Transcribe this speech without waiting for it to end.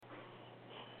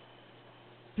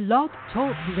Blog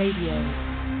Talk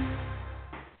Radio.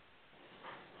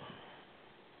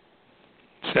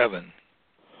 7.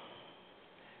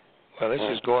 Well, this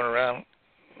is going around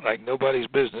like nobody's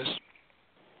business.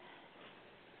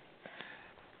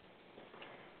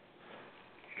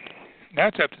 Now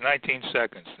it's up to 19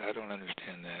 seconds. I don't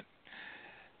understand that.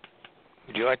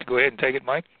 Would you like to go ahead and take it,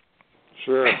 Mike?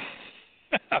 Sure.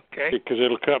 Okay. Because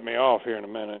it'll cut me off here in a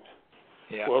minute.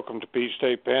 Yeah. Welcome to Peach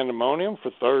State Pandemonium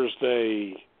for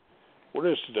Thursday. What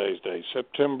is today's date?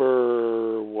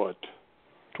 September what?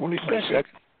 22nd.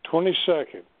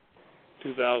 22nd,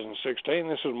 2016.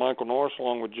 This is Michael Norris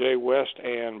along with Jay West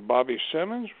and Bobby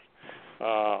Simmons.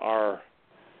 Our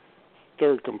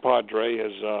third compadre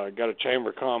has got a Chamber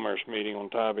of Commerce meeting on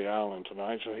Tybee Island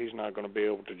tonight, so he's not going to be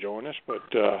able to join us. But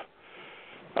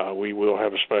we will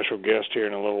have a special guest here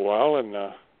in a little while, and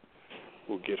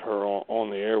we'll get her on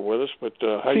the air with us. But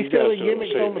how you guys doing this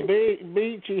evening? On the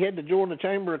beach, he had to join the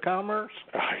Chamber of Commerce?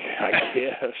 I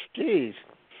guess. Jeez.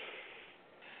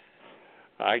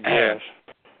 I guess.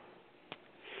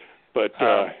 But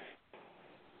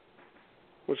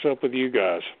what's up with you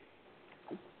guys?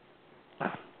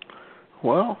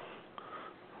 Well,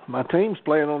 my team's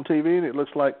playing on TV, and it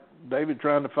looks like David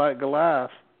trying to fight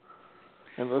Goliath.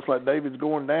 And it looks like David's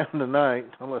going down tonight,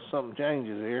 unless something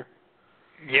changes here.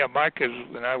 Yeah, Mike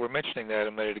and I were mentioning that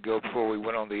a minute ago before we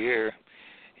went on the air.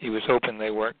 He was hoping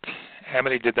they weren't. How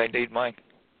many did they need, Mike?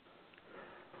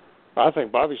 I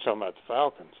think Bobby's talking about the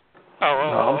Falcons. No,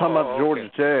 I'm talking about Georgia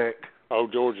Tech. Oh,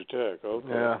 Georgia Tech. Okay.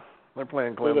 Yeah, they're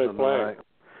playing Clemson tonight.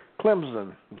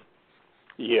 Clemson.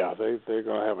 Yeah, they're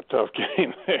going to have a tough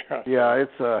game there. Yeah,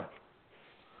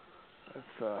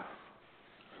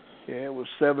 it was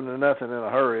 7-0 in a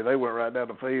hurry. They went right down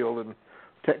the field, and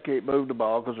Tech can't move the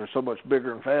ball because they're so much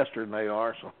bigger and faster than they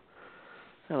are. So,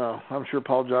 I'm sure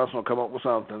Paul Johnson will come up with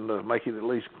something to make it at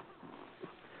least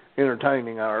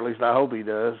entertaining, or at least I hope he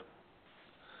does.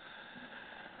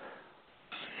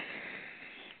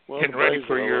 Well, getting ready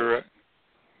for your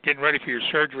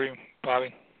surgery,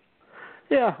 Bobby?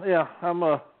 Yeah. I'm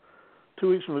 2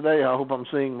 weeks from today. I hope I'm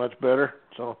seeing much better.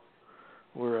 So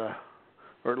we're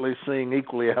or at least seeing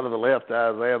equally out of the left eye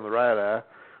as I have the right eye.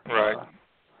 Right.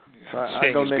 So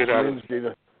I go next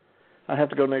Wednesday. I have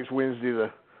to go next Wednesday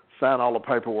to sign all the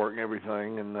paperwork and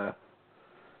everything, and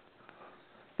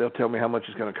they'll tell me how much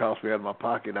it's going to cost me out of my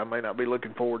pocket. I may not be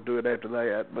looking forward to it after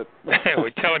that, but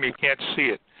we tell him you can't see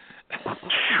it.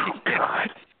 Oh God.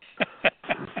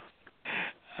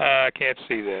 I can't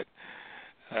see that.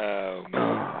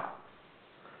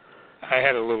 I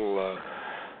had a little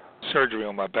surgery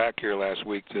on my back here last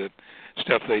week. The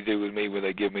stuff they do with me where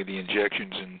they give me the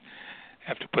injections and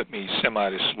have to put me semi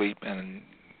to sleep, and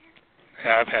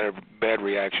I've had a bad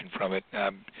reaction from it.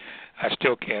 I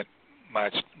still can't. My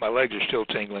legs are still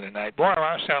tingling at night. Boy,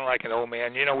 I sound like an old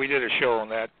man. We did a show on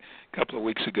that a couple of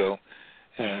weeks ago,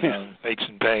 aches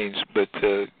and pains, but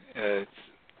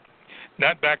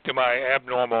not back to my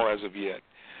abnormal as of yet.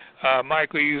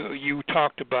 Michael, you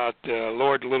talked about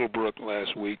Lord Littlebrook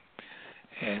last week,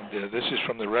 and this is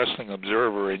from the Wrestling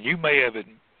Observer, and you may have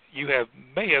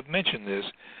mentioned this.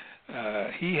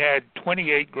 He had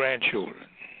 28 grandchildren,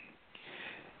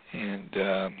 and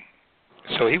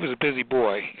so he was a busy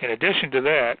boy. In addition to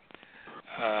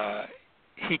that,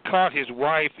 he caught his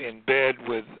wife in bed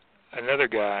with another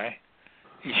guy.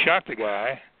 He shot the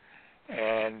guy,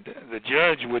 and the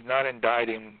judge would not indict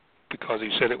him because he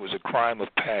said it was a crime of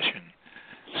passion.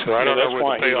 So I don't know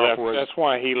where the payoff was. That's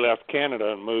why he left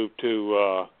Canada and moved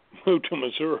to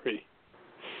Missouri.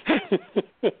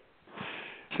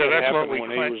 So that's what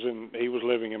he was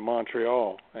living in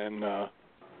Montreal, and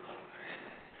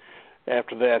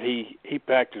after that he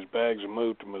packed his bags and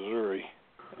moved to Missouri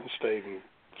and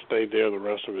stayed there the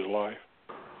rest of his life.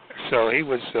 So he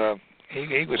was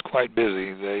quite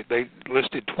busy. They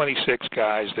listed 26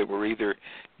 guys that were either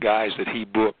guys that he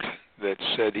booked that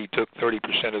said he took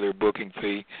 30% of their booking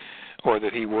fee, or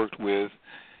that he worked with,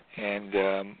 and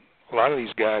a lot of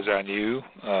these guys I knew,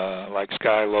 like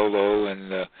Sky Lolo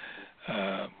and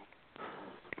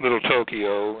Little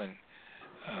Tokyo and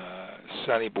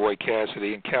Sonny Boy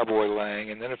Cassidy and Cowboy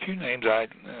Lang, and then a few names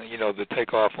that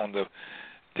take off on the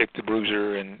Dick the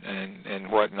Bruiser and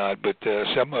whatnot, but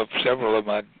several of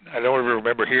them I don't even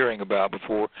remember hearing about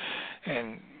before,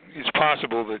 and it's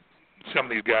possible that some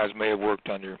of these guys may have worked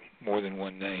under more than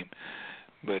one name,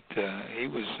 but he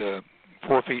was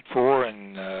 4'4"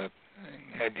 and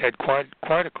had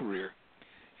quite a career,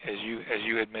 as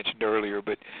you had mentioned earlier.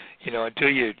 But until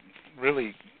you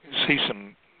really see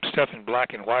some stuff in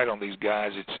black and white on these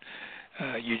guys, it's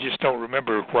you just don't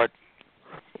remember what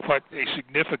a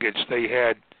significance they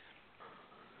had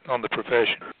on the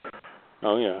profession.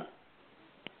 Oh yeah.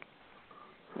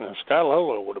 Now Sky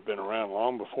Lolo would have been around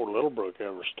long before Littlebrook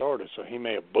ever started, so he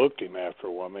may have booked him after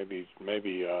a while. Maybe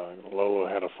Lolo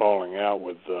had a falling out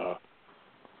with the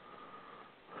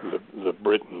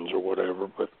Britons or whatever,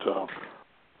 but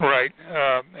right.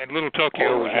 And Little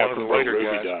Tokyo was one of the later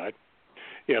Ruby guys. Died.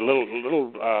 Yeah,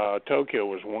 little Tokyo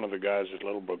was one of the guys that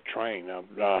Littlebrook trained. Now,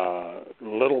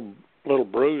 little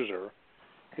Bruiser,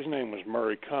 his name was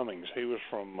Murray Cummings. He was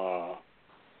from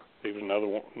he was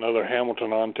another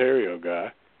Hamilton, Ontario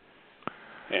guy.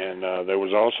 And there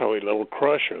was also a Little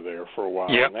Crusher there for a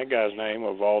while. Yep. And that guy's name,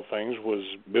 of all things, was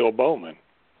Bill Bowman.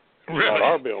 Really? Not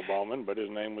our Bill Bowman, but his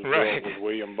name was Right. was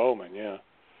William Bowman, yeah.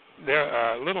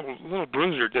 There, Little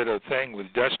Bruiser did a thing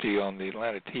with Dusty on the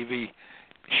Atlanta TV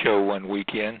show one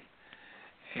weekend.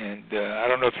 And I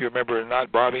don't know if you remember or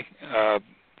not, Bobby,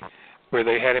 where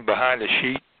they had him behind a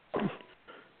sheet.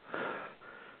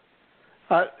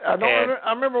 I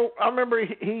remember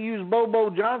he used Bobo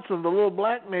Johnson, the little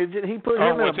black midget. He put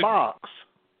him in a box.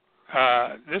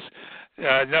 This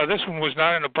one was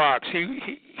not in a box.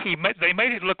 They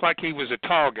made it look like he was a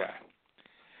tall guy.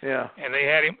 Yeah. And they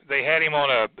had him on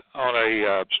a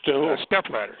step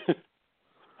ladder.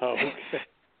 Oh, okay.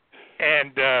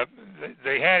 And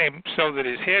they had him so that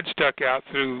his head stuck out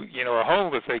through, a hole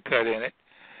that they cut in it.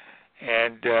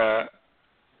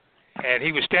 And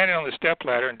he was standing on the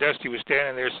stepladder, and Dusty was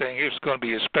standing there saying he was going to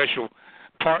be a special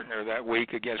partner that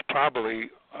week against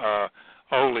probably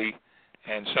Ole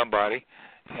and somebody.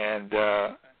 And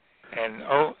Ole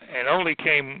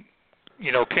came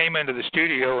into the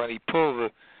studio, and he pulled the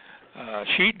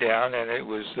sheet down, and it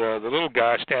was the little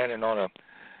guy standing on a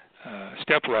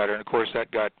stepladder. And of course, that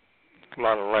got a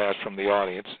lot of laughs from the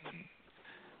audience. I'm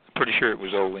pretty sure it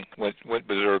was Ole. Went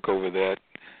berserk over that.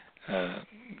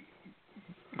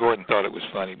 Gordon thought it was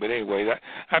funny, but anyway,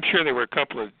 I'm sure there were a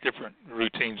couple of different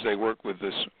routines they worked with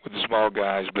the small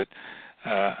guys, but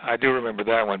I do remember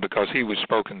that one because he was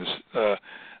smoking this.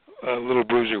 Little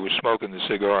Bruiser was smoking the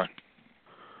cigar.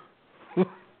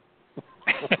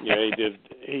 Yeah, he did.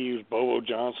 He used Bobo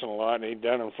Johnson a lot, and he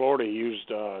down in Florida. He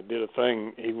did a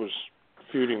thing. He was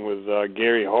feuding with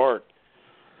Gary Hart,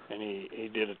 and he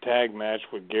did a tag match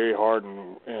with Gary Hart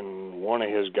and one of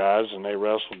his guys, and they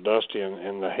wrestled Dusty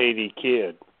and the Haiti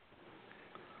Kid.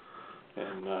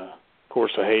 And of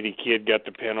course, the Haiti Kid got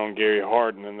the pin on Gary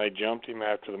Hart, and then they jumped him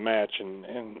after the match and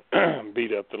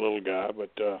beat up the little guy,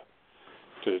 but to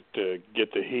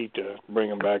get the heat to bring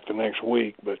him back the next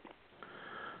week. But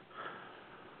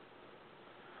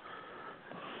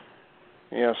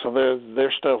yeah, so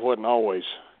their stuff wasn't always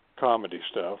comedy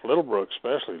stuff. Littlebrook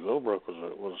especially. Littlebrook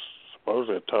was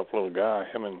supposedly a tough little guy.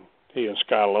 He and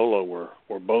Sky Lolo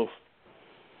were both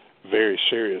very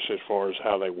serious as far as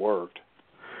how they worked.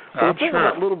 Well, think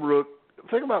about Littlebrook,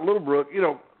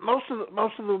 most of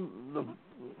the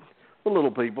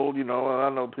little people, and I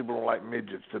know people don't like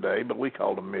midgets today, but we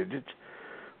called them midgets.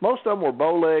 Most of them were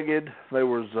bow-legged. There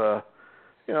was, I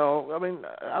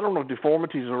don't know if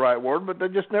deformity is the right word, but they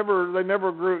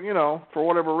never grew, for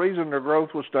whatever reason, their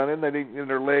growth was stunted. They didn't,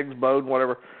 their legs bowed and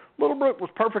whatever. Littlebrook was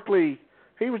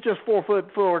he was just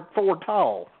 4'4"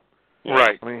 tall.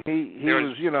 Right. I mean, he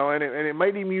was, and it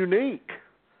made him unique.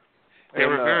 There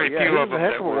were very few of them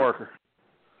that were worker.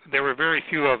 There were very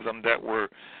few of them that were,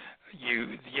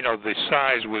 the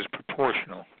size was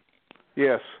proportional.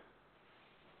 Yes.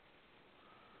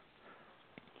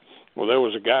 Well, there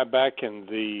was a guy back in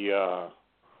the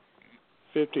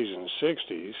 50s and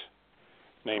 60s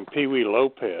named Pee Wee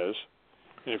Lopez,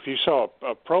 and if you saw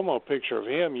a promo picture of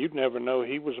him, you'd never know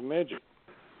he was a midget.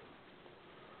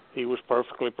 He was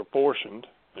perfectly proportioned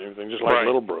and everything, just like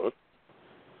Littlebrook,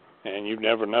 and you'd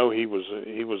never know he was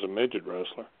a midget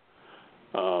wrestler.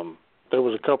 There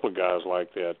was a couple of guys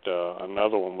like that.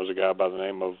 Another one was a guy by the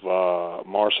name of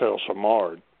Marcel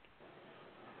Simard,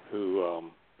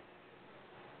 who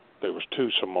there was two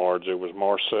Simards. There was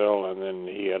Marcel, and then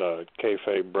he had a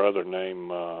kayfabe brother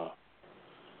named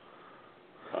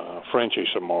Frenchie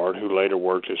Simard, who later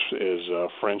worked as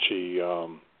Frenchie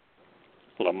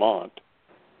Lamont.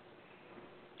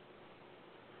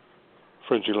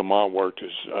 Frenchie Lamont worked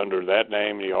under that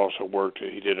name. He also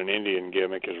he did an Indian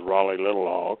gimmick as Raleigh Little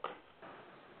Hawk.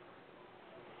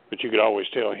 But you could always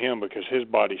tell him because his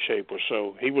body shape was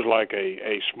he was like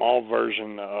a small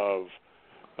version of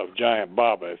Giant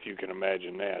Baba, if you can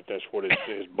imagine that. That's what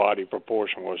his body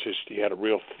proportion was. He had a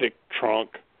real thick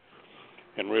trunk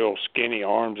and real skinny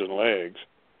arms and legs.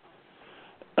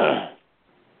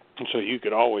 And so you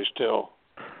could always tell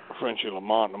Frenchie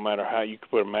Lamont, no matter how you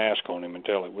could put a mask on him and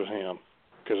tell it was him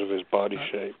because of his body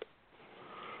shape.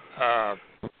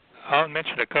 I'll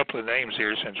mention a couple of names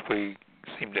here since we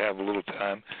seem to have a little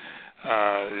time.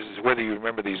 This is whether you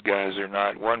remember these guys or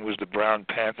not. One was the Brown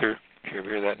Panther. Did you ever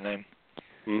hear that name?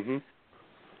 Mm-hmm.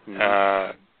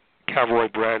 Mm-hmm. Cowboy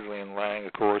Bradley and Lang,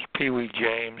 of course. Pee Wee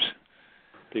James.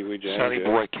 Sonny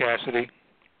Boy Cassidy.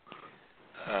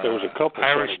 There was a couple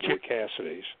Irish Sonny Boy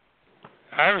Cassidys.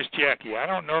 Irish Jackie. I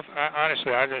don't know if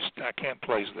honestly I can't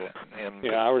place that.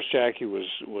 Irish Jackie was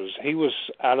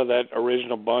out of that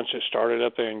original bunch that started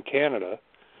up there in Canada.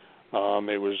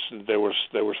 There was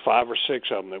 5 or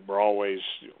 6 of them that were always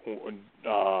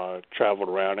traveled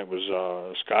around. It was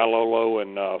Sky Lolo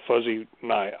and Fuzzy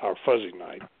Knight.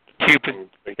 Cupid.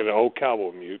 Thinking of old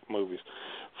cowboy movies.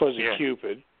 Fuzzy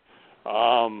Cupid.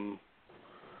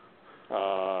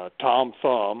 Tom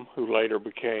Thumb, who later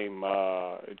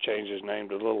changed his name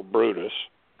to Little Brutus.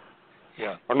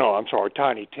 Yeah. Or no, I'm sorry,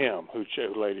 Tiny Tim, who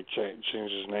later changed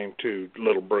his name to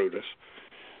Little Brutus.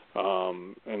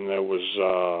 And there was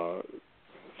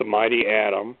the Mighty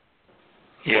Atom.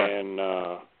 Yeah. And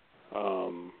the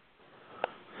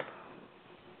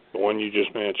one you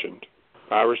just mentioned,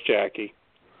 Irish Jackie.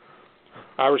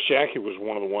 Irish Jackie was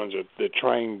one of the ones that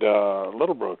trained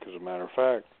Little Brook, as a matter of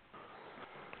fact.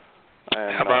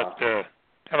 And, how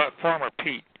about Farmer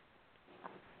Pete?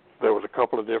 There was a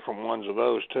couple of different ones of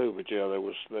those too, but yeah, there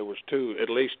was at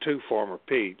least two Farmer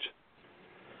Petes.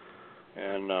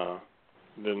 And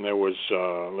then there was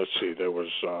there was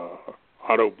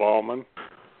Otto Ballman,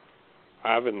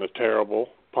 Ivan the Terrible,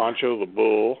 Pancho the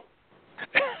Bull,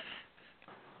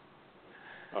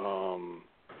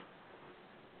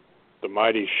 the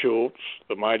Mighty Schultz,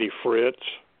 the Mighty Fritz.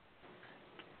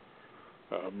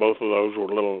 Both of those were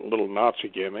little Nazi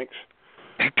gimmicks.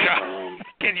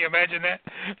 Can you imagine that?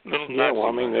 Little yeah, Nazi. well,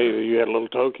 I mean, you had Little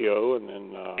Tokyo, and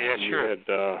then you had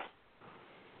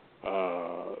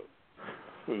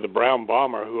the Brown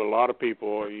Bomber, who a lot of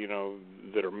people,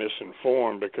 that are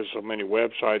misinformed because so many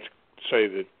websites say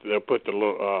that they'll put the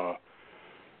little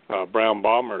Brown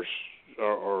Bombers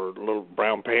or Little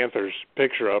Brown Panthers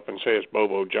picture up and say it's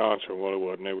Bobo Johnson. Well, it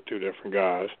wasn't. They were two different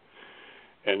guys.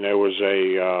 And there was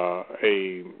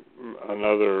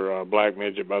another black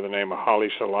midget by the name of Haile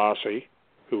Selassie,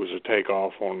 who was a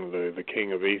takeoff on the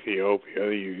king of Ethiopia.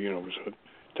 Was a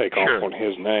takeoff on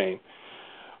his name.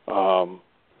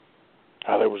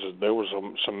 There was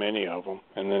so many of them,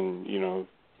 and then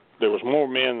there was more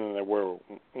men than there were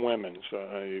women.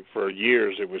 So, for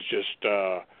years, it was just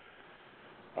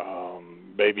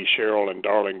Baby Cheryl and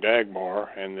Darling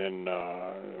Dagmar, and then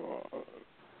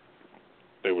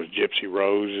there was Gypsy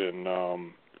Rose and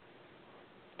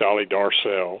Dolly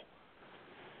Darcel,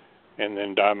 and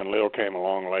then Diamond Lil came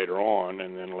along later on,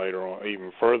 and then later on,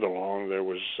 even further along, there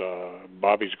was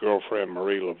Bobby's girlfriend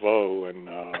Marie Laveau, and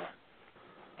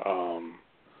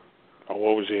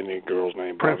what was the Indian girl's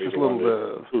name? Princess Little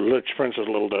Dove. Princess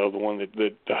Little Dove, the one that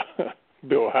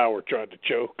Bill Howard tried to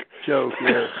choke.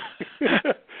 Yes.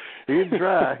 He didn't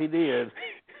try. He did.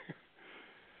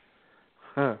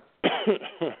 Huh.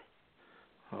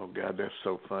 Oh, God, that's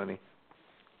so funny.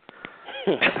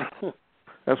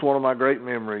 That's one of my great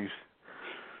memories,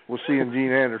 was seeing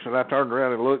Gene Anderson. I turned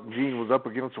around and looked, and Gene was up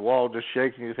against the wall just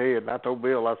shaking his head. And I told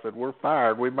Bill, I said, we're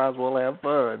fired. We might as well have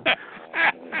fun.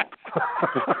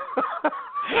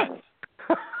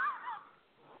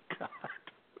 God.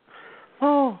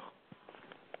 Oh.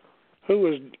 Who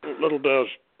was Little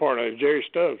Dove's partner? Jerry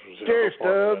Stubbs was Jerry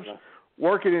Stubbs,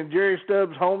 working in Jerry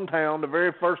Stubbs' hometown, the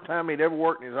very first time he'd ever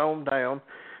worked in his hometown.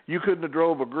 You couldn't have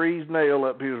drove a greased nail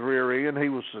up his rear end. He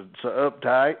was so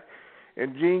uptight.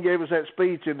 And Gene gave us that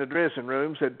speech in the dressing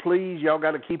room, said, please, y'all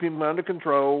got to keep him under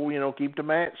control, keep the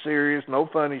match serious, no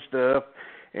funny stuff,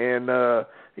 and,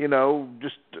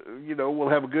 we'll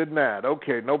have a good night.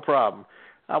 Okay, no problem.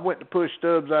 I went to push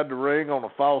Stubbs out of the ring on a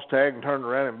false tag and turned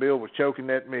around, and Bill was choking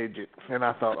that midget. And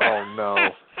I thought, oh, no.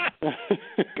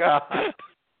 God.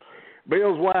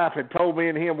 Bill's wife had told me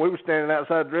and him, we were standing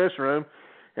outside the dressing room,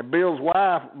 and Bill's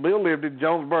wife, Bill lived in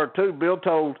Jonesboro too.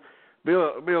 Bill's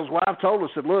wife told us,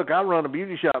 said, look, I run a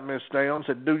beauty shop in this town,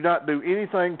 said, do not do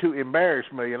anything to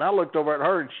embarrass me. And I looked over at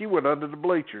her, and she went under the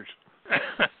bleachers.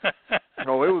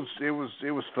 Oh, it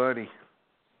was funny.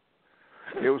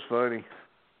 It was funny.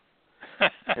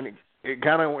 And it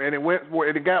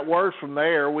got worse from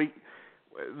there.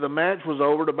 The match was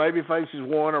over. The babyfaces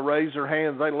won or raised their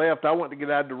hands. They left. I went to get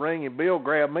out of the ring, and Bill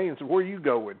grabbed me and said, where are you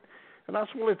going? And I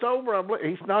said, well, it's over.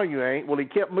 He said, no, you ain't. Well, he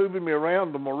kept moving me around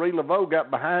until Marie Laveau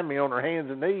got behind me on her hands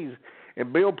and knees,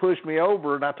 and Bill pushed me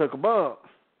over, and I took a bump.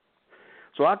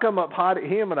 So I come up hot at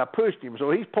him, and I pushed him. So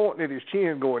he's pointing at his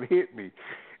chin going, hit me.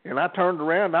 And I turned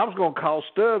around, and I was going to call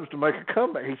Stubbs to make a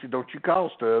comeback. He said, don't you call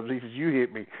Stubbs. He says, you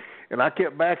hit me. And I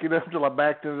kept backing up until I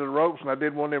backed into the ropes, and I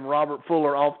did one of them Robert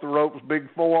Fuller off the ropes,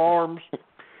 big forearms.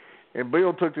 And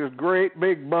Bill took this great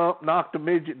big bump, knocked the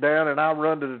midget down, and I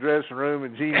run to the dressing room,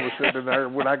 and Gene was sitting there.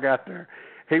 When I got there,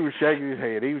 he was shaking his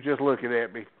head. He was just looking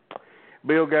at me.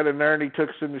 Bill got in there, and he took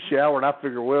us in the shower, and I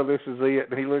figured, well, this is it.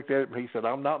 And he looked at it, and he said,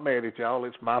 I'm not mad at y'all.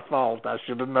 It's my fault. I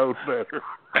should have known better.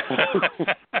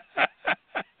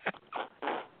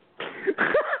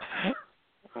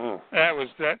 That was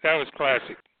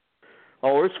classic.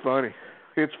 Oh, it's funny.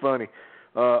 It's funny.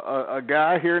 A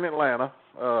guy here in Atlanta,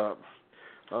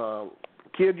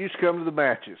 kid used to come to the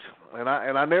matches, and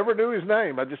I never knew his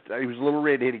name. He was a little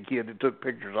red-headed kid that took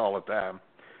pictures all the time,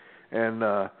 and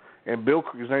Bill,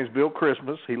 his name's Bill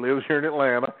Christmas. He lives here in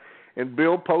Atlanta, and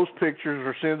Bill posts pictures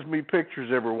or sends me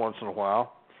pictures every once in a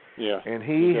while. Yeah. And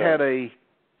he had a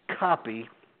copy.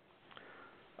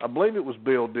 I believe it was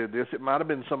Bill did this. It might have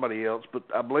been somebody else, but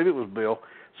I believe it was Bill.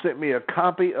 Sent me a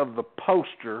copy of the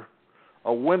poster,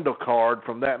 a window card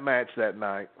from that match that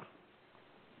night.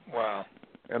 Wow.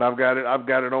 And I've got it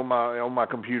on my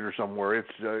computer somewhere. It's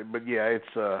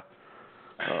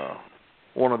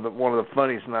one of the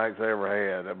funniest nights I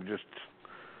ever had. I'm just.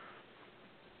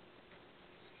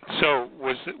 So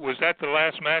was that the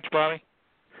last match, Bobby?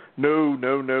 No.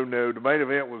 The main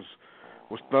event was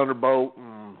Thunderbolt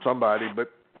and somebody, but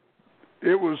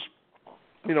it was,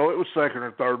 it was second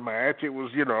or third match. It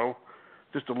was,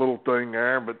 just a little thing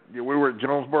there. But we were at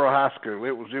Jonesboro High School.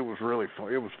 It was really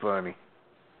fun. It was funny.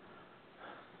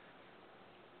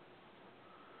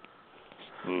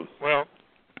 Well,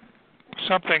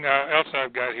 something else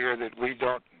I've got here that we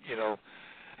don't,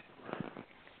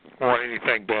 want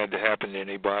anything bad to happen to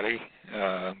anybody,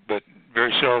 but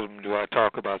very seldom do I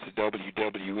talk about the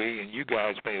WWE, and you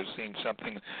guys may have seen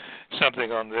something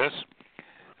on this.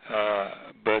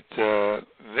 But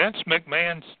Vince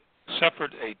McMahon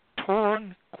suffered a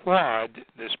torn quad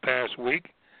this past week.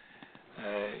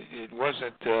 It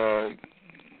wasn't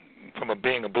from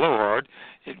being a blowhard.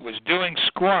 It was doing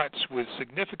squats with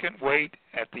significant weight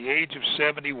at the age of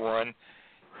 71.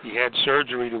 He had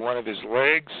surgery to one of his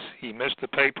legs. He missed the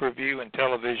pay-per-view and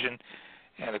television.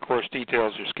 And, of course,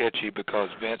 details are sketchy because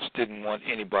Vince didn't want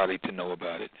anybody to know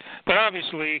about it. But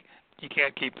obviously, you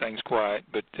can't keep things quiet.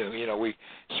 But, we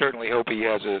certainly hope he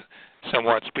has a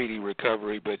somewhat speedy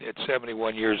recovery. But at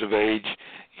 71 years of age,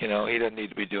 he doesn't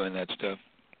need to be doing that stuff,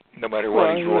 no matter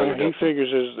what he's roided up. He figures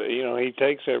he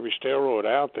takes every steroid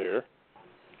out there.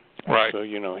 Right. So,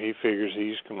 he figures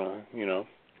he's going to,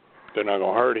 they're not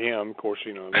going to hurt him. Of course,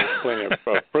 there's plenty of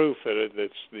proof that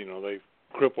they've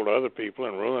crippled other people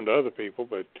and ruined other people,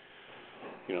 but,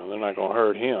 they're not going to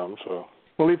hurt him, so.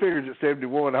 Well, he figures at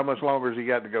 71, how much longer has he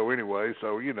got to go anyway,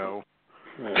 so,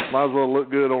 might as well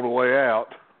look good on the way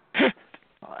out.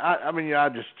 I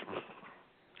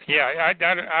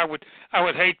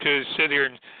would hate to sit here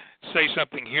and say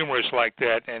something humorous like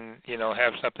that and,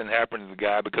 have something happen to the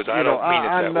guy because I don't mean it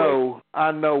that way.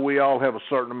 I know we all have a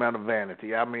certain amount of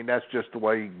vanity. I mean, that's just the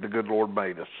way the good Lord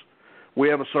made us. We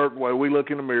have a certain way. We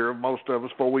look in the mirror, most of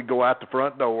us, before we go out the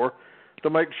front door to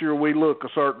make sure we look a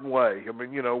certain way. I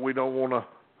mean, we don't want to,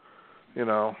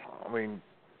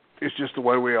 it's just the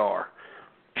way we are.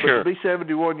 Sure. But to be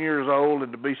 71 years old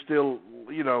and to be still,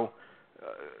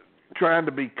 trying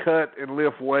to be cut and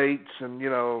lift weights and, I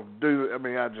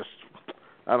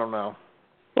don't know.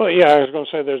 Well, yeah, I was going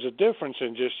to say there's a difference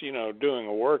in just, doing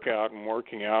a workout and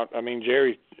working out. I mean,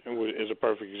 Jerry is a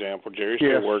perfect example. Jerry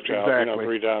still works out,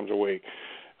 3 times a week.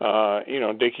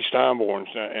 Dickie Steinborn,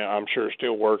 I'm sure,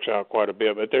 still works out quite a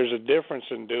bit. But there's a difference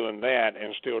in doing that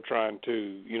and still trying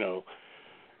to,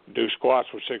 do squats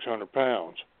with 600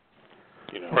 pounds.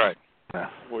 Right.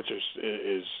 Which is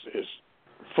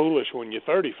foolish when you're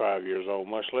 35 years old,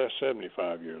 much less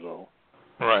 75 years old.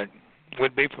 Right.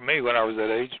 Would be for me when I was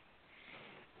that age.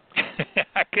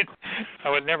 I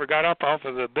would never got up off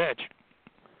of the bench.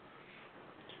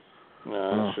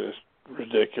 No, it's just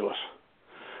ridiculous.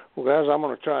 Well, guys, I'm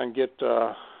going to try and get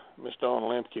Miss Dawn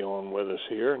Lemke on with us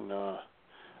here, and I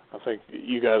think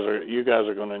you guys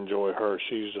are going to enjoy her.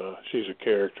 She's a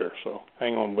character. So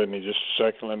hang on with me just a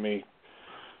second. Let me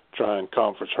try and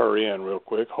conference her in real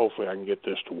quick. Hopefully, I can get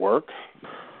this to work.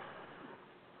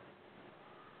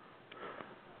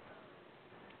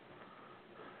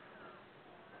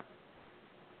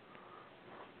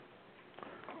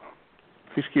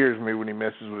 He scares me when he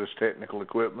messes with his technical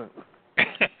equipment.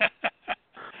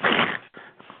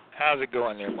 How's it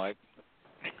going there, Mike?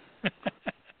 I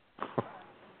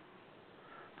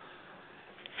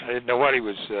didn't know what he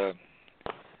was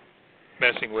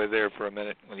messing with there for a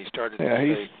minute when he started to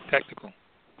say technical.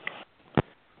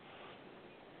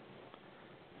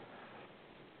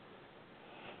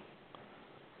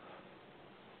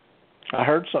 I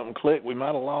heard something click. We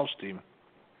might have lost him.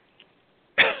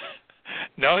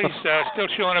 No, he's still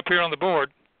showing up here on the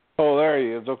board. Oh, there he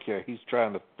is. Okay, he's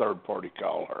trying to third-party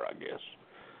call her, I guess.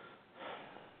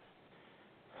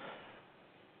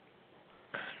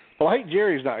 Well, I hate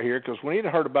Jerry's not here, because when he'd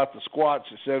heard about the squats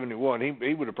at 71,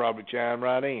 he would have probably chimed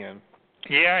right in.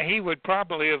 Yeah, he would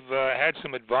probably have had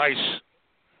some advice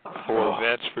for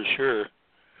vets for sure.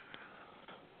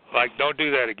 Like, don't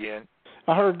do that again.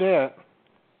 I heard that.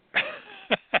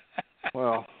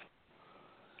 Well,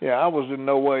 yeah, I was in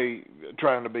no way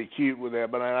trying to be cute with that,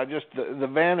 but I just the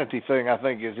vanity thing, I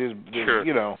think, is his. Sure.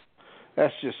 You know,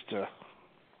 that's just.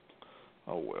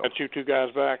 Oh well. Got you two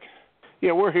guys back?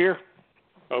 Yeah, we're here.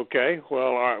 Okay.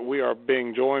 Well, we are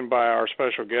being joined by our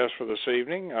special guest for this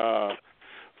evening,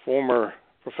 former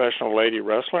professional lady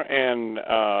wrestler and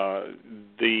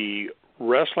the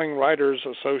Wrestling Writers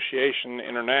Association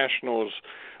International's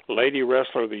Lady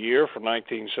Wrestler of the Year for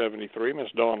 1973,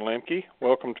 Miss Dawn Lemke.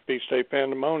 Welcome to Peach State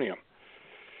Pandemonium.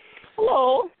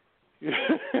 Hello.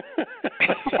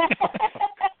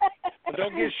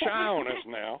 Don't get shy on us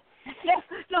now.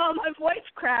 No, my voice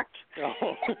cracked.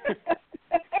 Oh.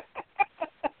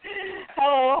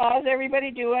 Hello, how's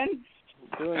everybody doing?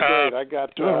 Doing good. I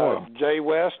got Jay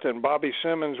West and Bobby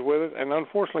Simmons with it, and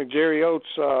unfortunately Jerry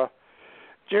Oates.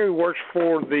 Jerry works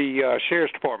for the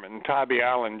Sheriff's Department in Tybee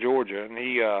Island, Georgia, and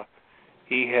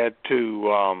he had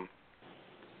to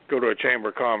go to a Chamber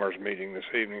of Commerce meeting this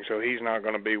evening, so he's not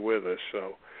going to be with us.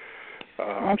 So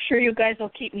I'm sure you guys will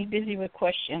keep me busy with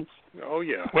questions. Oh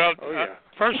yeah. Well, yeah.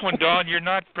 First one, Dawn, you're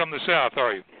not from the South,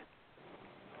 are you?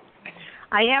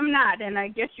 I am not, and I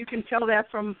guess you can tell that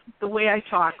from the way I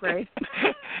talk, right?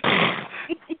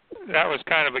 That was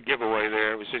kind of a giveaway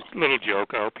there. It was just a little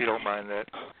joke. I hope you don't mind that.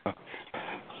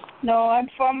 No, I'm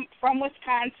from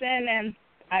Wisconsin, and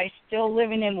I still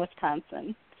living in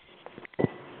Wisconsin.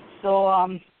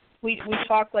 So we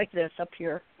talk like this up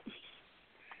here.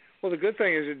 Well, the good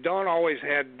thing is that Dawn always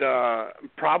had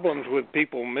problems with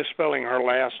people misspelling her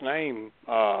last name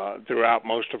throughout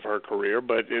most of her career,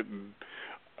 but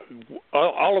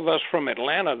all of us from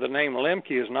Atlanta, the name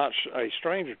Lemke is not a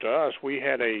stranger to us. We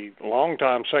had a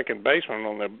longtime second baseman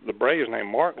on the Braves named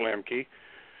Mark Lemke,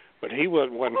 but he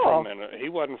wasn't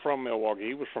from Milwaukee.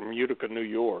 He was from Utica, New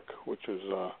York, which is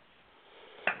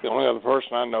the only other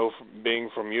person I know being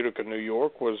from Utica, New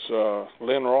York was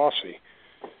Lynn Rossi.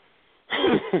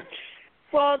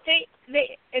 Well, they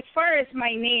as far as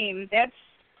my name, that's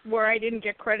where I didn't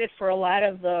get credit for a lot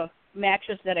of the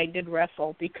matches that I did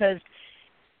wrestle, because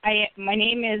my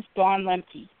name is Dawn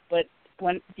Lemke, but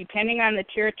depending on the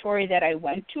territory that I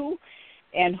went to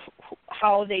and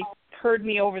how they heard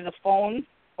me over the phone,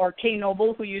 or Kay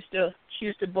Noble, she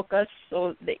used to book us,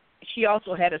 so she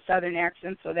also had a southern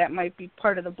accent, so that might be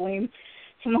part of the blame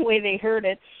from the way they heard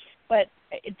it. But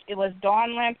it was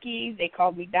Dawn Lemke. They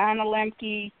called me Donna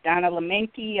Lemke, Donna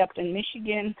Lemke up in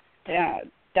Michigan,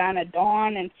 Donna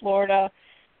Dawn in Florida,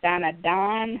 Donna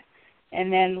Dawn,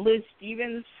 and then Liz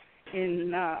Stevens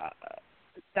in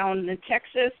down in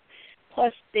Texas.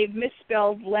 Plus, they've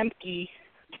misspelled Lemke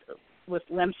with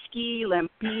Lemke.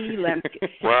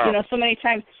 Wow. So many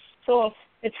times. So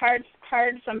it's hard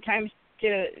sometimes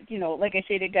to, like I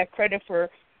say, to get credit for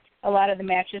a lot of the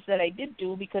matches that I did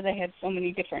do because I had so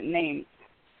many different names.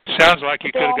 Sounds like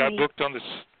you could have got booked on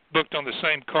the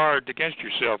same card against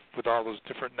yourself with all those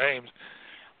different names.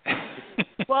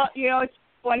 Well, it's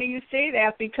funny you say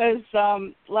that, because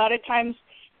a lot of times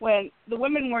when the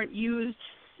women weren't used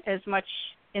as much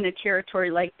in a territory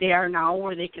like they are now,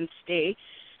 where they can stay,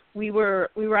 we were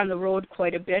on the road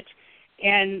quite a bit,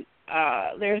 and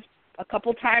there's a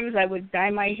couple times I would dye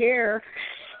my hair,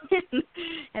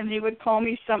 and they would call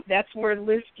me that's where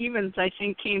Liz Stevens, I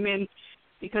think, came in,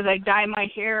 because I dye my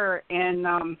hair, and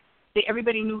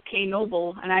everybody knew Kay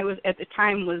Noble, and I was at the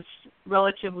time was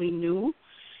relatively new,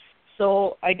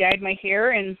 so I dyed my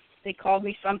hair, and they called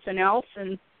me something else,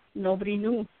 and nobody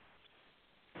knew.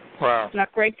 Wow.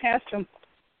 Snuck right past them.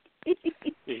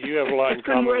 You have a lot in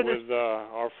common with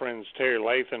our friends Terry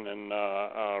Lathan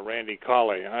and Randy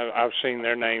Colley. I've seen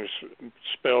their names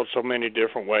spelled so many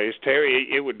different ways. Terry,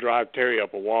 it would drive Terry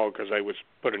up a wall because they would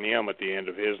put an M at the end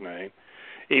of his name.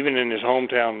 Even in his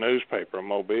hometown newspaper,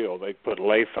 Mobile, they put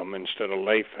Latham instead of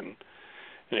Lathan,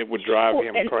 and it would drive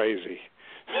him crazy.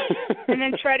 And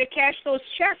then try to cash those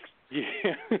checks.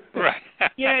 Yeah, right.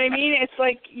 You know what I mean? It's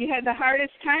like you had the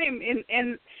hardest time,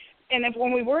 and if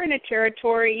when we were in a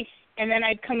territory, and then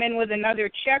I'd come in with another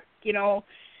check, you're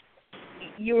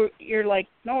like,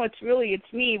 no,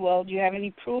 it's me. Well, do you have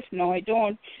any proof? No, I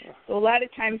don't. So a lot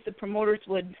of times the promoters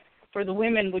for the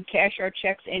women would cash our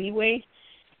checks anyway.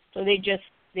 So they just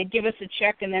they'd give us a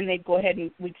check, and then they'd go ahead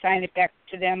and we'd sign it back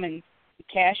to them and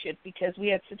cash it because we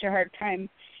had such a hard time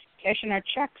cashing our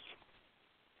checks.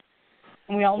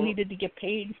 And we all needed to get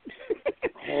paid.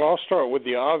 Well, I'll start with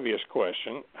the obvious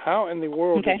question. How in the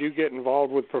world did you get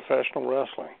involved with professional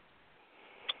wrestling?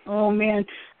 Oh, man.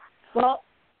 Well,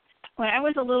 when I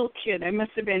was a little kid, I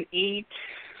must have been 8,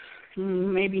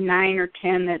 maybe 9 or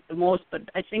 10 at the most, but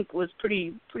I think it was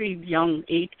pretty young,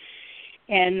 8.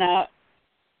 And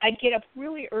I'd get up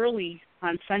really early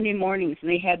on Sunday mornings, and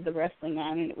they had the wrestling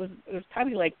on, and it was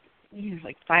probably like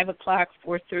 5 o'clock,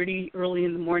 4:30, early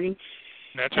in the morning.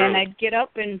 That's and early. I'd get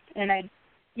up and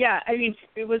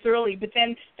it was early, but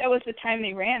then that was the time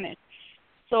they ran it.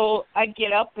 So I'd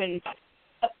get up, and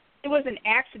it was an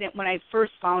accident when I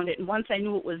first found it, and once I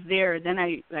knew it was there, then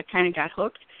I kind of got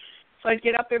hooked. So I'd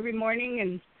get up every morning,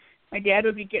 and my dad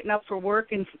would be getting up for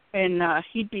work, and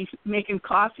he'd be making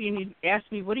coffee, and he'd ask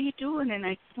me, "What are you doing?" And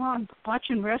I'd say, "Well, I'm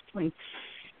watching wrestling."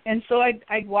 And so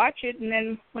I'd watch it, and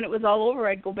then when it was all over,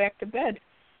 I'd go back to bed.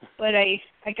 But I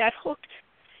got hooked.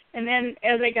 And then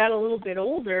as I got a little bit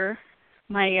older,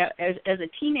 as a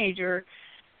teenager,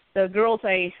 the girls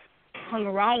I hung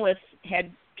around with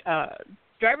had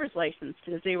driver's license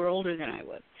because they were older than I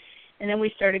was. And then we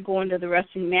started going to the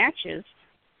wrestling matches.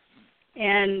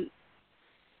 And,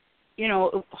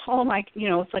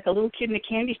 it's like a little kid in a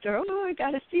candy store. Oh, I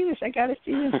got to see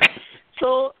this.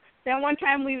 So then one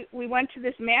time we went to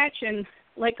this match, and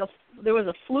there was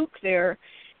a fluke there,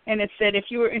 and it said, if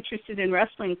you were interested in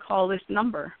wrestling, call this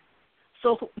number.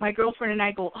 So my girlfriend and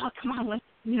I go, oh, come on,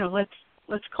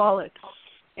 let's call it.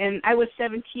 And I was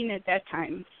 17 at that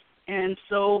time. And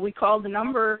so we called the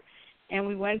number, and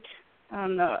we went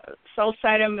on the south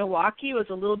side of Milwaukee. It was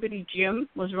a little bitty gym.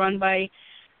 It was run by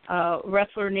a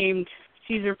wrestler named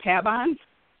Caesar Pabon,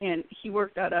 and he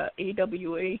worked out of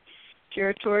AWA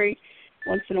territory.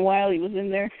 Once in a while he was in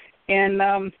there. And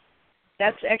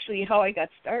that's actually how I got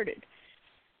started.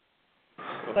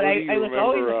 But I was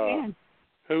always a fan.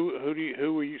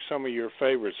 Who were some of your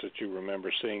favorites that you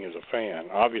remember seeing as a fan?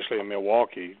 Obviously in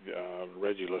Milwaukee,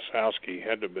 Reggie Lasowski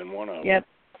had to have been one of them. Yep,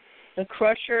 the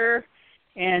Crusher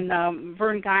and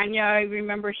Vern Gagne, I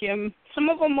remember him. Some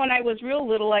of them when I was real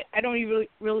little, I don't even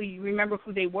really remember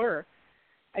who they were.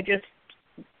 I just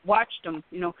watched them,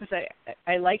 because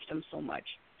I liked them so much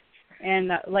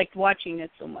and liked watching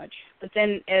it so much. But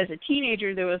then as a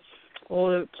teenager, there was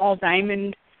Paul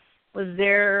Diamond was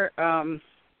there,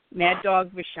 Mad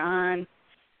Dog Vachon,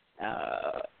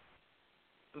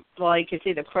 like I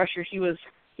say, the Crusher.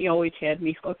 He always had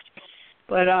me hooked.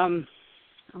 But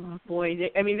oh boy,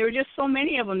 there were just so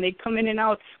many of them. They'd come in and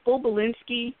out. Bo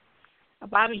Belinsky,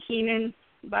 Bobby Heenan.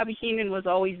 Bobby Heenan was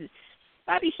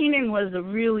a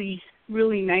really,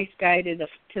 really nice guy to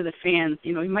the fans.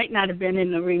 He might not have been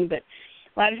in the ring, but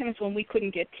a lot of times when we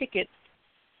couldn't get tickets,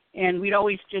 and we'd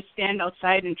always just stand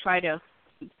outside and try to,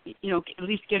 at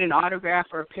least get an autograph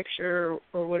or a picture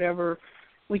or whatever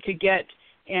we could get.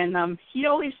 And he'd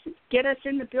always get us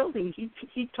in the building.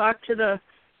 He'd talk to the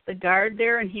guard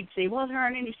there, and he'd say, well, there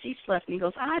aren't any seats left. And he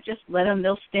goes, just let them.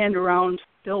 They'll stand around.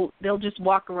 They'll just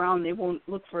walk around. They won't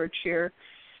look for a chair.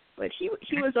 But he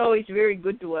was always very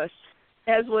good to us,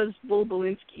 as was Bo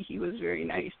Belinsky. He was very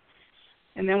nice.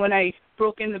 And then when I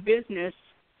broke in the business,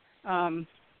 Bo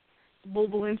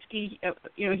Belinsky,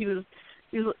 he was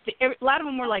a lot of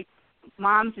them were like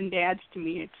moms and dads to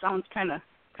me. It sounds kind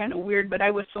of weird, but I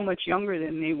was so much younger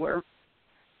than they were.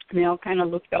 And they all kind of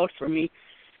looked out for me.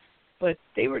 But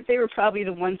they were probably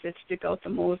the ones that stick out the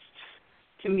most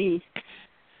to me.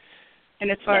 And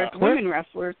as far as women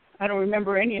wrestlers, I don't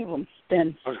remember any of them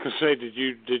then. I was going to say, did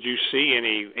you see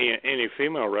any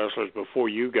female wrestlers before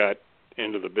you got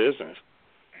into the business?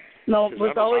 No, it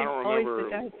was always the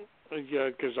guys. Yeah,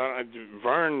 because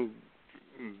Vern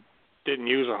didn't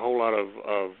use a whole lot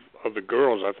of the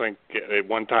girls. I think at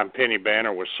one time Penny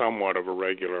Banner was somewhat of a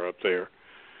regular up there.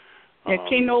 Yeah,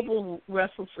 Kay Noble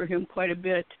wrestled for him quite a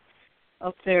bit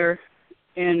up there,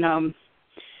 and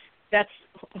that's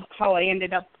how I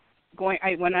ended up going.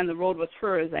 I went on the road with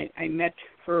her as I met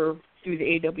her through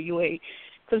the AWA.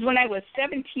 Because when I was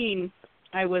 17,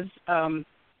 I was,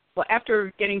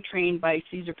 after getting trained by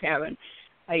Caesar Pavin,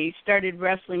 I started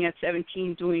wrestling at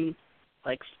 17, doing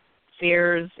like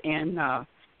fairs and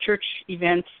church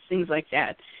events, things like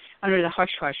that, under the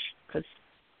hush-hush, because,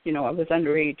 I was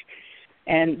underage.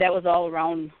 And that was all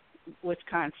around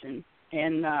Wisconsin.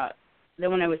 And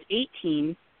then when I was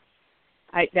 18,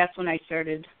 that's when I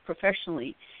started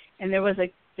professionally. And there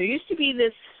used to be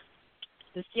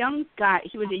this young guy.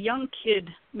 He was a young kid,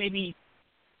 maybe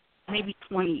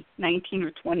 20, 19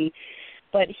 or 20.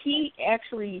 But he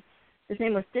actually, his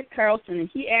name was Dick Carlson, and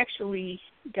he actually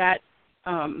got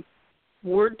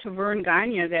word to Vern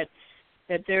Gagne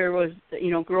that there was,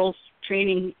 girls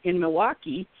training in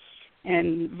Milwaukee,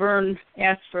 and Vern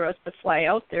asked for us to fly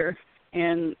out there,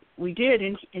 and we did,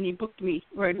 and he booked me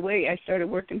right away. I started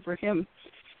working for him,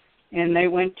 and I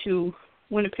went to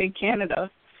Winnipeg, Canada,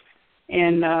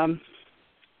 and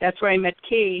that's where I met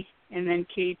Kay, and then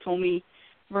Kay told me,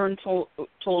 Vern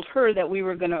told her that we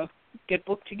were going to get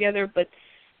booked together, but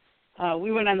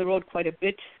we went on the road quite a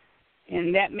bit,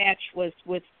 and that match was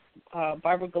with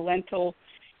Barbara Galento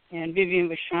and Vivian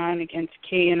Vachon against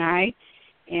Kay and I,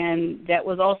 and that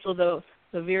was also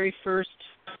the very first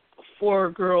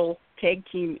 4-girl tag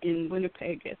team in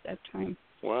Winnipeg at that time.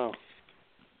 Wow.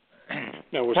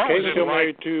 Now, was Kay still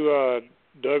married to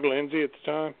Doug Lindsay at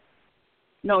the time?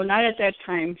 No, not at that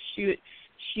time.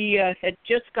 She had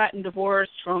just gotten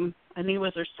divorced from, I think it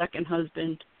was her second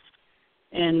husband,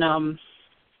 and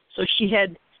so she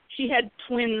had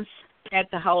twins at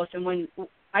the house, and when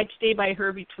I'd stay by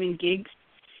her between gigs,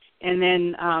 and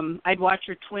then I'd watch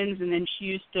her twins, and then she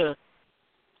used to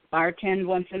bartend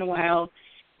once in a while,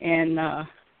 and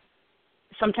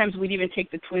sometimes we'd even take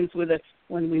the twins with us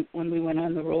when we went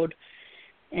on the road,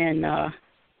 and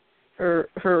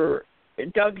her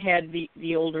Doug had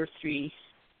the older 3,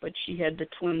 but she had the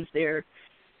twins there.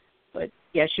 But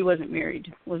yeah, she wasn't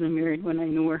married. Wasn't married when I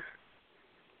knew her.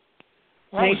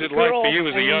 What was it like for you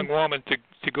as a young woman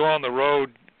to go on the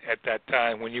road at that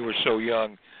time when you were so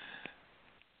young?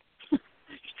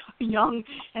 Young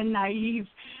and naive.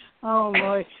 Oh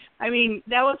boy. I mean,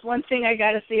 that was one thing I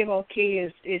got to say about Kay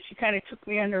is she kind of took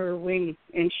me under her wing,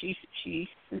 and she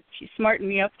smartened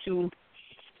me up to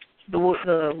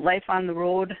the life on the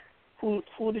road, who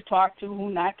to talk to, who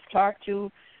not to talk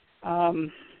to.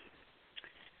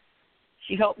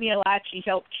 She helped me a lot. She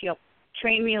helped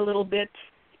train me a little bit,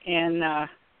 and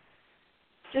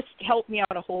just helped me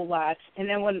out a whole lot. And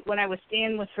then when I was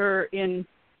staying with her in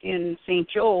St.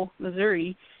 Joe,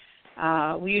 Missouri,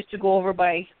 we used to go over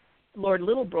by Lord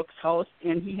Littlebrook's house,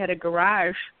 and he had a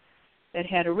garage that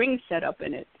had a ring set up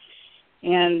in it.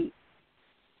 And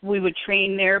we would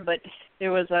train there, but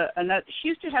there was another. She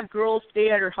used to have girls stay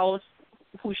at her house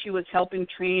who she was helping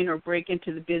train or break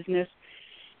into the business.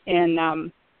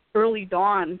 And Early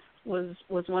Dawn was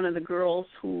one of the girls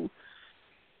who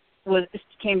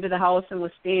came to the house and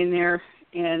was staying there.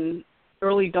 And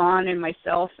Early Dawn and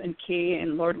myself and Kay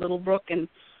and Lord Littlebrook, and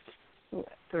there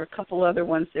were a couple other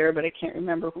ones there, but I can't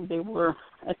remember who they were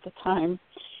at the time.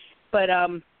 But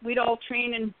we'd all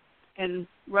train and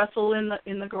wrestle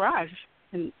in the garage.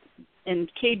 And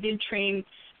Kay did train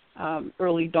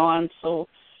Early Dawn, so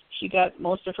she got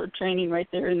most of her training right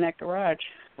there in that garage.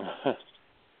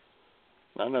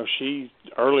 I know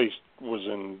Early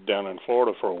was down in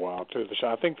Florida for a while too.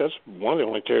 I think that's one of the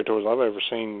only territories I've ever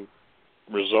seen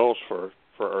results for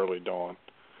Early Dawn,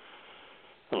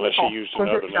 unless she used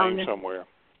another name somewhere.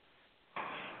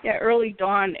 Yeah, Early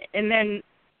Dawn, and then,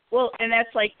 and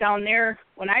that's like down there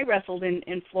when I wrestled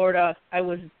in Florida, I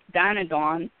was Donna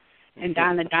Dawn and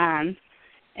Donna Don,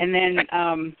 and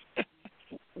then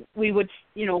we would,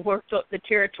 work the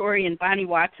territory, and Bonnie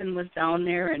Watson was down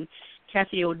there, and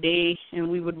Kathy O'Day, and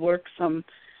we would work some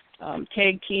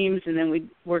tag teams, and then we'd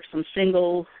work some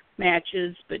single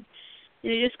matches, but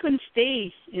you just couldn't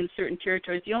stay in certain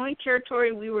territories. The only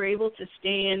territory we were able to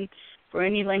stay in for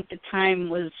any length of time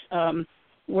was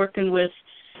working with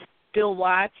Bill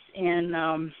Watts and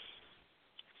I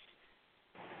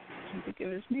can't think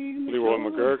of his name. Leroy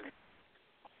McGurk?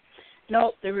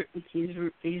 No,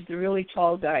 he's the really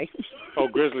tall guy. Oh,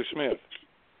 Grizzly Smith.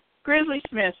 Grizzly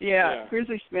Smith, yeah.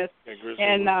 Grizzly Smith. Yeah, Grizzly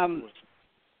and was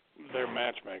their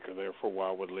matchmaker there for a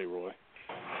while with Leroy.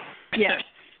 Yeah.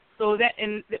 So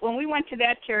when we went to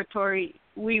that territory,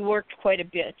 we worked quite a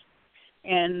bit,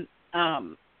 and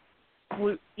there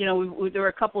were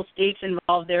a couple states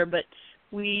involved there, but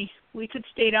we could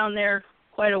stay down there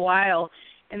quite a while.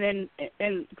 And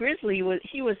Grizzly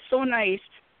was so nice,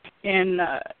 and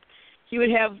he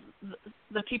would have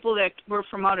the people that were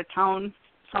from out of town.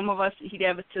 Some of us, he'd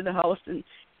have us to the house, and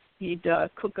he'd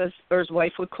cook us, or his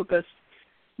wife would cook us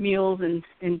meals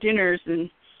and dinners.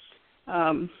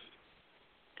 And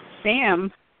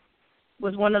Sam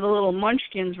was one of the little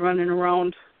munchkins running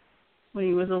around when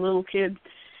he was a little kid.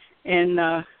 And,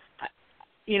 I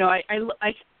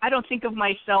don't think of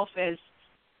myself as,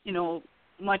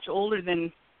 much older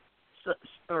than,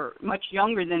 or much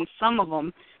younger than some of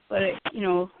them, but,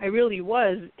 I really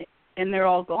was, and they're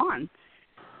all gone.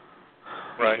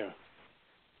 Right.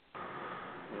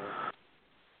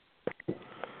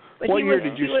 But what year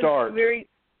did you start?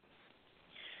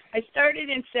 I started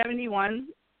in 1971,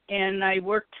 and I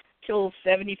worked till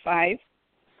 75,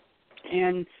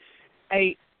 and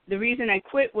the reason I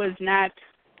quit was not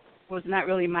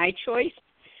really my choice.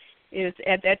 Is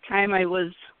at that time I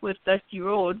was with Dusty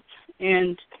Rhodes,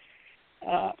 and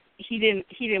he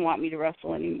didn't want me to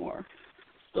wrestle anymore.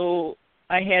 So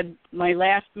I had my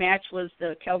last match was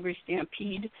the Calgary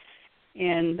Stampede,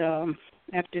 and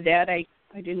after that I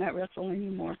did not wrestle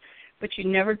anymore. But you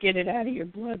never get it out of your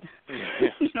blood.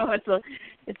 You know,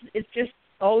 it's just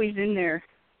always in there.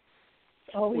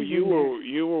 Well, you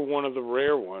were one of the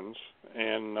rare ones,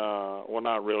 and well,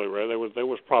 not really rare. There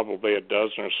was probably a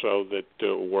dozen or so that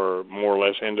were more or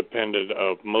less independent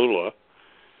of Moolah.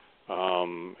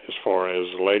 As far as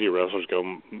lady wrestlers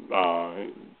go,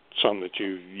 some that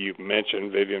you've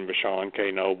mentioned: Vivian Vachon,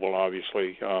 Kay Noble,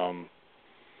 obviously,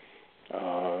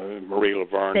 Marie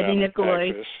Laverne, Betty Nicolai,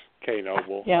 actress, Kay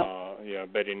Noble,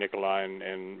 Betty Nicolai,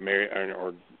 and Mary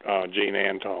or Jean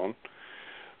Anton.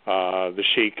 The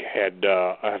Sheik had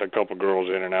I had a couple girls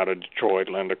in and out of Detroit: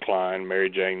 Linda Klein, Mary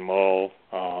Jane Mull.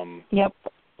 Yep,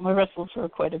 I wrestled for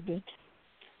quite a bit.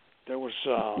 There was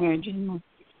Mary Jane Mull.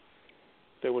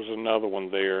 There was another one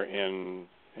there in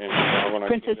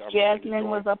Princess Jasmine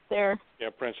was up there. Yeah,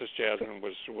 Princess Jasmine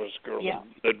was a girl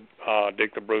that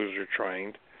Dick the Bruiser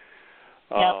trained.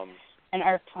 Yep. And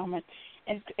Art Thomas,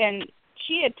 and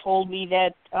she had told me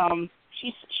that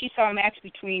she saw a match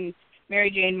between Mary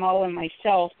Jane Mull and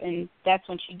myself, and that's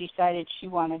when she decided she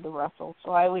wanted to wrestle.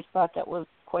 So I always thought that was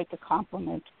quite the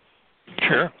compliment.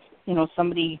 Sure. You know,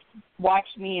 somebody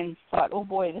watched me and thought, oh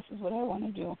boy, this is what I want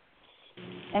to do.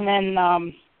 And then,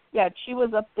 she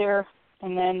was up there,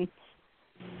 and then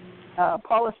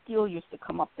Paula Steele used to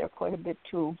come up there quite a bit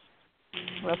too.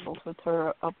 Wrestled with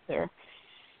her up there.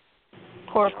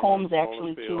 Cora Combs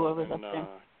actually too. I was up there.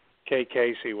 Kay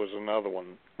Casey was another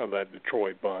one of that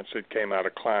Detroit bunch that came out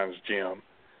of Klein's gym.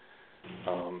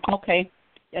 Okay.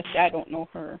 Yes, I don't know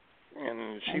her.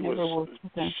 And she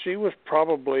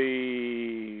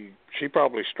probably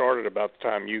started about the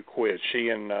time you quit. She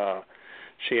and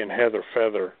Heather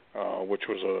Feather, which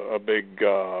was a big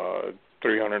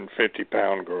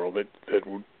 350-pound girl that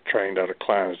trained out of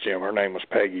Klein's gym. Her name was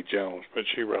Peggy Jones, but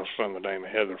she wrestled under the name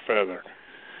of Heather Feather.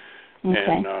 Okay.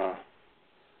 And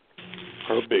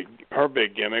her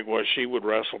big gimmick was she would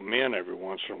wrestle men every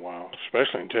once in a while,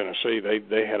 especially in Tennessee.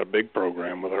 They had a big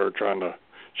program with her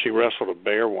she wrestled a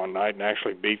bear one night and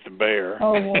actually beat the bear.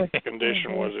 Oh, Lord. The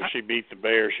condition was if she beat the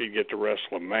bear, she'd get to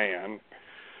wrestle a man.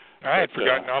 I had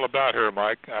forgotten all about her,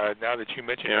 Mike. Now that you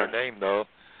mention her name, though,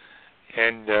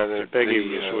 and Peggy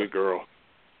was a sweet girl.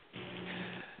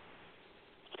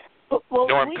 Well,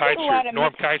 Norm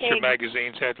Keister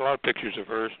magazines had a lot of pictures of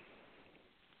hers.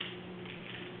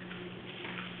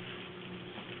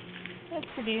 That's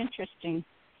pretty interesting.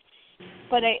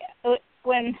 But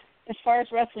as far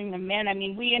as wrestling the men, I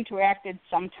mean, we interacted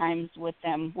sometimes with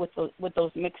them with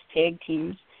those mixed tag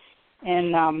teams,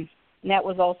 and that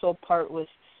was also a part with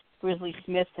Grizzly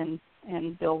Smith and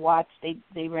Bill Watts.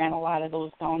 They ran a lot of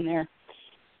those down there,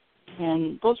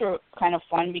 and those were kind of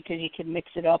fun because you could mix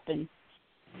it up and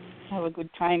have a good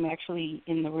time actually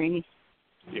in the ring.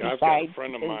 Yeah, I've got a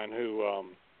friend of mine who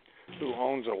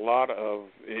owns a lot of.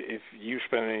 If you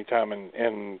spend any time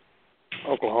in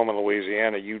Oklahoma and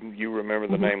Louisiana, you remember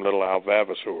the name Little Al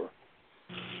Vavasour.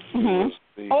 Mm-hmm.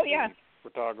 The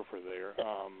photographer there.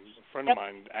 A friend of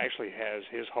mine actually has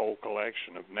his whole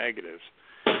collection of negatives,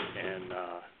 and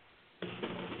a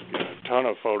ton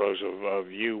of photos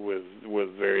of you with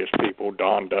various people,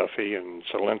 Don Duffy and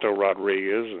Salento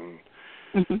Rodriguez,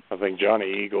 and I think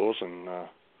Johnny Eagles and.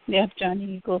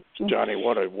 Johnny Eagles. Johnny,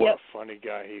 what a funny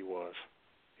guy he was.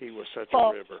 He was such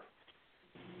a ribber.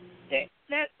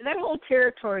 That whole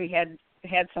territory had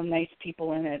some nice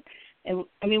people in it, and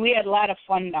I mean we had a lot of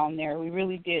fun down there. We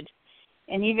really did,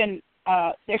 and even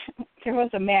there was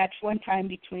a match one time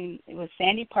between it was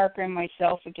Sandy Parker and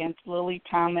myself against Lily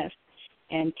Thomas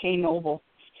and Kay Noble,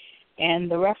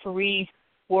 and the referee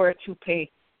wore a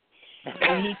toupee,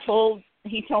 and he told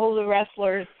the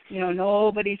wrestlers,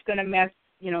 nobody's gonna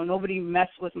nobody mess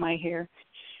with my hair.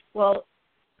 Well.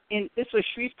 And this was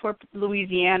Shreveport,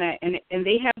 Louisiana, and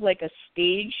they have like a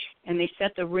stage, and they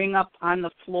set the ring up on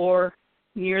the floor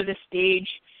near the stage,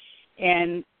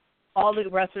 and all the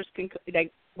wrestlers can,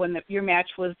 like when your match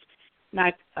was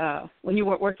not, when you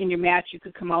weren't working your match, you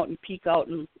could come out and peek out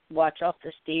and watch off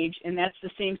the stage, and that's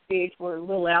the same stage where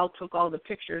Lil Al took all the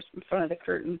pictures in front of the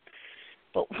curtain.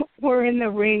 But we're in the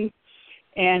ring,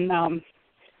 and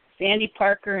Sandy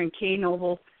Parker and Kay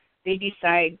Noble, they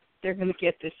decide they're going to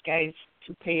get this guy's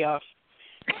to pay off.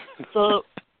 So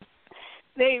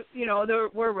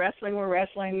we're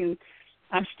wrestling, and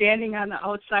I'm standing on the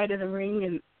outside of the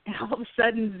ring, and all of a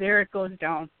sudden, there it goes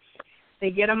down. They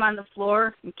get him on the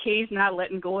floor, and Kay's not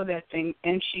letting go of that thing,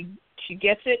 and she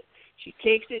gets it, she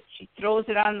takes it, she throws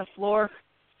it on the floor.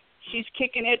 She's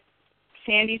kicking it.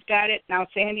 Sandy's got it. Now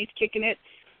Sandy's kicking it.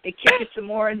 They kick it some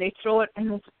more, and they throw it,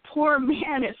 and this poor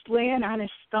man is laying on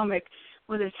his stomach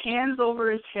with his hands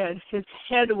over his head. His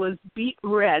head was beet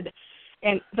red,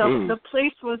 and the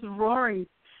place was roaring.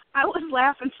 I was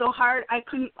laughing so hard I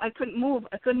couldn't move.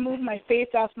 I couldn't move my face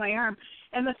off my arm.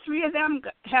 And the three of them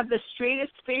have the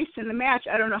straightest face in the match.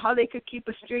 I don't know how they could keep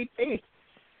a straight face.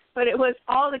 But it was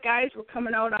all the guys were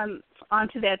coming out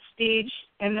onto that stage,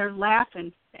 and they're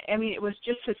laughing. I mean, it was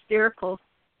just hysterical.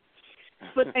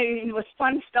 But I mean, it was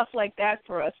fun stuff like that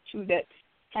for us too that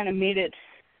kind of made it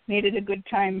a good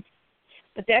time.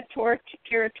 But that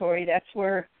territory, that's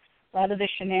where a lot of the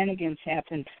shenanigans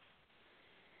happened.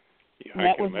 Yeah, and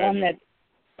that was imagine. One that.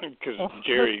 Because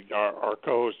Jerry, our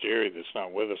co-host Jerry, that's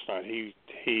not with us now, he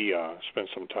spent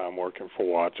some time working for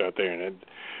Watts out there, and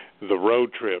the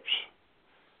road trips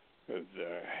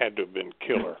had to have been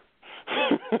killer.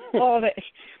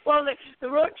 The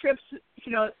road trips,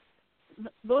 you know,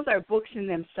 those are books in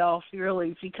themselves,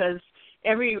 really, because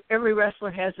every wrestler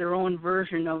has their own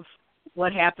version of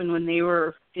what happened when they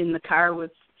were in the car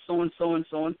with so and so and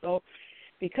so and so,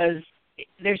 because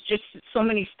there's just so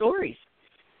many stories,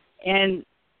 and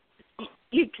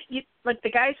you like the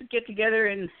guys would get together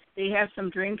and they have some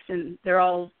drinks and they're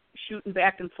all shooting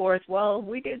back and forth. Well,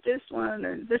 we did this one,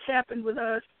 or this happened with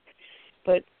us,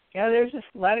 but yeah, there's a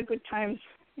lot of good times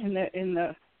in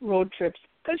the road trips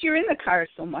because you're in the car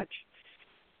so much.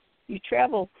 You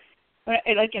travel,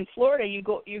 like in Florida, you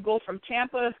go from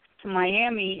Tampa to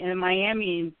Miami and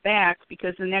Miami and back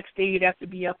because the next day you'd have to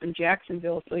be up in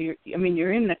Jacksonville. So you're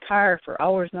in the car for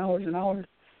hours and hours and hours.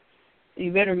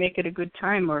 You better make it a good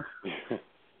time, or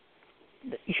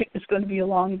it's going to be a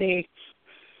long day.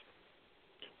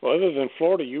 Well, other than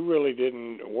Florida, you really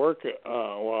didn't work.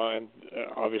 And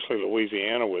obviously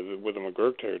Louisiana with the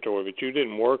McGurk territory, but you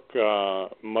didn't work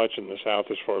much in the South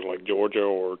as far as like Georgia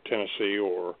or Tennessee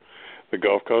or the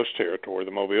Gulf Coast territory,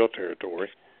 the Mobile territory.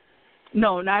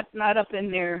 No, not up in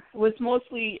there. It was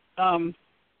mostly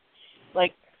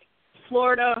like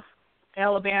Florida,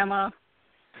 Alabama,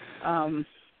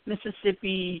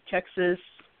 Mississippi, Texas,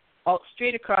 all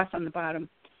straight across on the bottom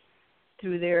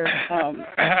through there.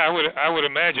 I would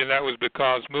imagine that was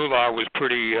because Moolah was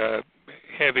pretty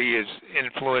heavy as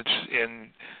influence in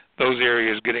those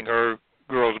areas, getting her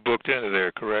girls booked into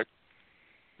there. Correct?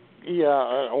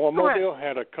 Yeah. Well, Mobile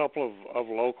had a couple of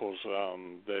locals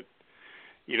that,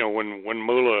 you know, when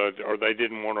Moolah, or they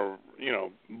didn't want to, you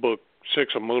know, book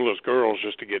 6 of Moolah's girls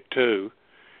just to get 2.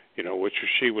 You know, which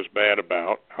she was bad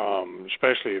about,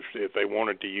 especially if they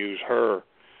wanted to use her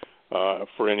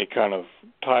for any kind of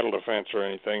title defense or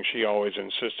anything. She always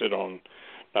insisted on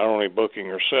not only booking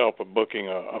herself, but booking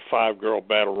a 5-girl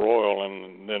battle royal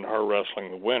and then her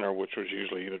wrestling the winner, which was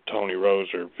usually either Tony Rose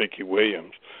or Vicky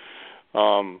Williams.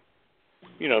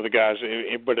 You know, the guys,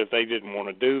 but if they didn't want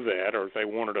to do that, or if they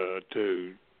wanted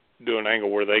to do an angle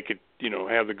where they could, you know,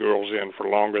 have the girls in for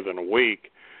longer than a week,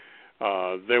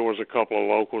 there was a couple of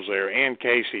locals there, and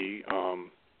Casey,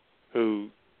 who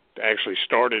actually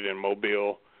started in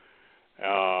Mobile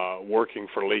working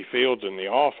for Lee Fields in the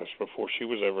office before she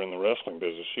was ever in the wrestling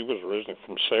business. She was originally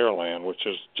from Saraland, which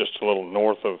is just a little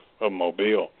north of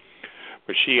Mobile,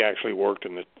 but she actually worked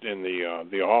in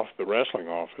the wrestling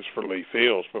office for Lee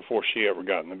Fields before she ever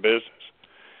got in the business.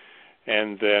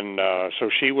 And then, so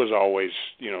she was always,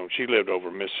 you know, she lived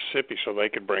over Mississippi, so they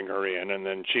could bring her in. And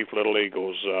then Chief Little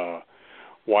Eagle's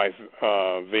wife,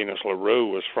 Venus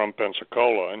LaRue, was from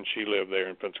Pensacola, and she lived there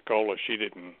in Pensacola.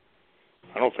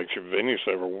 I don't think Venus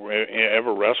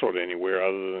ever wrestled anywhere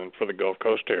other than for the Gulf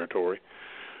Coast territory.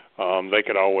 They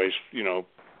could always, you know,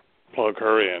 plug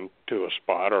her in to a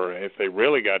spot, or if they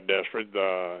really got desperate,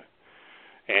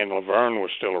 Ann Laverne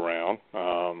was still around.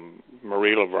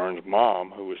 Marie Laverne's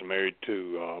mom, who was married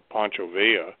to Pancho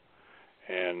Villa,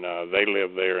 and they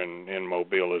lived there in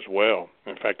Mobile as well.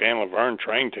 In fact, Ann Laverne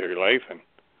trained Terry Lathan,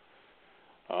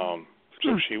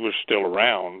 so she was still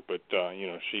around, but you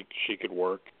know, she could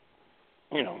work.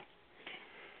 You know,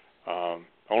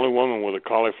 only woman with a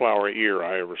cauliflower ear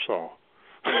I ever saw.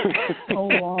 Oh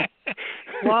wow!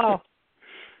 Wow,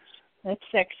 that's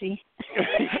sexy.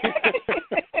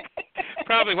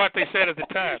 Probably what they said at the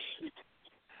time.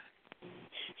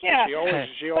 Yeah.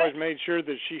 She always made sure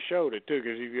that she showed it too,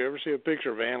 because if you ever see a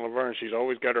picture of Ann Laverne, she's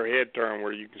always got her head turned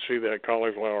where you can see that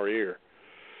cauliflower ear.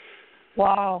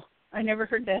 Wow, I never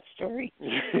heard that story.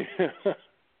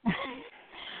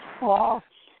 Wow.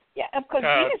 Yeah, because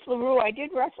Venus LaRue, I did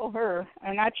wrestle her.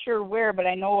 I'm not sure where, but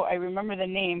I remember the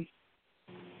name.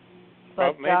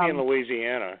 But, maybe in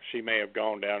Louisiana. She may have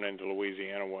gone down into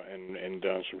Louisiana and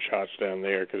done some shots down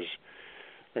there because,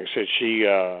 like I said,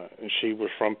 she was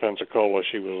from Pensacola.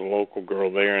 She was a local girl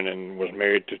there, and then was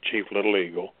married to Chief Little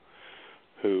Eagle,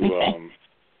 who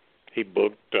he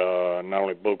booked not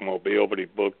only booked Mobile, but he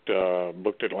booked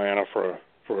Atlanta for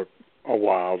a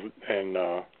while,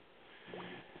 and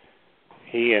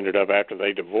he ended up, after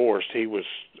they divorced, he was,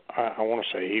 I want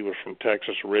to say he was from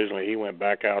Texas originally. He went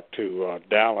back out to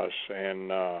Dallas and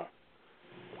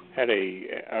had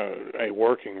a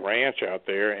working ranch out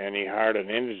there, and he hired an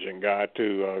indigent guy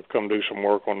to come do some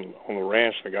work on the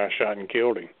ranch. The guy shot and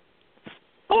killed him.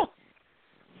 Oh,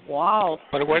 wow.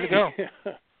 What a way to go.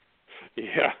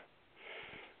 Yeah.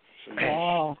 So,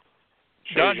 wow.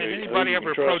 Don, did anybody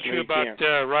ever approach you about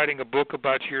writing a book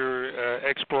about your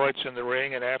exploits in the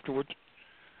ring and afterwards?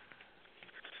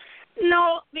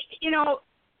 No,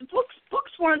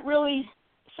 books weren't really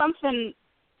something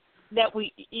that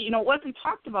wasn't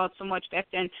talked about so much back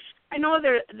then. I know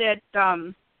that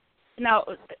now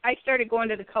I started going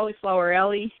to the Cauliflower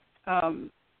Alley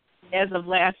as of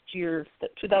last year,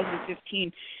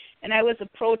 2015, and I was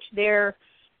approached there,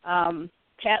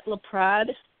 Pat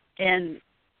LaPrade, and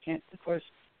can't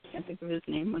think of his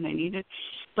name when I need it,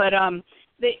 but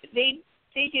they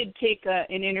did take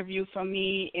an interview from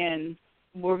me and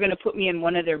were going to put me in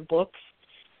one of their books,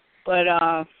 but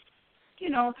I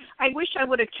wish I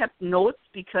would have kept notes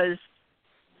because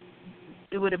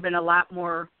it would have been a lot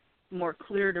more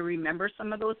clear to remember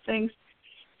some of those things.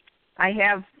 I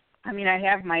have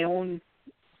my own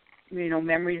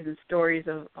memories and stories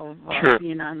of sure.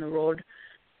 being on the road,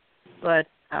 but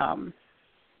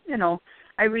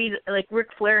I read, like Ric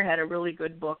Flair had a really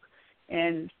good book,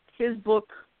 and his book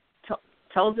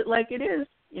tells it like it is.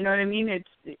 You know what I mean?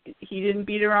 He didn't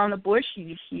beat around the bush.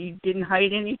 He didn't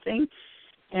hide anything,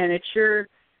 and it sure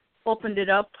opened it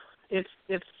up if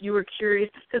you were curious.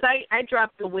 Because I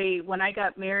dropped away when I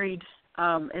got married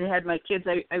and had my kids.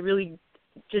 I really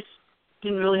just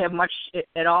didn't really have much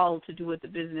at all to do with the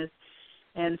business,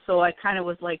 and so I kind of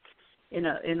was like in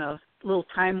a little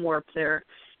time warp there,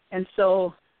 and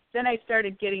so then I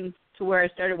started getting to where I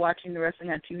started watching the wrestling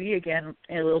on TV again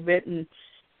a little bit, and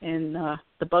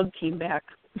the bug came back.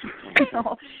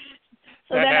 So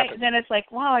then it's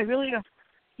like, wow, I really don't.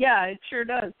 Yeah, it sure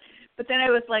does. But then I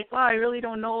was like, wow, I really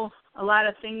don't know a lot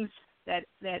of things that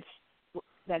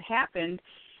happened,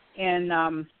 and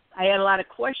I had a lot of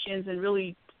questions and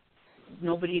really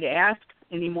nobody to ask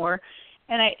anymore.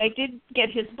 And I did get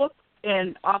his book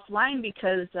and offline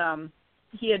because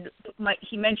he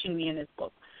mentioned me in his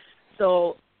book.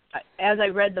 So as I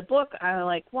read the book, I was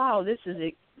like, wow, this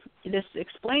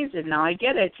explains it now. I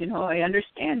get it, I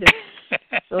understand it.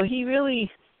 So he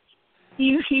really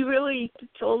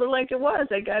told it like it was.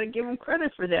 I got to give him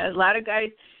credit for that. A lot of guys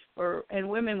and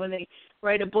women, when they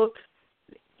write a book,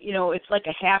 it's like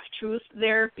a half truth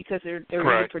there because they're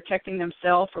really protecting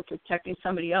themselves or protecting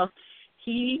somebody else.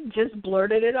 He just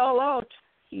blurted it all out.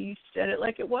 He said it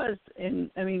like it was,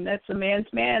 and I mean that's a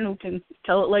man's man who can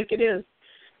tell it like it is,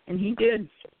 and he did.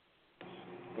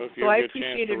 Well, if you get a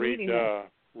chance to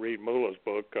read Moolah's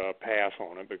book, pass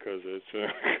on it because it's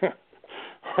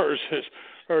hers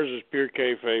is pure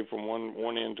kayfabe from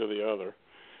one end to the other.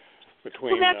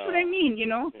 Well, that's what I mean,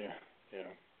 Yeah.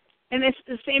 And it's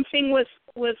the same thing with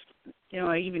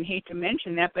I even hate to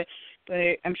mention that, but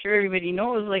I'm sure everybody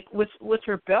knows, like with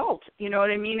her belt, you know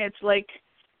what I mean? It's like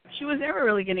she was never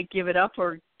really going to give it up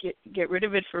or get rid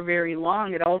of it for very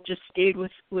long. It all just stayed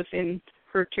within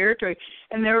her territory,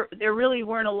 and there really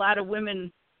weren't a lot of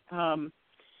women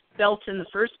belts in the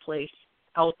first place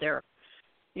out there.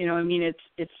 I mean,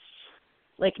 it's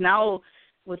like now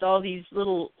with all these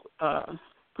little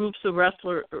groups of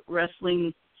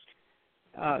wrestling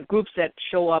groups that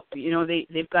show up,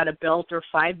 they've got a belt or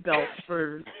 5 belts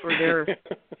for their.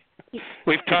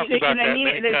 We've talked about that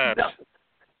many times.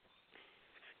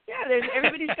 Yeah,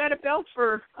 everybody's got a belt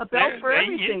for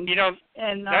everything.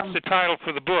 And that's the title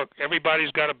for the book.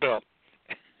 Everybody's got a belt.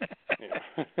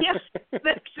 Yes,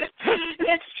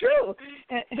 that's true.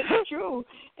 It's true.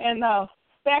 And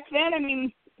back then, I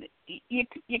mean,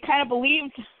 you kind of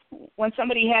believed when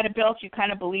somebody had a belt, you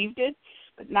kind of believed it.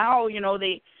 But now,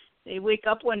 they wake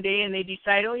up one day and they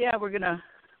decide, oh yeah, we're gonna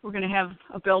have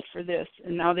a belt for this,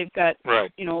 and now they've got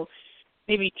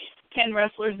maybe 10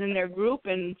 wrestlers in their group,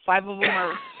 and 5 of them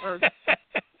are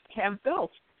have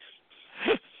belts.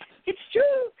 It's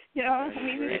true, I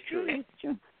mean, it's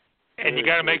true. And you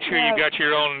got to make sure you got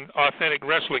your own authentic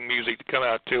wrestling music to come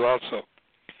out too, also.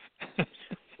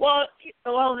 Well,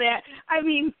 that, I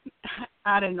mean,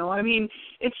 I don't know. I mean,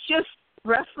 it's just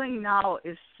wrestling now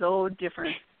is so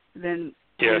different than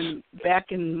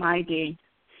back in my day.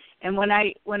 And when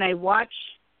I watch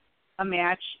a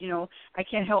match, I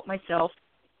can't help myself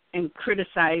and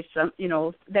criticize some,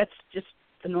 that's just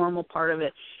the normal part of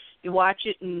it. You watch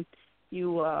it and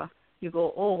you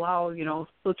go, oh wow,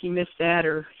 look, he missed that,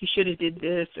 or he should have did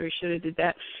this, or he should have did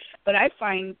that. But I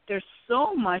find there's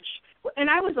so much, and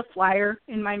I was a flyer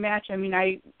in my match. I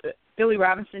mean, Billy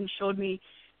Robinson showed me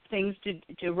things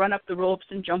to run up the ropes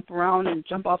and jump around and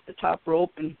jump off the top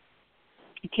rope, and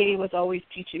Kay was always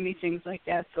teaching me things like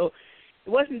that. So it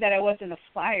wasn't that I wasn't a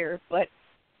flyer, but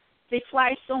they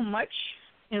fly so much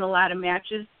in a lot of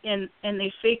matches, and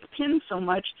they fake pin so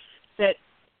much that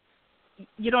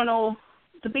you don't know,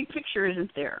 the big picture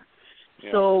isn't there.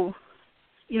 Yeah. So,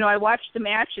 I watched the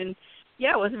match, and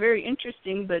yeah, it was very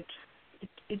interesting, but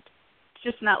it's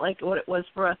just not like what it was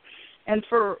for us. And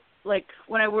for, like,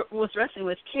 when I was wrestling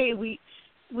with Kay, we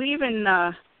even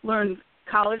learned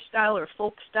college style or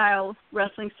folk style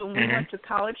wrestling. So when we went to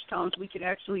college towns, we could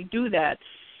actually do that.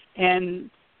 And,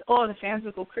 the fans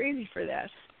would go crazy for that.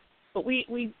 But we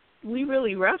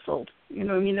really wrestled.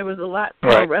 There was a lot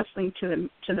more wrestling to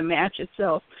the match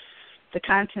itself, the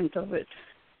content of it.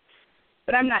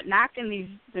 But I'm not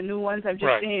knocking the new ones. I'm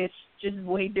just saying it's just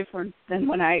way different than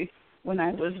when I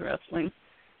was wrestling.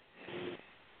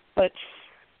 But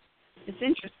it's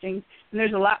interesting, and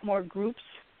there's a lot more groups.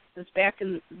 Because back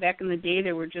in the day,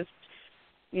 there were just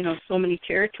so many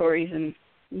territories, and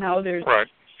now there's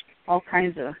all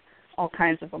kinds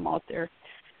of them out there,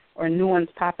 or new ones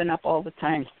popping up all the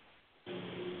time.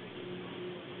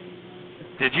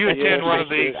 Did you attend one of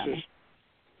the?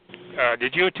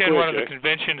 Did you attend one of the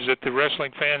conventions that the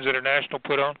Wrestling Fans International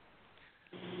put on?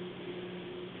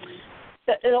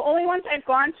 The only ones I've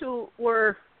gone to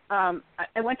were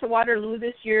I went to Waterloo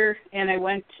this year, and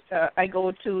I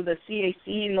go to the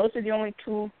CAC, and those are the only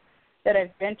two that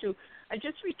I've been to. I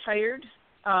just retired,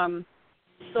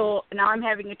 so now I'm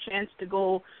having a chance to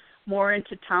go more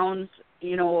into towns,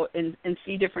 and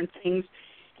see different things.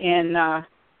 And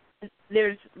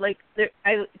there's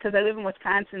because I live in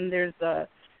Wisconsin, there's a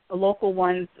local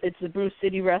one. It's the Bruce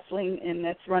City Wrestling, and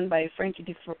that's run by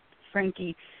Frankie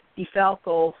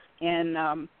DeFalco,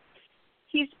 and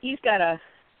he's got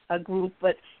a group,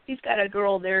 but he's got a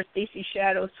girl there, Stacy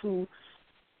Shadows, who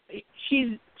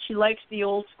she likes the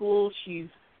old school. She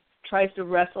tries to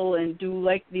wrestle and do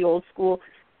like the old school.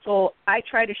 So I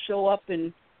try to show up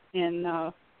and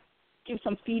give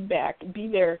some feedback, be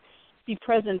there, be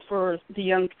present for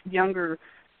the younger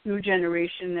new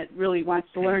generation that really wants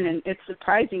to learn, and it's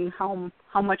surprising how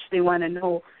much they want to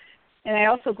know. And I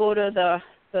also go to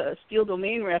the Steel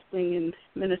Domain Wrestling in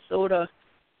Minnesota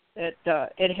that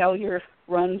Ed Hellier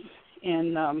runs,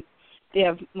 and they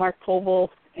have Mark Koval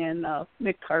and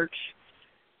Mick Karch,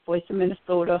 voice of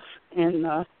Minnesota,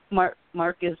 and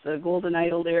Mark is a Golden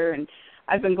Idol there, and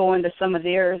I've been going to some of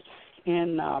theirs,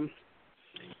 and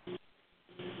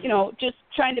just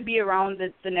trying to be around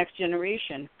the next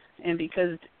generation. And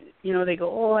because they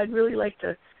go, I'd really like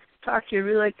to talk to you, I'd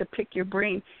really like to pick your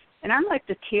brain, and I'm like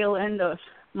the tail end of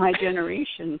my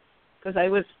generation, because I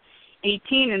was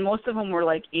 18 and most of them were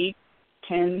like 8,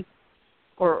 10,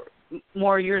 or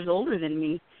more years older than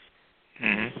me.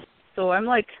 Mm-hmm. So I'm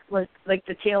like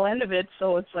the tail end of it.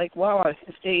 So it's like, wow,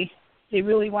 if they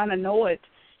really want to know it,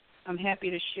 I'm happy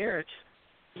to share it.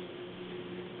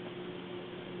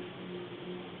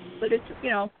 But it's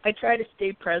I try to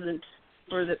stay present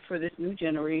for this new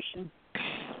generation.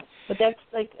 But that's,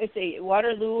 like I say,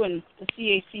 Waterloo and the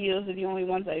CAC, those are the only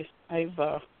ones I've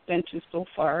been to so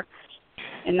far.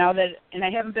 And now I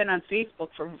haven't been on Facebook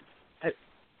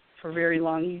for very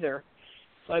long either.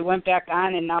 So I went back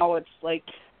on, and now it's like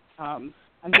I'm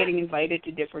getting invited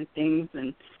to different things,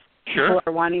 and people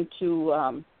are wanting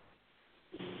to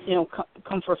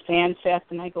come for Fan Fest,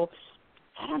 and I go,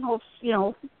 I don't know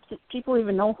if people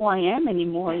even know who I am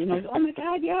anymore. Oh my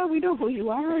God, yeah, we know who you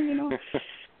are.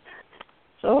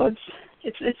 So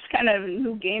it's kind of a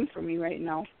new game for me right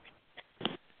now.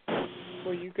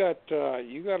 Well, you got a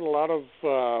lot of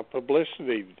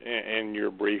publicity in your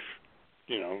brief,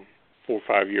 4 or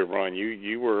 5 year run.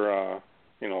 You were,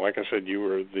 like I said, you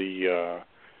were the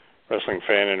Wrestling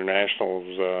Fan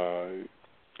International's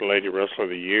Lady Wrestler of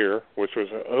the Year, which was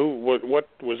what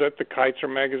was that? The Kaiser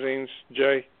magazines,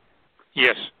 Jay?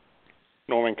 Yes.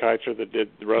 Norman Kaiser that did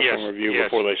the Wrestling Review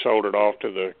before they sold it off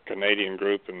to the Canadian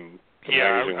group and.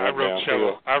 I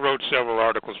wrote several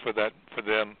articles for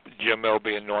them, Jim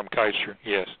Melby and Norm Kaiser.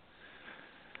 Yes.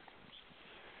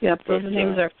 Yep, those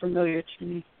names are familiar to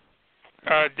me.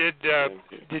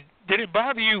 Did it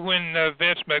bother you when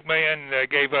Vince McMahon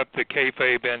gave up the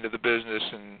kayfabe end of the business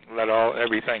and let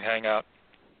everything hang out?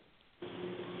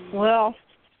 Well,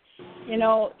 you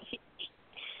know,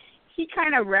 he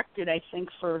kind of wrecked it, I think,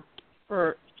 for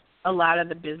a lot of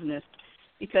the business,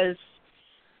 because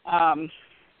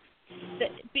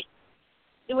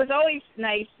it was always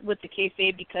nice with the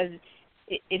kayfabe because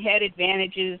it had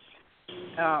advantages.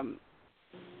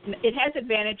 It has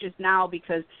advantages now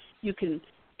because you can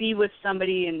be with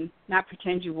somebody and not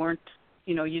pretend you weren't,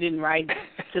 you know, you didn't ride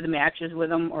to the matches with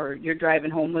them, or you're driving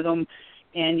home with them,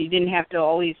 and you didn't have to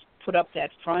always put up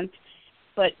that front.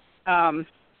 But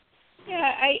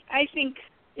yeah, I think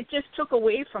it just took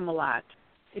away from a lot.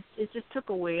 It just took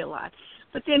away a lot.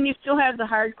 But then you still have the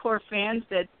hardcore fans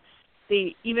that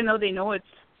they, even though they know it's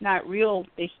not real,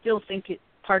 they still think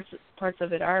parts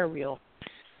of it are real.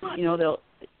 You know,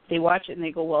 they watch it and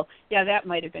they go, well, yeah, that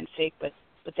might have been fake, but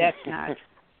that's not.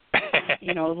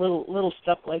 You know, little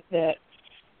stuff like that.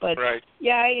 But right.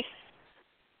 Yeah,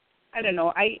 I don't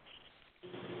know. I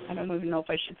don't even know if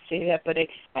I should say that, but I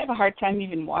have a hard time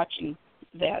even watching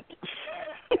that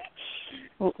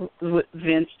with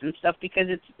Vince and stuff, because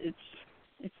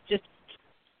it's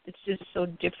just so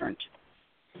different.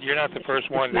 You're not the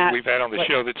first one that we've had on the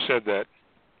show that said that.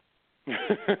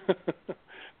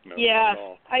 No, yeah,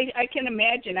 I can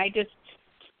imagine. I just,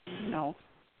 you know,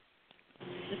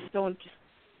 just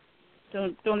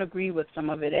don't agree with some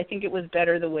of it. I think it was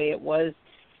better the way it was.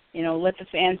 You know, let the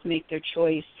fans make their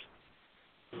choice.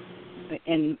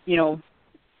 And, you know,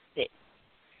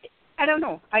 I don't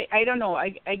know. I don't know.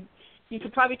 You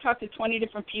could probably talk to 20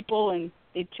 different people, and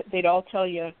they'd all tell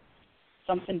you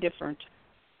something different.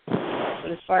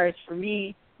 But as far as for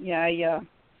me, yeah, I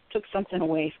took something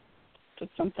away.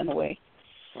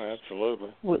 Absolutely.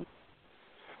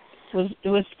 It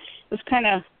was kind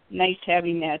of nice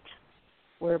having that,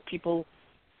 where people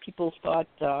thought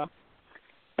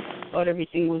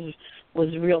everything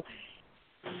was real.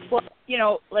 Well, you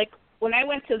know, like when I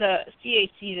went to the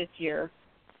CAC this year,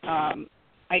 I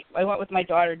went with my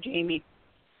daughter Jamie,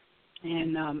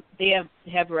 and they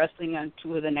have wrestling on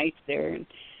 2 of the nights there, and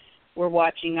we're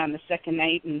watching on the second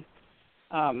night, and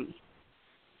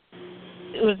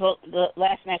it was the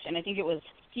last match, and I think it was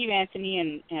Steve Anthony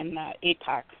and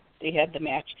APOC. They had the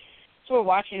match. So we're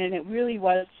watching, and it really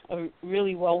was a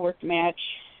really well-worked match.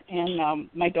 And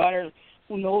my daughter,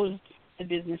 who knows the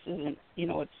business isn't, you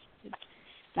know, it's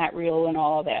not real and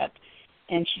all of that,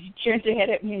 and she turns her head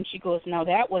at me and she goes, "Now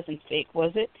that wasn't fake,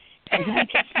 was it?" And I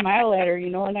just smile at her, you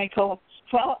know, and I go,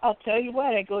 "Well, I'll tell you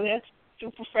what." I go, "That's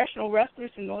 2 professional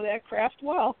wrestlers who know that craft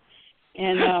well."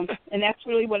 And that's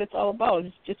really what it's all about,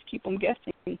 is just keep them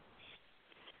guessing.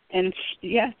 And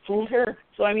yeah, fooled her.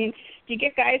 So I mean, if you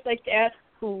get guys like that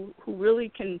who really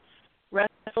can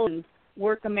wrestle and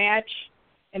work a match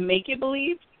and make you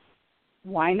believe,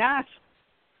 why not?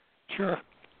 Sure.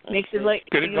 Makes it like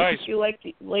good advice. You like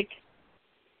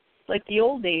the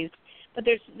old days. But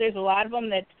there's a lot of them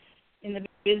that in the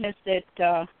business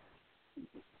that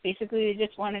basically they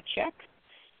just want to check.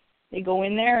 They go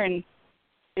in there and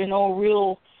there's no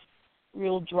real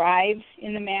drive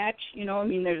in the match. You know, I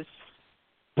mean, there's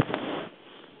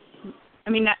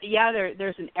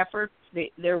an effort.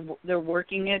 They're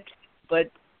working it,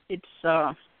 but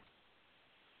it's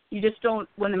you just don't.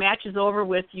 When the match is over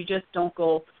with, you just don't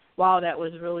go, "Wow, that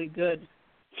was really good."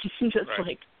 Just right.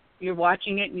 Like you're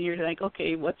watching it and you're like,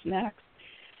 "Okay, what's next?"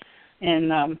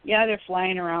 And they're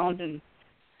flying around and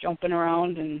jumping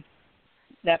around, and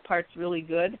that part's really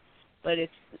good. But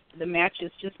the match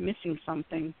is just missing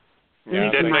something. Yeah,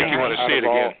 it doesn't make you want to see it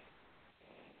again.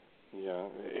 Yeah,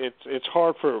 it's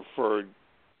hard for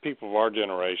people of our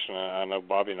generation. I know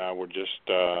Bobby and I were just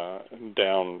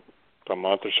down a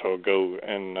month or so ago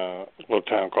in a little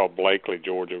town called Blakely,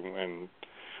 Georgia, and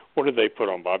what did they put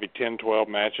on, Bobby? 10, 12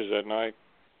 matches that night?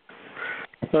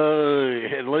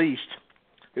 At least.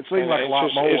 It seemed like a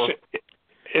lot more.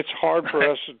 It's hard for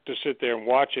us to sit there and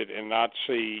watch it and not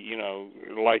see, you know,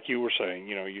 like you were saying,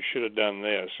 you know, you should have done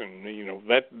this, and you know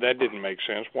that didn't make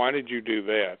sense. Why did you do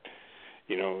that?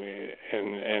 You know,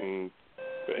 and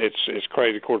it's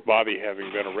crazy. Of course, Bobby, having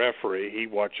been a referee, he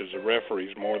watches the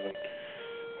referees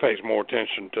pays more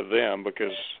attention to them,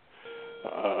 because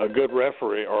a good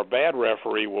referee or a bad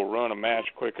referee will run a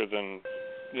match quicker than,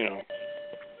 you know,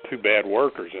 2 bad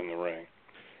workers in the ring.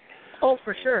 Oh,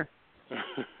 for sure.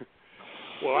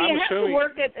 Well, I'm assuming you have to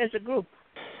work it as a group.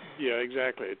 Yeah,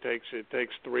 exactly. It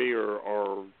takes 3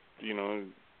 or you know,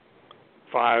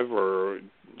 5 or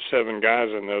 7 guys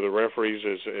in there. The referee's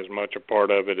as much a part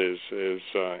of it as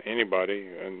anybody,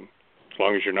 and As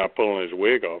long as you're not pulling his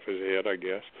wig off his head, I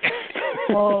guess.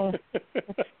 Oh,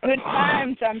 good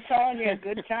times, I'm telling you,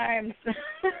 good times.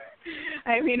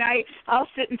 I mean, I'll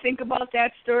sit and think about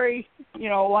that story,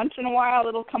 once in a while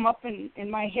it'll come up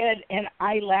in my head, and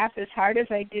I laugh as hard as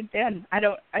I did then. I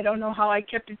don't know how I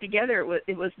kept it together.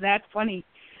 It was that funny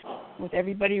with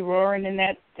everybody roaring in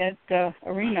that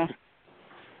arena.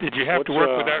 Did you have to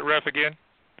work with that ref again?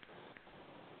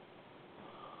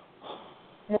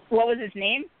 What was his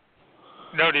name?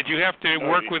 No, did you have to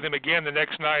work with him again the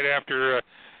next night after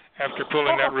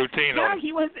pulling that routine on him? Yeah,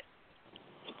 he was.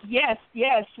 Yes,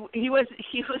 he was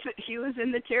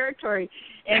in the territory,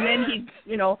 and then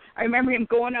I remember him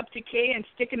going up to Kay and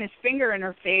sticking his finger in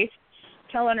her face,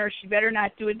 telling her she better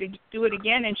not do it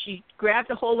again, and she grabbed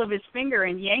a hold of his finger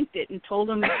and yanked it and told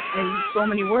him in so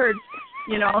many words,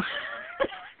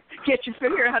 get your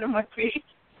finger out of my face.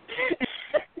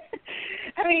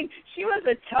 I mean, she was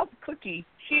a tough cookie.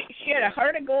 She had a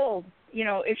heart of gold.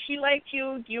 If she liked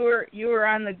you, you were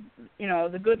on the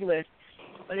the good list.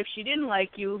 But if she didn't like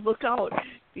you, look out,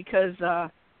 because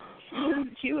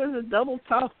she was a double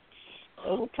tough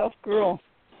girl,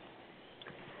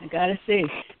 I gotta say.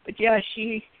 But yeah,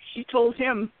 she told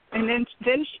him, and then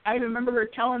I remember her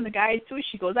telling the guys too.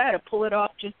 She goes, I had to pull it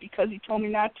off just because he told me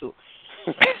not to.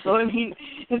 So I mean,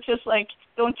 it's just like,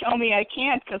 don't tell me I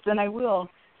can't, because then I will.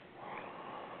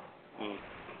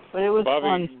 But it was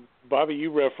fun. Bobby,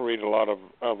 you refereed a lot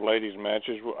of ladies'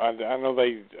 matches. I know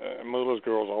Moolah's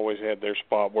girls always had their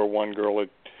spot where one girl would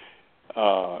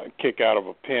kick out of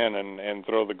a pin and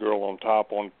throw the girl on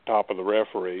top of the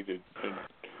referee. Did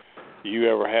you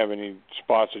ever have any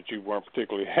spots that you weren't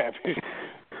particularly happy?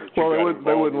 Well,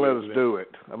 they wouldn't let us do it.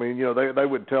 I mean, they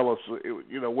would tell us,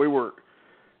 we were,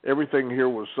 everything here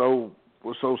was so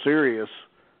serious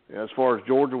as far as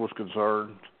Georgia was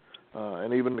concerned,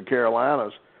 and even the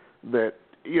Carolinas, that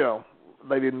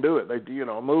they didn't do it.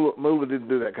 Moolah didn't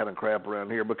do that kind of crap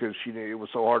around here because she knew it was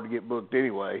so hard to get booked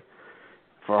anyway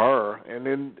for her. And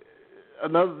then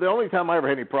the only time I ever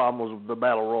had any problem was with the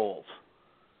battle royals.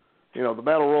 The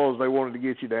battle royals, they wanted to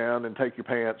get you down and take your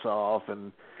pants off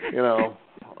and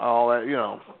all that.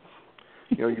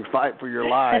 You fight for your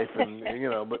life and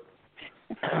But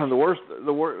the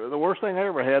worst thing I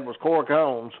ever had was Cora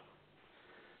Combs.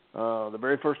 The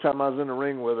very first time I was in the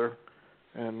ring with her.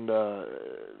 And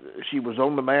she was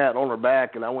on the mat on her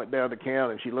back, and I went down to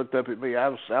count, and she looked up at me. I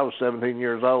was 17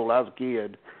 years old. I was a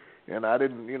kid, and I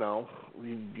didn't, you don't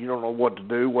know what to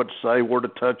do, what to say, where to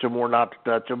touch them, where not to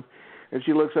touch them. And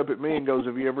she looks up at me and goes,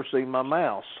 have you ever seen my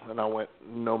mouse? And I went,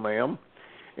 no, ma'am.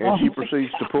 And she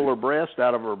proceeds to pull her breast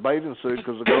out of her bathing suit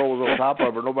because the girl was on top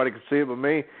of her. Nobody could see it but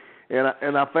me.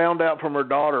 And I found out from her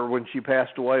daughter when she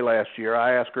passed away last year.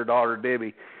 I asked her daughter,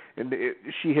 Debbie, and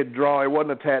she had drawn, it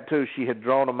wasn't a tattoo, she had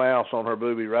drawn a mouse on her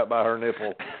boobie right by her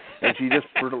nipple. And she just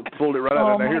pulled it right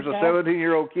out. Now, here's a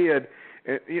 17-year-old kid.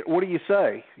 What do you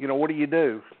say? What do you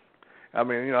do? I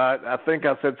mean, I think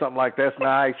I said something like, that's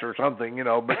nice or something,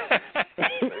 but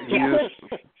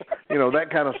that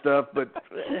kind of stuff. But,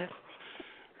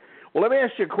 well, let me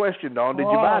ask you a question, Dawn. Did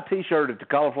you buy a T-shirt at the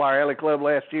Cauliflower Alley Club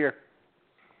last year?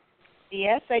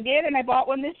 Yes, I did, and I bought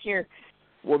one this year.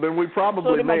 Well, then we probably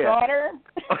so did my met. daughter.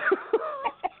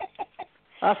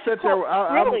 I sit there.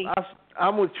 Really?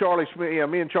 I'm with Charlie Smith. Yeah,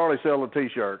 me and Charlie sell the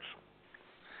T-shirts.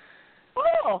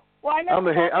 Oh, well, I know.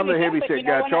 I'm the heavy set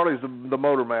guy. Charlie's the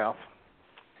motor mouth.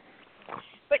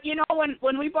 But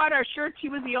when we bought our shirts, he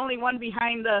was the only one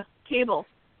behind the table.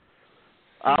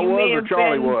 So I was, or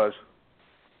Charlie was?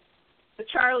 But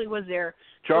Charlie was there.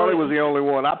 Charlie was the only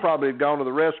one. I probably had gone to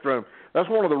the restroom. That's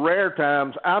one of the rare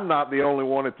times I'm not the only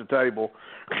one at the table.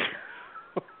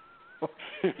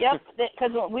 Yep,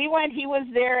 because when we went, he was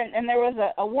there, and there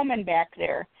was a woman back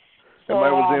there. So, and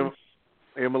that was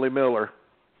Emily Miller.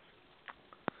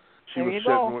 She was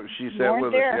sitting. She sat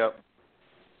with there. us. Yep.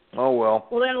 Oh well.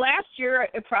 Well, then last year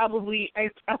I probably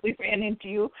ran into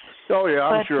you. Oh yeah,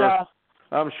 I'm sure.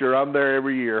 I'm sure. I'm there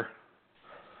every year.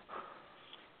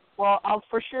 Well, I'll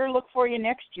for sure look for you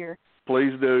next year.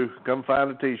 Please do. Come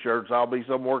find the T-shirts. I'll be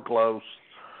somewhere close.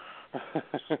 Well,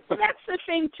 that's the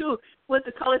thing, too, with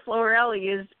the Cauliflower Alley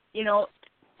is,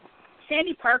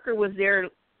 Sandy Parker was there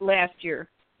last year.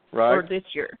 Right. Or this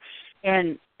year.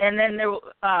 And then there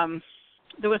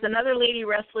was another lady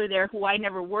wrestler there who I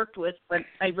never worked with, but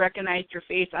I recognized her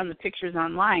face on the pictures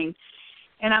online.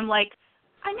 And I'm like,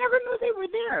 I never knew they were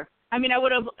there. I mean, I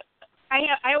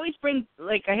always bring,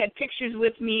 I had pictures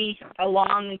with me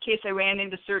along in case I ran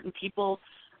into certain people.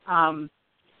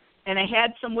 And I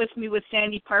had some with me with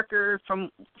Sandy Parker from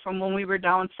when we were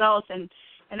down south. And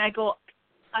I go,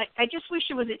 I just wish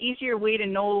it was an easier way to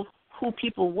know who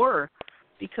people were,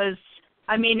 because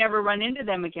I may never run into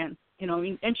them again. You know, I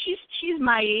mean, and she's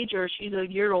my age or she's a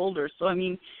year older, so I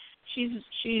mean,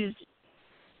 she's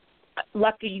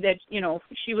lucky that, you know,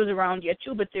 she was around yet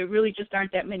too. But there really just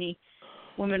aren't that many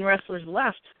women wrestlers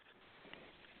left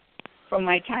from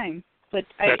my time. But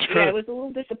I was a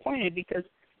little disappointed because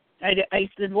I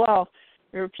said, well,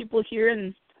 there were people here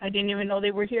and I didn't even know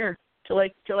they were here till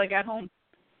I got home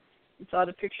and saw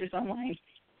the pictures online.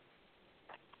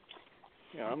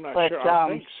 Yeah, I'm not sure. I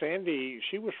think Sandy,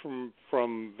 she was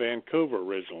from Vancouver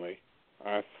originally.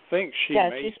 I think she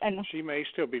may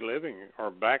still be living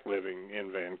or back living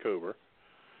in Vancouver.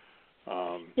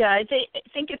 Yeah, I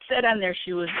think it said on there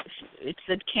it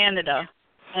said Canada,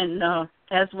 and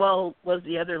as well was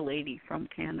the other lady from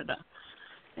Canada.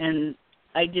 And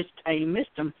I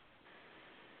missed them.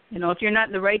 You know, if you're not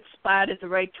in the right spot at the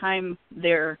right time,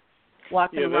 they're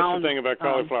walking around. Yeah, that's the thing about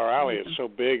Cauliflower Alley. It's so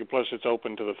big, plus it's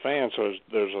open to the fans, so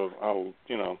there's a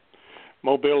you know,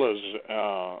 Mobile is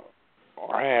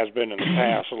or has been in the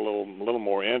past a little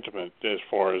more intimate as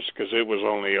far as, because it was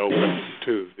only open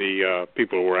to the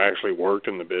people who were actually worked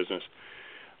in the business.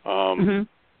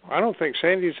 I don't think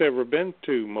Sandy's ever been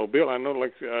to Mobile. I know,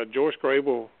 like, Joyce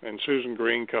Grable and Susan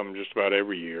Green come just about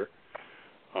every year.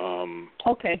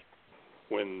 Okay.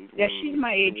 When she's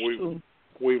my age too.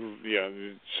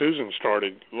 Susan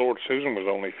started. Lord, Susan was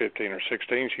only 15 or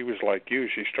 16. She was like you.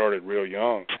 She started real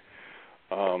young.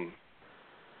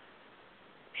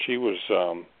 She was.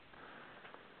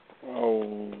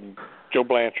 Joe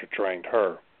Blanchard trained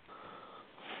her.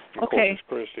 Of course, it's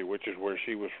Christie, which is where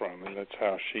she was from, and that's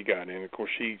how she got in. Of course,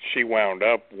 she wound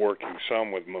up working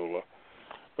some with Moolah,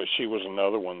 but she was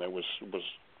another one that was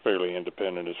fairly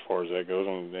independent as far as that goes,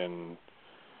 and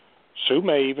Sue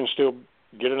may even still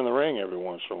get in the ring every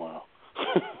once in a while.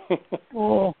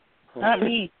 Oh, not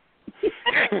me.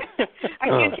 I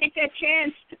can't take that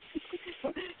chance.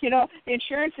 You know, the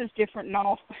insurance is different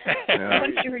now.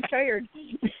 Once you're retired.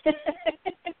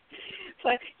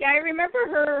 But yeah, I remember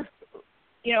her,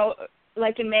 you know,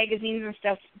 like in magazines and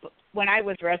stuff when I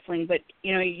was wrestling, but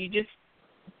you know, you just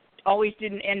always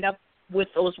didn't end up with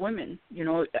those women. You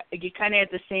know, you kind of had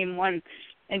the same one.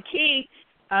 And Kay,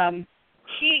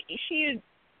 she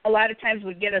a lot of times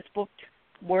would get us booked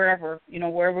wherever we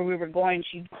were going.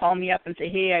 She'd call me up and say,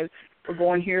 hey, we're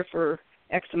going here for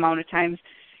X amount of times.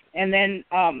 And then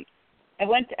I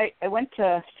went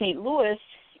to St. Louis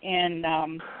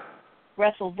and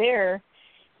wrestled there,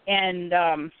 and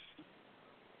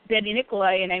Betty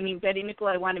Nicolai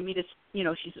wanted me to, you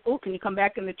know, she said, oh, can you come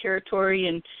back in the territory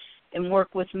and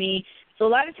work with me? So a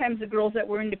lot of times the girls that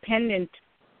were independent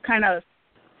kind of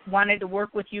wanted to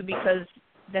work with you because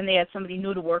then they had somebody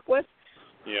new to work with.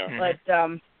 Yeah. But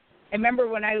I remember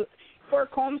when Cora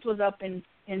Combs was up in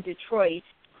Detroit,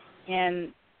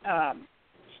 and I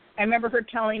remember her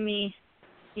telling me,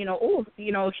 you know, oh,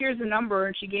 you know, here's the number,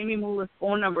 and she gave me Moolah's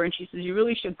phone number, and she says, you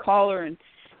really should call her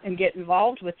and get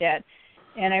involved with that.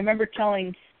 And I remember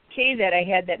telling Kay that I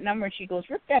had that number, and she goes,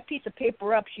 rip that piece of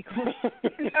paper up. She goes,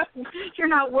 you're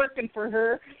not working for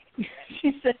her.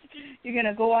 She said, you're going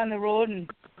to go on the road,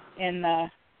 and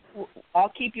I'll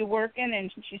keep you working.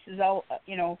 And she says,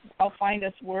 I'll find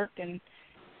us work. And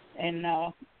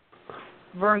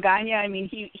Vern Gagne, I mean,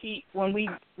 he when we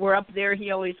were up there,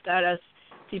 he always got us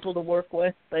people to work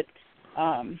with. But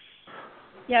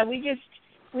yeah, we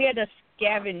had to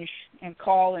scavenge and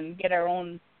call and get our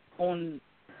own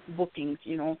bookings,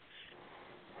 you know,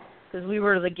 because we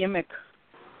were the gimmick.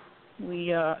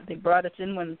 They brought us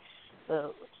in when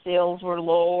the sales were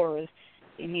low or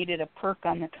they needed a perk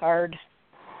on the card,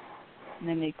 and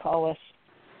then they'd call us.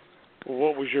 Well,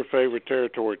 what was your favorite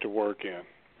territory to work in?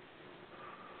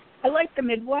 I liked the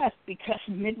Midwest because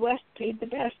Midwest paid the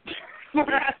best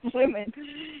for us women.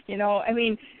 You know, I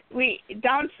mean, we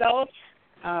down south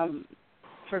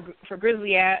for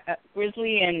Grizzly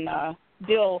and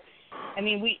Bill. I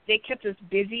mean, they kept us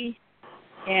busy,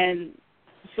 and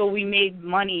so we made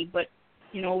money. But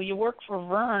you know, you work for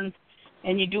Vern,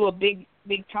 and you do a big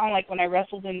town. Like when I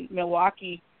wrestled in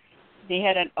Milwaukee, they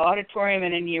had an auditorium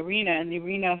and the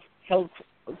arena held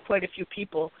quite a few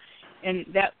people, and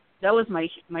that was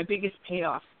my biggest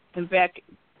payoff. And back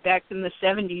in the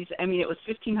 70s, I mean, it was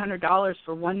 $1,500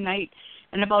 for one night,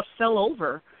 and about fell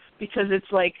over because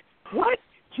it's like, what?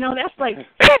 You know, that's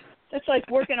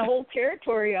like working a whole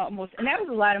territory almost, and that was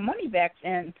a lot of money back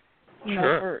then, you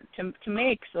know, to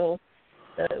make. So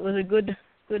it was a good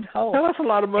haul. Well, that's a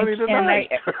lot of money tonight.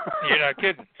 You're not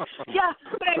kidding. Yeah,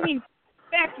 but I mean,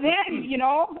 back then, you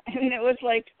know, I mean, it was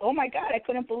like, oh my God, I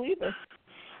couldn't believe it.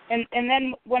 And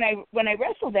then when I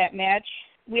wrestled that match,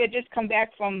 we had just come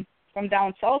back from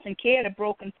down south, and Kay had a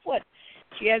broken foot.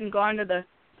 She hadn't gone to the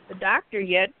the doctor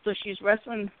yet, so she's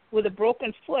wrestling with a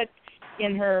broken foot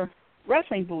in her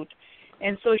wrestling boot,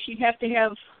 and so she'd have to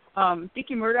have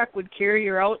Dickie Murdoch would carry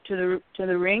her out to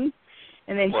the ring,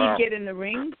 and then Wow. he'd get in the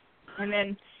ring, and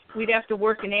then we'd have to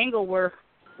work an angle where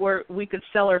we could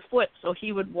sell her foot. So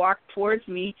he would walk towards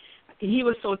me. He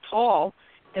was so tall,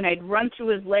 and I'd run through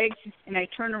his legs, and I'd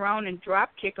turn around and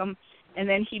drop kick him, and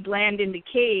then he'd land into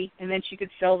Kay, and then she could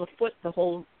sell the foot the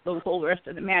whole rest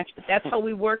of the match. But that's how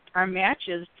we worked our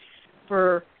matches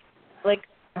for like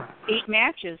 8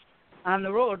 matches on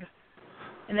the road.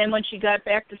 And then when she got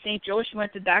back to St. Joe, she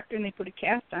went to the doctor, and they put a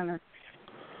cast on her.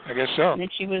 I guess so. And then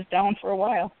she was down for a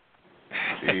while.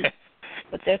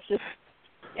 But that's just,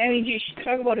 I mean, you should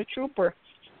talk about a trooper.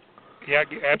 Yeah,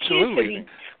 absolutely.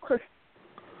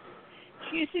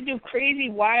 She used to do crazy,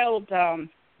 wild,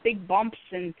 big bumps,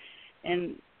 and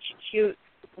she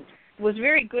was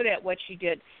very good at what she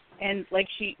did. And like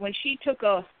when she took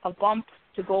a bump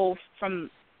to go from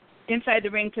inside the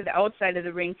ring to the outside of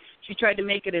the ring, she tried to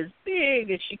make it as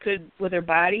big as she could with her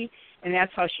body, and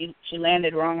that's how she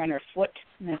landed wrong on her foot,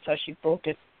 and that's how she broke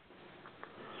it.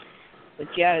 But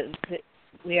yeah,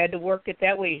 we had to work it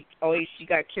that way. Always, she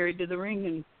got carried to the ring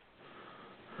and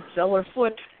sell her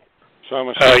foot. So I'm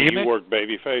assuming you work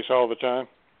babyface all the time?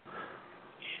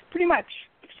 Pretty much,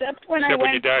 except when I went.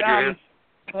 When you dyed your hair?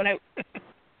 When I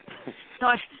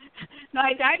no,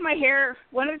 I dyed my hair.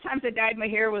 One of the times I dyed my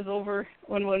hair was over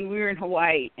when we were in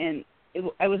Hawaii, and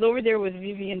I was over there with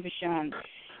Vivian Vachon,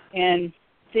 and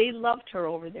they loved her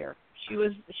over there. She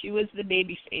was the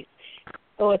baby face.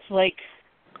 So it's like,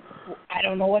 I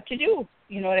don't know what to do.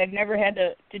 You know, I've never had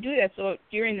to do that. So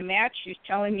during the match, she's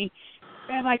telling me,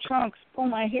 grab my trunks, pull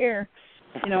my hair,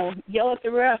 you know, yell at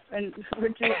the ref, and we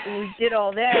did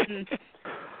all that and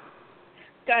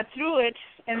got through it.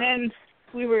 And then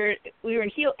we were in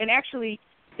heel, and actually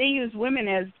they used women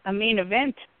as a main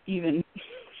event even,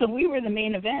 so we were the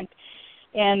main event.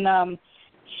 And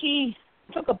she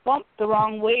took a bump the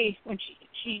wrong way when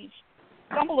she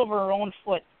stumbled over her own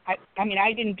foot. I mean,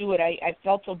 I didn't do it. I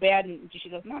felt so bad, and she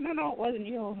goes, no, it wasn't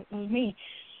you, it was me.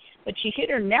 But she hit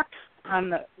her neck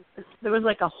there was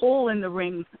like a hole in the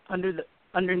ring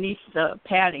underneath the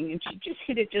padding, and she just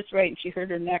hit it just right, and she hurt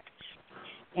her neck.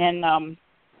 And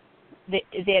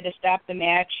they had to stop the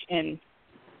match, and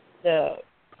the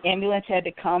ambulance had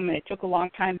to come, and it took a long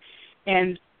time.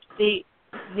 And they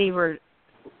were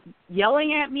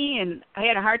yelling at me, and I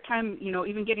had a hard time, you know,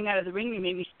 even getting out of the ring. They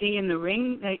made me stay in the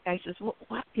ring. I says,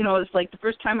 what? You know, it's like the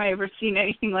first time I ever seen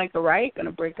anything like a riot going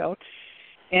to break out.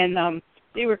 And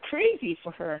they were crazy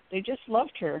for her. They just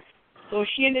loved her. So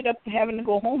she ended up having to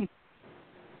go home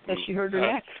because she hurt her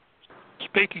neck.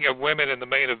 Speaking of women in the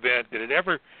main event, did it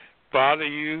ever bother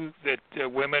you that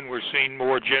women were seen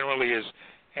more generally as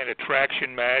an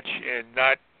attraction match and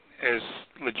not as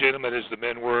legitimate as the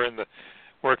men were in the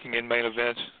working in main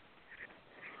events?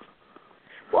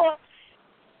 Well,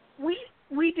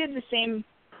 we did the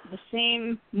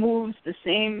same moves, the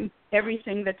same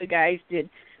everything that the guys did,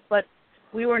 but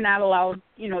we were not allowed,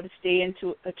 you know, to stay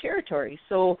into a territory.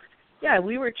 So, yeah,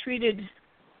 we were treated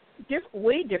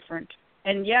way different.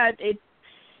 And yeah, it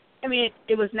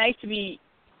was nice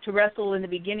to wrestle in the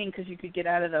beginning because you could get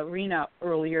out of the arena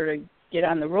earlier to get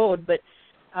on the road. But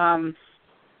I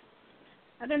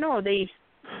don't know, they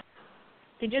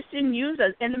just didn't use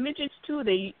us. And the midgets too,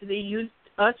 they used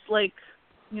us like,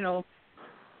 you know,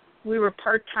 we were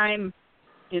part-time,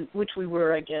 which we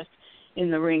were, I guess,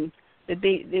 in the ring.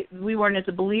 That we weren't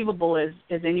as believable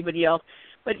as anybody else.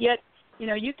 But yet, you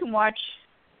know, you can watch,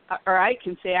 or I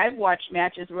can say I've watched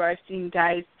matches where I've seen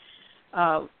guys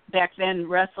back then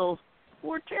wrestle who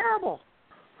were terrible.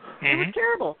 Mm-hmm. They were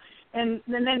terrible. And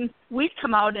then we'd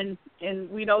come out and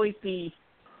we'd always be,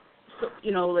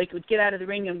 you know, like we'd get out of the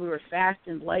ring and we were fast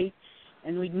and light,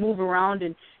 and we'd move around,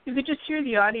 and you could just hear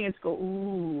the audience go,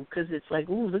 ooh, because it's like,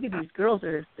 ooh, look at these girls,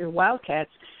 they're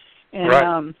wildcats. And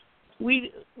right.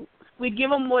 We'd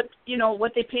give them what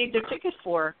they paid their ticket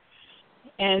for.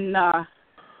 And I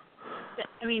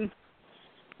mean,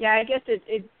 yeah, I guess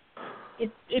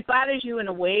it bothers you in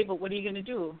a way, but what are you going to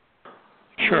do?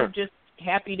 Sure. We're just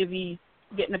happy to be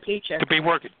getting a paycheck. To be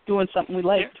working. Doing something we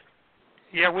like.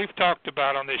 Yeah, we've talked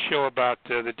about on this show about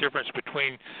the difference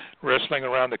between wrestling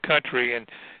around the country and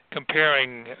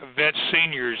comparing Vince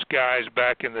Senior's guys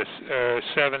back in the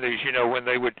 70s, you know, when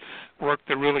they would work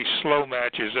the really slow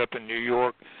matches up in New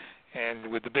York,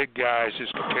 and with the big guys as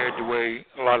compared to the way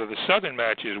a lot of the Southern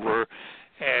matches were.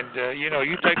 And, you know,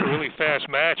 you take a really fast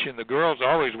match, and the girls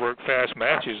always work fast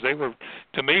matches. They were,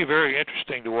 to me, very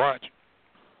interesting to watch.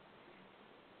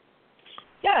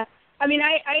 Yeah. I mean,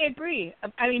 I agree.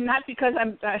 I mean, not because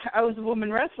I was a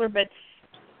woman wrestler, but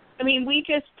I mean,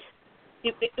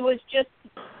 it was just,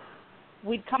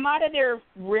 we'd come out of there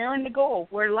raring to go,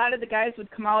 where a lot of the guys would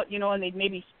come out, and they'd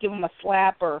maybe give them a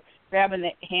slap or grab in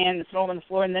the hand and throw them on the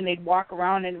floor, and then they'd walk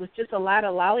around, and it was just a lot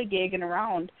of lollygagging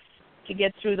around to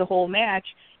get through the whole match.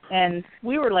 And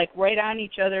we were, like, right on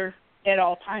each other at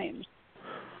all times.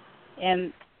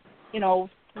 And,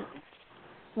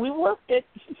 we worked it.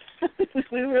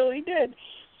 We really did.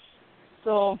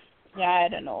 So, yeah, I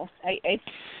don't know.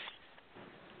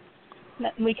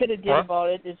 Nothing we could have did about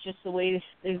it. It's just the way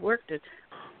they worked it.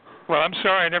 Well, I'm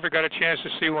sorry I never got a chance to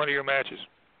see one of your matches.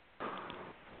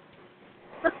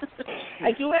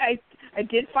 I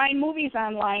did find movies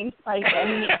online.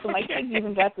 So my kids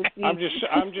even got to see. I'm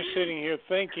just sitting here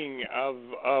thinking of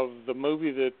the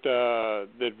movie that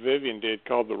Vivian did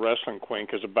called The Wrestling Queen,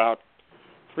 because about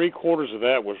 3/4 of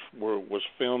that was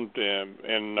filmed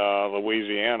in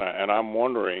Louisiana, and I'm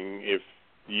wondering if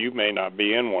you may not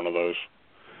be in one of those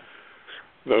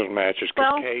matches,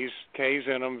 because Kay's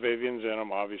in them, Vivian's in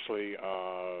them, obviously.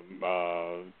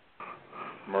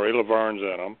 Marie Laverne's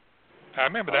in them. I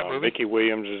remember that movie. Mickey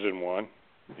Williams is in one.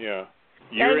 Yeah.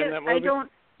 You're in that movie? I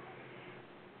don't.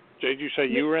 Did you say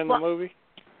you were in the movie?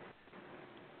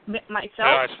 Myself? No,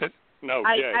 I said. No,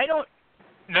 Jay. I don't.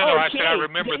 No, I said I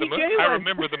remember the movie. I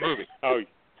remember the movie. Oh,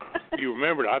 you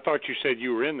remembered? I thought you said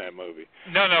you were in that movie.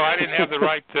 No, I didn't have the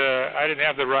right. I didn't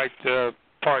have the right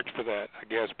parts for that, I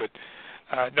guess. But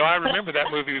no, I remember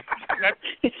that movie.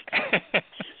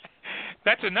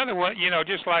 That's another one.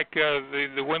 Just like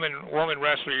the woman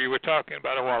wrestler you were talking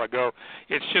about a while ago.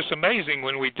 It's just amazing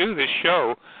when we do this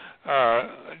show,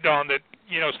 Dawn, that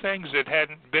things that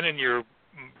hadn't been in your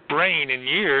brain in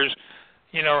years.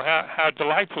 How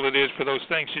delightful it is for those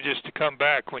things to come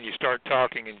back when you start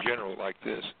talking in general like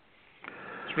this.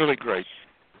 It's really great.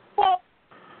 Well,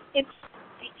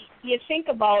 you think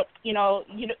about, you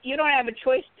don't have a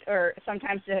choice or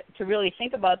sometimes to really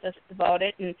think about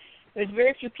it, and there's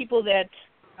very few people that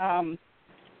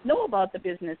know about the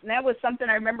business. And that was something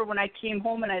I remember when I came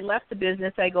home and I left the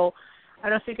business. I go, I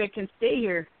don't think I can stay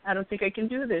here. I don't think I can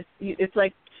do this. It's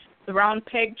like the round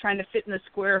peg trying to fit in the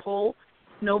square hole.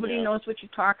 Nobody knows what you're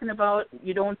talking about.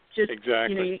 You don't just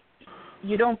exactly.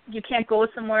 You can't go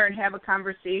somewhere and have a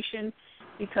conversation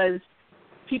because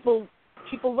people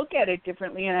look at it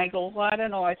differently. And I go, well, I don't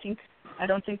know. I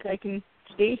don't think I can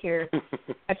stay here.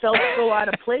 I felt so out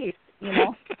of place,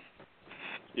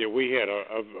 Yeah, we had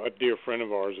a dear friend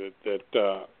of ours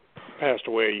that passed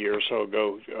away a year or so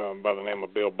ago by the name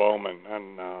of Bill Bowman,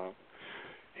 and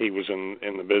he was in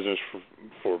the business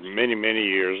for many, many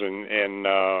years, and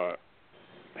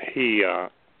he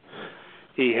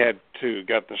had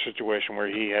got in a situation where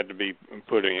he had to be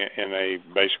put in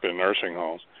basically a nursing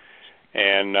home,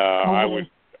 and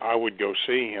I would go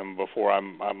see him before I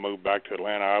moved back to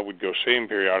Atlanta. I would go see him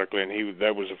periodically, and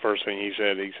that was the first thing he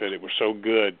said. He said it was so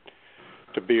good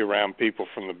to be around people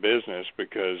from the business,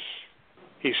 because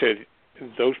he said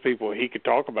those people, he could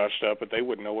talk about stuff, but they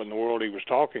wouldn't know what in the world he was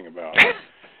talking about.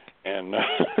 And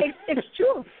it's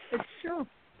true. It's true.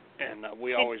 And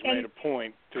we always made a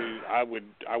point to. I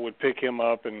would pick him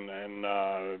up and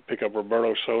pick up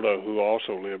Roberto Soto, who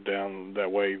also lived down that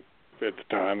way at the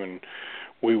time, and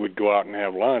we would go out and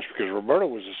have lunch, because Roberto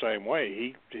was the same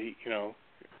way. He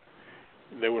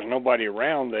there was nobody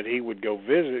around that he would go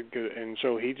visit, and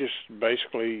so he just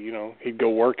basically, he'd go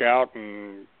work out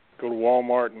and go to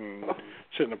Walmart and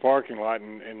sit in the parking lot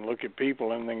and look at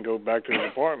people, and then go back to his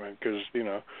apartment, because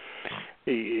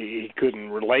he couldn't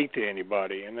relate to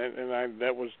anybody, and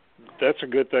that's a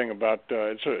good thing about.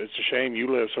 It's a shame you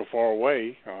live so far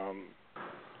away.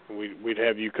 We'd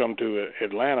have you come to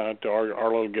Atlanta to our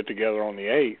little get together on the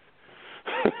 8th.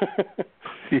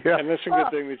 Yeah. And that's a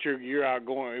good thing that you're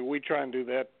outgoing. We try and do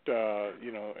that,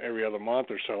 every other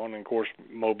month or so. And of course,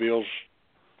 Mobile's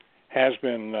has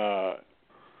been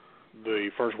the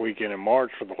first weekend in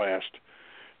March for the last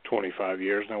 25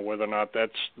 years. Now, whether or not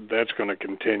that's going to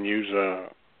continue is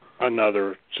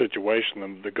another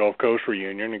situation. The Gulf Coast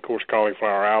reunion, of course,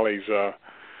 Cauliflower Alley's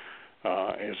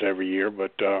is every year,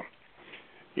 but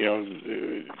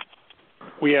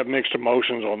we have mixed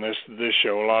emotions on this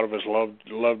show. A lot of us love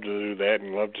to do that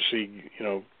and love to see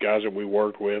guys that we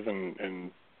worked with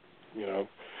and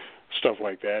stuff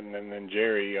like that. And then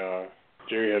Jerry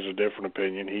has a different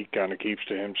opinion. He kind of keeps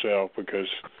to himself, because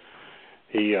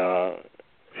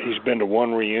he's been to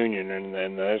one reunion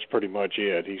and that's pretty much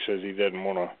it. He says he doesn't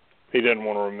want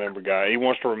to remember guys. He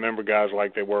wants to remember guys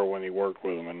like they were when he worked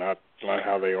with them, and not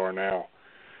how they are now.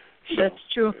 So, that's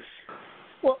true.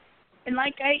 And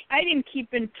like I didn't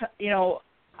keep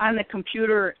on the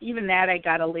computer. Even that I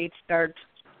got a late start.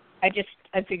 I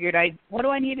figured what do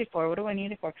I need it for?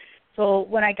 So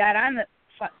when I got on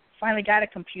finally got a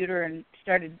computer and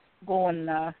started going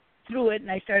through it,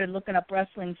 and I started looking up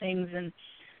wrestling things,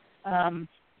 and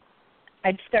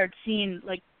I'd start seeing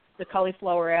like the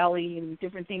Cauliflower Alley and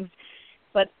different things.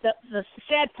 But the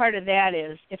sad part of that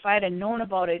is, if I'd have known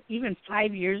about it even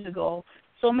 5 years ago,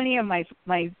 so many of my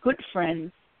good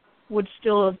friends would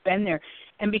still have been there.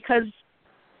 And because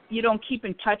you don't keep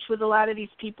in touch with a lot of these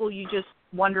people, you just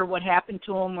wonder what happened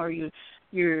to them, or you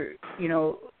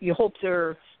hope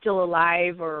they're still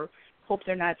alive, or hope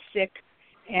they're not sick.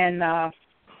 And I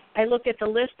look at the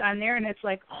list on there, and it's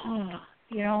like, I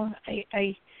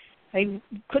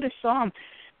could have saw him.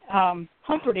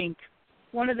 Humperdinck,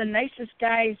 one of the nicest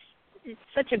guys,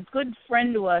 such a good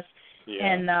friend to us. Yeah.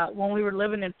 And when we were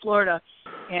living in Florida,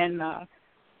 and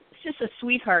it's just a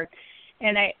sweetheart.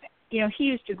 And he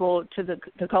used to go to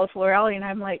the Cauliflower Alley, and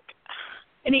I'm like,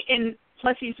 and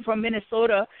plus he's from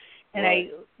Minnesota, and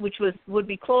right. Which would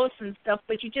be close and stuff,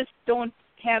 but you just don't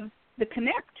have the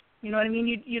connect. You know what I mean?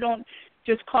 You don't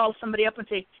just call somebody up and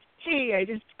say, hey, I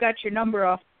just got your number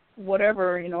off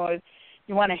whatever, you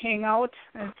want to hang out?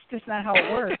 It's just not how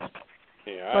it works.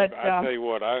 Yeah, but, I tell you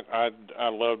what, I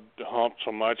loved Hump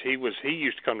so much. He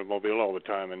used to come to Mobile all the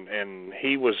time, and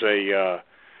he was a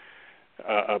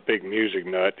big music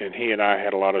nut, and he and I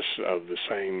had a lot of the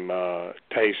same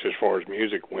taste as far as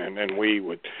music went, and we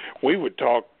would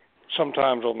talk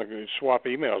sometimes on the swap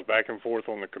emails back and forth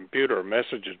on the computer, or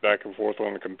messages back and forth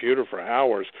on the computer for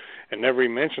hours, and never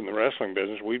even mention the wrestling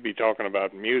business. We'd be talking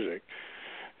about music,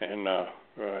 and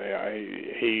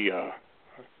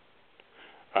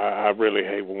I really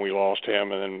hate when we lost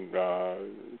him. And then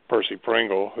Percy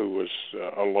Pringle, who was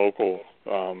a local,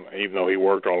 even though he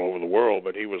worked all over the world,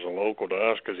 but he was a local to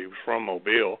us because he was from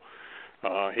Mobile.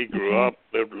 He grew up,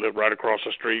 lived right across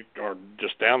the street, or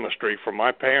just down the street from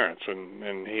my parents,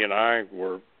 and he and I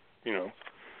were,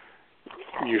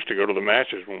 used to go to the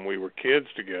matches when we were kids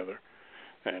together.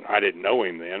 And I didn't know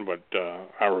him then, but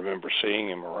I remember seeing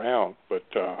him around, but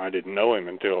I didn't know him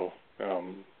until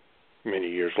many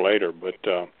years later. But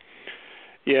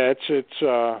yeah,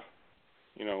 it's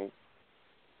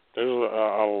there's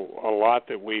a lot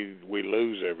that we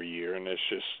lose every year, and it's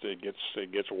just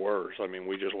it gets worse. I mean,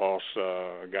 we just lost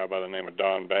a guy by the name of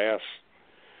Don Bass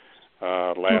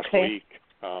last week.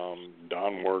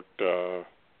 Don worked.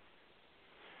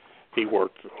 He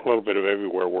worked a little bit of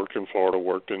everywhere. Worked in Florida.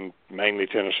 Worked in mainly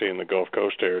Tennessee and the Gulf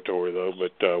Coast territory, though.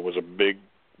 But was a big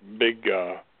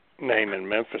name in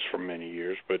Memphis for many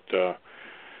years. But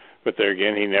there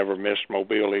again, he never missed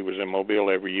Mobile. He was in Mobile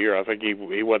every year. I think he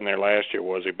wasn't there last year,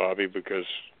 was he, Bobby? Because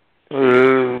he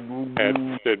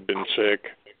had been sick.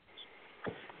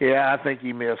 Yeah, I think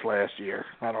he missed last year.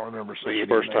 I don't remember seeing him. It's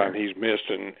the first time he's missed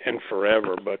in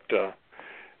forever. But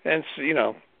and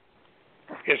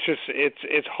it's just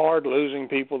it's hard losing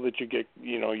people that you get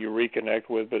you reconnect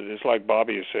with. But it's like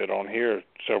Bobby has said on here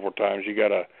several times. You got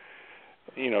to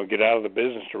get out of the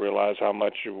business to realize how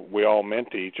much we all meant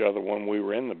to each other when we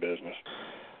were in the business.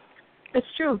 It's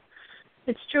true.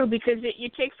 It's true, because you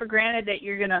take for granted that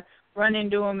you're going to run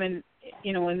into them in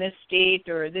this state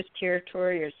or this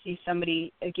territory, or see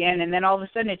somebody again, and then all of a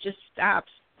sudden it just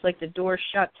stops. It's like the door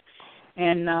shuts.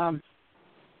 And a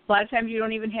lot of times you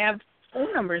don't even have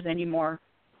phone numbers anymore.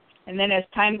 And then as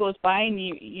time goes by, and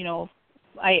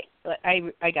I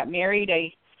got married,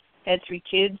 I had 3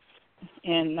 kids,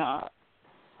 and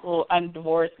well, I'm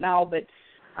divorced now, but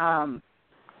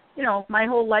my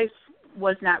whole life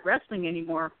was not wrestling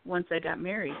anymore once I got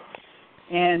married,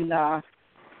 and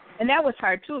that was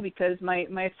hard too, because my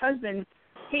ex-husband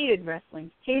hated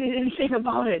wrestling, hated anything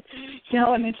about it,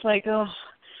 and it's like, who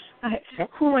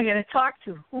am I going to talk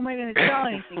to? Who am I going to tell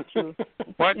anything to?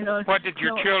 What did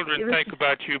your children think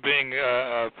about you being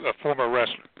a former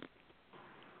wrestler?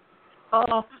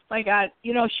 Oh my God,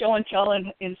 show and tell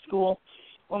in school.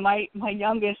 Well, my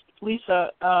youngest,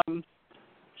 Lisa,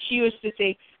 she used to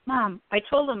say, Mom, I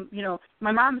told them,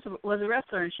 my mom was a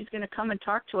wrestler, and she's going to come and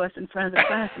talk to us in front of the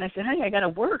class. And I said, honey, I got to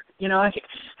work. I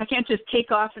can't just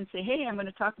take off and say, hey, I'm going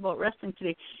to talk about wrestling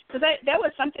today. Because that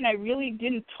was something I really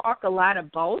didn't talk a lot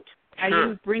about. Sure. I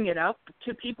didn't bring it up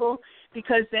to people,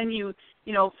 because then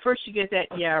first you get that,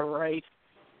 yeah, right.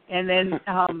 And then,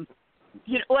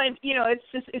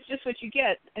 it's just what you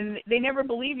get, and they never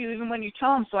believe you even when you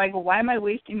tell them. So I go, why am I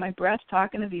wasting my breath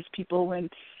talking to these people when,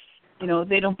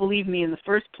 they don't believe me in the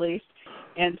first place,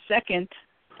 and second,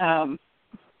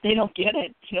 they don't get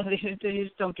it. They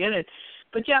just don't get it.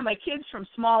 But yeah, my kids from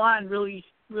small on really,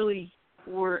 really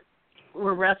were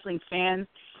wrestling fans,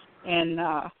 and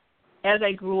as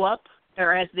I grew up,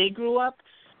 or as they grew up,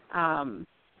 it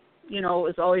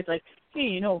was always like,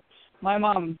 hey, my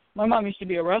mom used to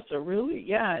be a wrestler. Really?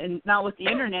 Yeah. And now with the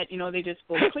internet, they just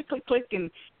go click, click, click,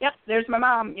 and yep, there's my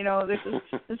mom.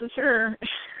 This is her.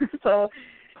 So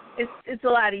it's a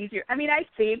lot easier. I mean, I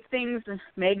saved things,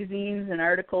 magazines and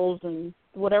articles and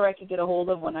whatever I could get a hold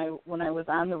of when I was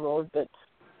on the road. But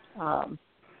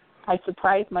I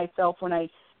surprise myself when I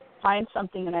find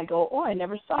something and I go, oh, I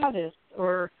never saw this,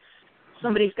 or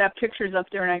somebody's got pictures up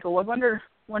there and I go, well, I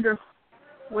wonder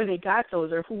where they got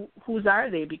those, or whose are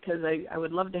they, because I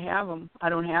would love to have them. I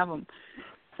don't have them.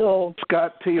 So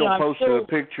Scott Teal posted a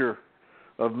picture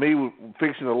of me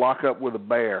fixing to lock up with a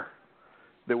bear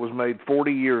that was made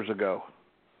 40 years ago.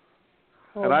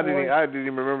 Oh, and I didn't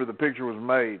even remember the picture was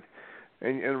made.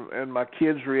 And my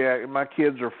kids my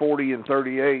kids are 40 and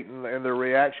 38, and their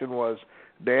reaction was,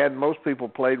 Dad, most people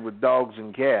played with dogs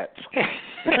and cats.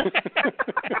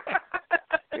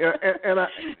 And I,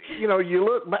 you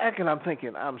look back and I'm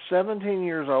thinking, I'm 17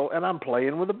 years old and I'm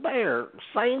playing with a bear.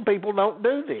 Sane people don't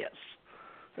do this,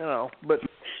 But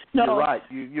no. You're right.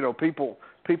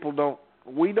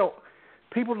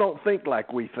 People don't think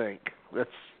like we think.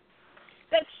 That's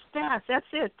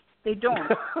it. They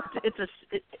don't.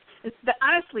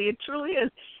 Honestly, it truly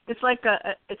is. It's like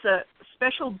it's a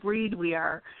special breed we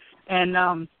are,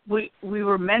 and we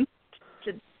were meant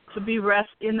to be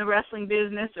in the wrestling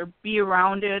business, or be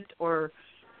around it, or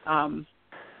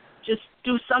just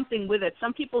do something with it.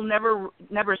 Some people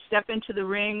never step into the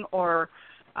ring or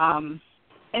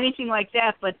anything like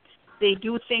that, but they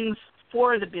do things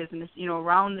for the business,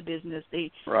 around the business.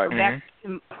 They right.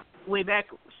 way back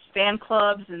fan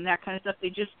clubs and that kind of stuff. They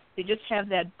just have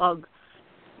that bug,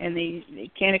 and they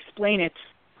can't explain it.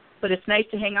 But it's nice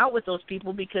to hang out with those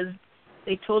people because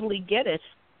they totally get it.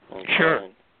 Sure.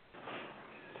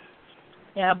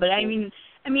 Yeah, but I mean,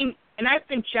 and I've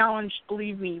been challenged.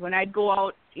 Believe me, when I'd go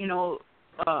out,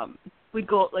 we'd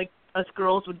go, like, us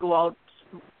girls would go out.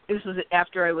 This was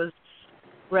after I was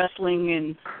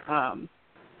wrestling, and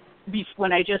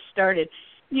when I just started,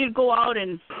 you'd go out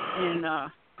and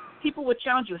people would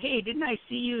challenge you. Hey, didn't I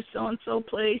see you so and so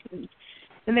place? And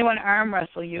then they want to arm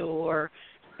wrestle you, or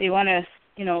they want to,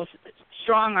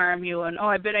 strong arm you, and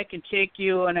I bet I can take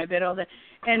you, and I bet all that,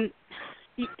 and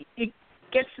it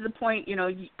gets to the point, you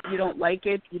don't like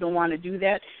it, you don't want to do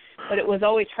that, but it was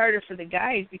always harder for the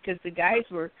guys because the guys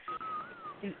were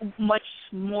much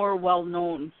more well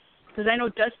known. Because I know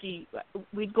Dusty,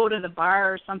 we'd go to the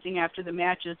bar or something after the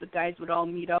matches, the guys would all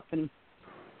meet up and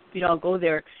we'd all go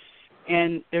there,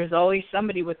 and there's always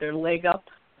somebody with their leg up,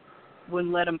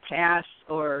 wouldn't let them pass,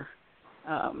 or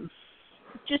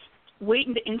just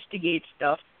waiting to instigate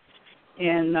stuff.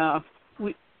 And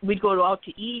we'd go out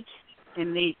to eat,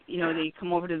 and they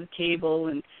come over to the table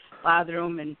and bother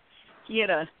him, and he had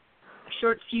a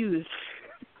short fuse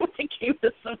when it came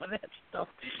to some of that stuff,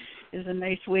 is a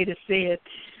nice way to say it.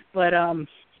 But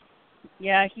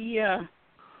yeah, he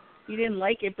didn't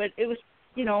like it, but it was,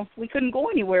 we couldn't go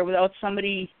anywhere without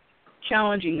somebody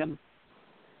challenging him.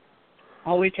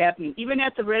 Always happening. Even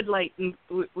at the red light, and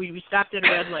we stopped at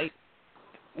a red light,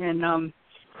 and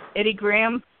Eddie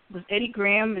Graham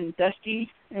and Dusty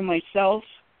and myself,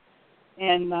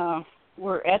 and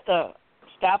we're at the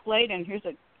stoplight, and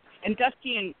and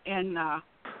Dusty and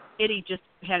Eddie just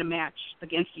had a match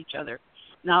against each other.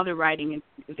 Now they're riding in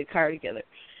the car together,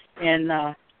 and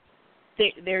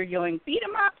they're yelling, "Beat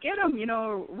him up, get him,"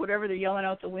 or whatever they're yelling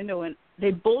out the window, and they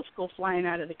both go flying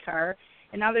out of the car,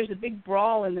 and now there's a big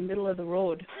brawl in the middle of the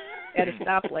road at a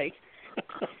stoplight.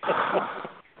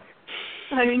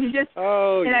 I mean, you just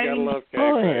gotta love Cat.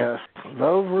 Oh yeah,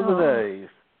 those were the days.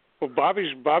 Well,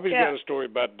 Bobby's got a story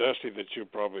about Dusty that you'll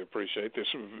probably appreciate. This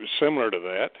is similar to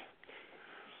that.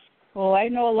 Well, I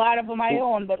know a lot of them I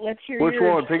own, but let's hear Which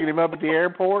yours. one? Picking him up at the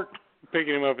airport?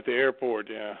 Picking him up at the airport,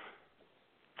 yeah.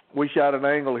 We shot an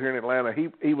angle here in Atlanta.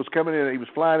 He was coming in. He was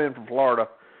flying in from Florida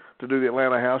to do the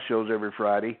Atlanta house shows every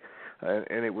Friday,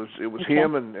 and it was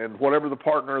him and whatever the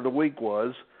partner of the week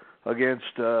was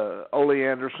against Ole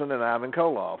Anderson and Ivan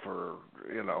Koloff, or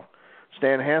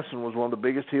Stan Hansen was one of the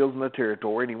biggest heels in the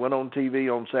territory, and he went on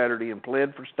TV on Saturday and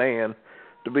pled for Stan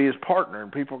to be his partner,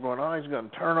 and people were going, he's going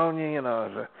to turn on you,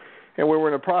 and we were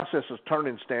in the process of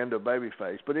turning Stan to a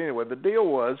babyface. But anyway, the deal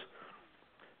was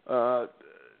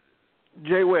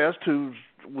Jay West, who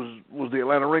was the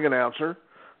Atlanta ring announcer,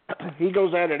 he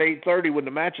goes out at 8:30 when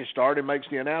the matches start and makes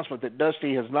the announcement that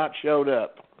Dusty has not showed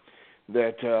up,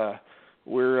 that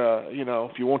we're,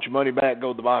 if you want your money back,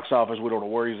 go to the box office. We don't know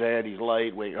where he's at. He's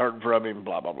late. We ain't heard from him,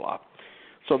 blah, blah, blah.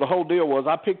 So the whole deal was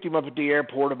I picked him up at the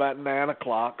airport about 9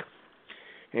 o'clock,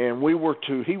 and he was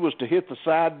to hit the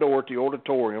side door at the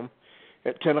auditorium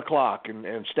at 10 o'clock,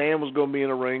 and Stan was going to be in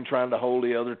the ring trying to hold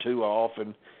the other two off,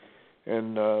 and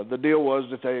And the deal was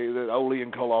that Ole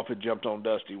and Koloff had jumped on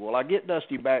Dusty. Well, I get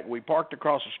Dusty back. We parked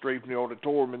across the street from the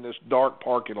auditorium in this dark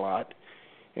parking lot,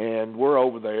 and we're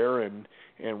over there, and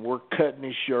we're cutting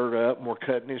his shirt up, and we're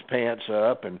cutting his pants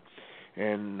up, and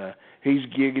he's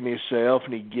gigging himself,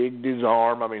 and he gigged his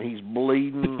arm. I mean, he's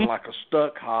bleeding like a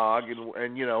stuck hog,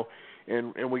 and you know,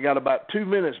 and we got about 2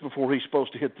 minutes before he's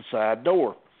supposed to hit the side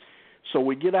door. So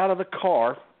we get out of the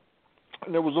car,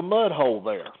 and there was a mud hole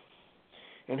there.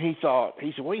 And he said,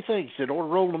 what do you think? He said, ought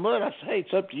to roll in the mud. I said, hey,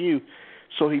 it's up to you.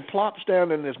 So he plops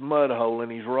down in this mud hole,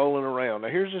 and he's rolling around. Now,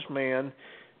 here's this man,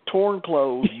 torn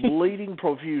clothes, bleeding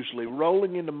profusely,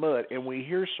 rolling in the mud, and we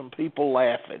hear some people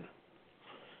laughing.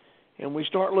 And we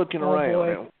start looking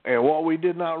around, and what we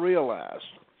did not realize,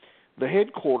 the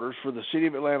headquarters for the City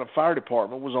of Atlanta Fire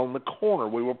Department was on the corner.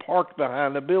 We were parked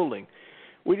behind the building.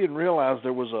 We didn't realize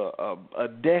there was a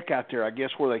deck out there, I guess,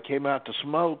 where they came out to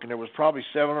smoke, and there was probably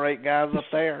 7 or 8 guys up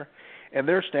there, and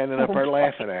they're standing up there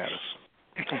laughing at us.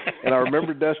 And I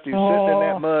remember Dusty sitting in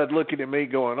that mud looking at me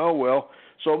going, oh, well,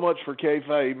 so much for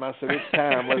kayfabe. I said, it's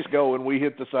time, let's go, and we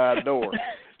hit the side door.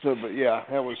 So, but, yeah,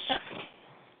 that was...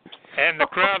 And the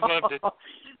crowd loved it.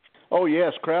 Oh,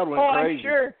 yes, crowd went crazy. I'm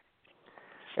sure.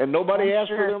 And nobody asked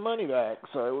for their money back,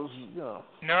 so it was, you know.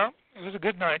 No, it was a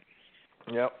good night.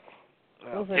 Yep.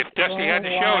 If Dusty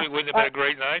hadn't shown, it wouldn't have been a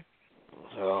great night.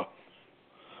 No.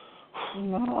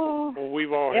 Well,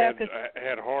 we've all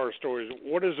had horror stories.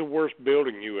 What is the worst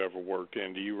building you ever worked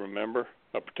in? Do you remember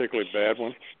a particularly bad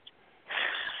one?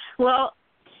 Well,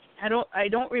 I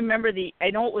don't remember I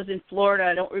know it was in Florida.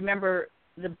 I don't remember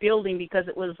the building because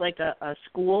it was like a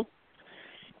school,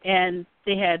 and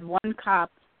they had one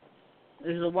cop.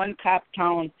 There's a one-cop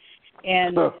town.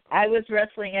 And I was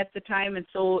wrestling at the time, and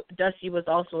so Dusty was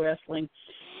also wrestling.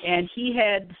 And he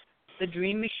had the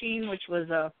Dream Machine, which was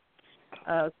a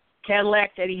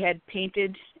Cadillac that he had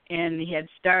painted, and he had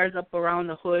stars up around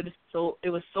the hood. So it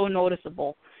was so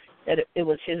noticeable that it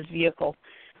was his vehicle.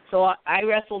 So I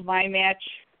wrestled my match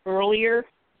earlier,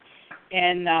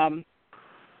 and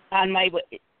and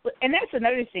that's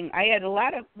another thing. I had a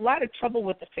lot of trouble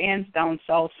with the fans down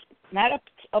south, not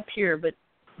up here, but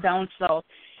down south.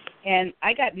 And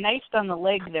I got knifed on the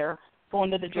leg there going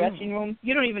to the dressing room.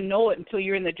 You don't even know it until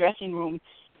you're in the dressing room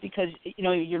because, you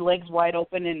know, your leg's wide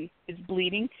open and it's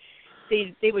bleeding.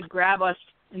 They would grab us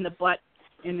in the butt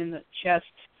and in the chest.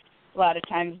 A lot of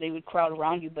times they would crowd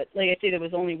around you. But like I said, there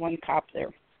was only one cop there.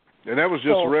 And that was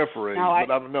just a referee, but I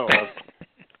don't know.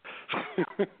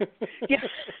 Yeah.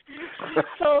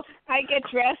 So I get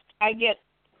dressed, I get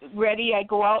ready, I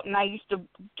go out, and I used to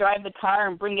drive the car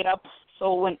and bring it up.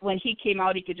 So when he came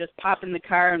out, he could just pop in the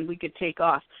car and we could take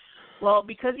off. Well,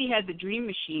 because he had the Dream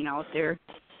Machine out there,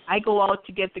 I go out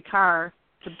to get the car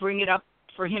to bring it up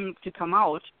for him to come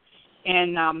out.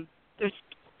 And there's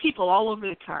people all over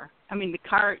the car. I mean, the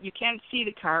car, you can't see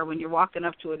the car when you're walking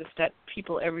up to it. It's got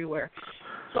people everywhere.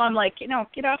 So I'm like, you know,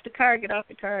 get off the car.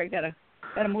 I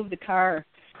gotta move the car.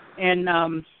 And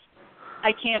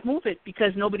I can't move it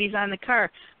because nobody's on the car.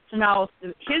 So now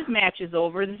his match is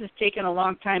over. This has taken a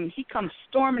long time. He comes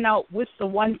storming out with the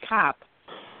one cop,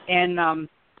 and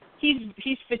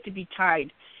he's fit to be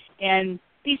tied. And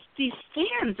these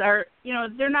fans are, you know,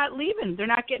 they're not leaving. They're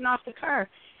not getting off the car.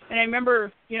 And I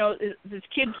remember, you know, this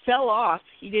kid fell off.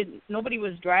 Nobody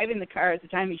was driving the car at the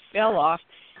time. He fell off,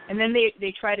 and then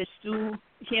they try to sue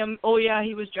him. Oh yeah,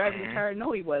 he was driving the car.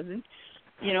 No, he wasn't.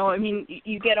 You know, I mean,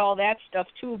 you get all that stuff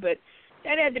too, but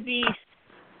that had to be,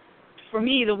 for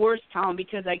me, the worst town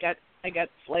because I got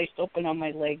sliced open on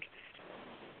my leg,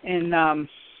 and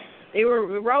they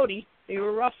were rowdy. They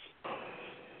were rough.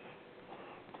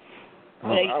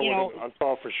 But, I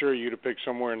thought for sure you'd have picked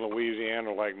somewhere in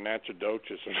Louisiana like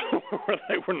Natchitoches where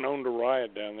they were known to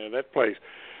riot down there. That place,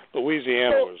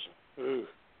 Louisiana, was. Ooh.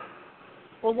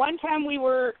 Well, one time we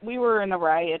were in a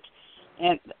riot,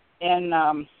 and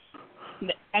I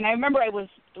remember it was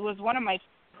one of my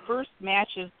first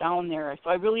matches down there, so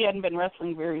I really hadn't been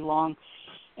wrestling very long,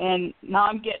 and now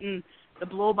I'm getting the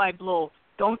blow by blow.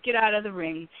 Don't get out of the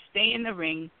ring. Stay in the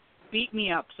ring. Beat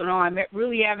me up. So now I'm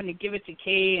really having to give it to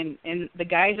Kay, and the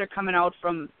guys are coming out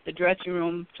from the dressing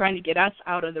room trying to get us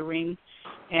out of the ring,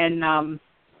 and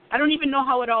I don't even know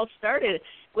how it all started. It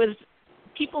was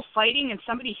people fighting and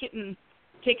somebody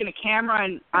taking a camera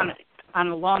and on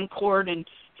a long cord and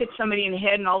hit somebody in the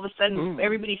head, and all of a sudden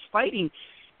everybody's fighting.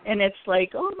 And it's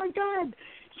like, oh, my God,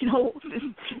 you know,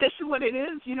 this is what it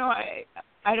is. You know,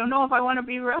 I don't know if I want to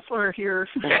be a wrestler here.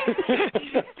 So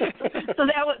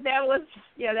that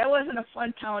wasn't a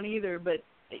fun town either. But,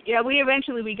 yeah, we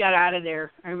got out of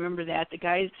there. I remember that. The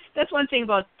guys, that's one thing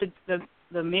about the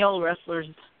the male wrestlers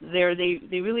there, they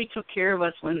really took care of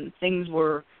us when things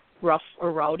were rough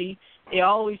or rowdy. They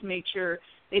always made sure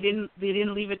they didn't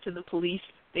leave it to the police.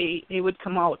 They would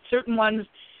come out. Certain ones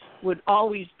would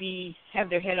always have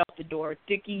their head out the door.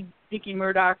 Dickie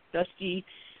Murdoch, Dusty,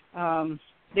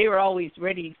 they were always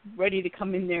ready to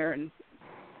come in there, and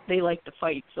they liked to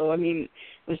fight. So I mean,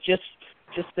 it was just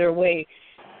their way.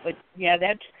 But yeah,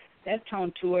 that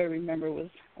town too, I remember, was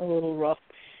a little rough.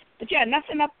 But yeah,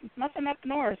 nothing up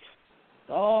north.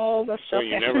 All the stuff. So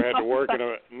you never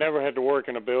had to work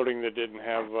in a building that didn't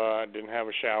have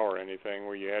a shower or anything,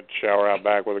 where you had to shower out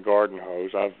back with a garden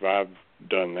hose. I've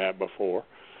done that before.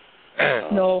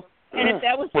 No, and if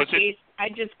that was the case,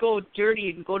 I'd just go dirty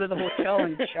and go to the hotel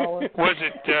and shower. Was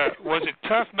it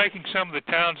tough making some of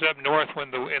the towns up north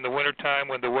in the wintertime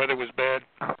when the weather was bad?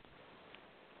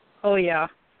 Oh yeah,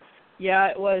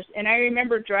 it was. And I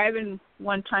remember driving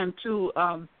one time too.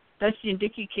 Dusty and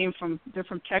Dickie they're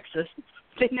from Texas.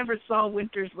 They never saw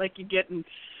winters like you get in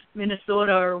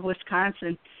Minnesota or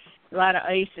Wisconsin. A lot of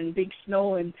ice and big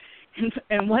snow. And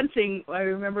one thing I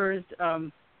remember is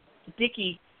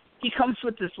Dickie, he comes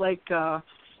with this like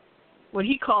what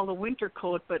he called a winter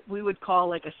coat, but we would call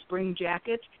like a spring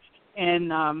jacket.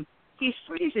 And he's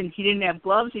freezing. He didn't have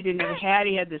gloves. He didn't have a hat.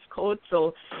 He had this coat.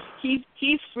 So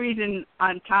he's freezing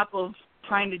on top of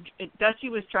Dusty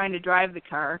was trying to drive the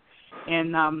car.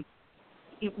 And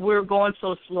we're going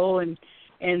so slow, and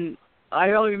I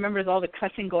only remember all the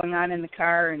cussing going on in the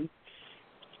car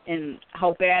and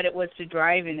how bad it was to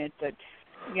drive in it. But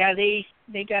yeah,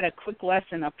 they got a quick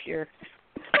lesson up here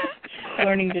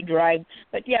learning to drive.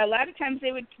 But yeah, a lot of times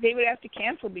they would have to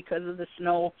cancel because of the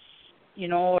snow,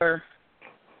 or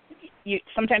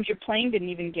sometimes your plane didn't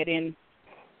even get in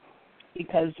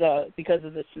because of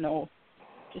the snow.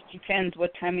 Just depends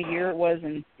what time of year it was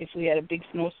and if we had a big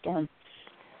snowstorm.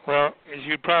 Well, as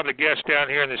you'd probably guess, down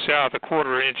here in the south, a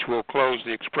quarter inch will close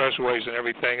the expressways and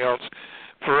everything else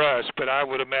for us. But I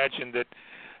would imagine that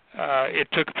it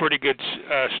took a pretty good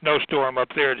snowstorm up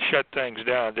there to shut things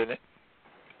down, didn't it?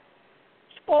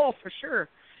 Oh, for sure.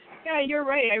 Yeah, you're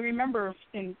right. I remember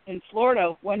in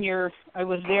Florida one year I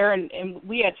was there and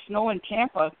we had snow in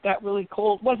Tampa. It got really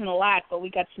cold. It wasn't a lot, but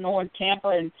we got snow in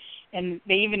Tampa, and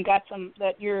they even got some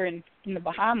that year in the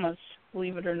Bahamas,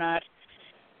 believe it or not.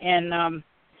 And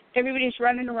everybody's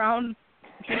running around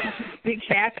with big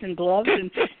hats and gloves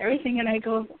and everything, and I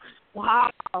go, wow.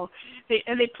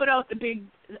 They put out the big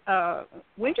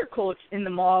winter coats in the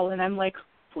mall, and I'm like,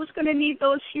 who's going to need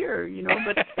those here?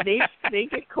 But they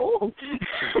get cold.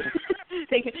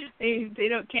 they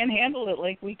can't handle it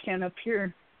like we can up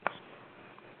here.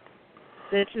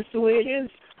 That's just the way it is.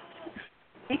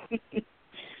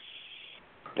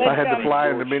 But, I had to fly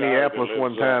into Minneapolis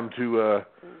one time to.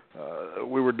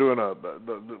 We were doing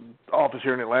the office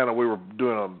here in Atlanta. We were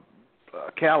doing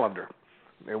a calendar,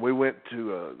 and we went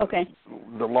to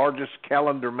the largest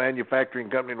calendar manufacturing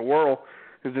company in the world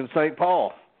is in St.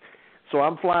 Paul. So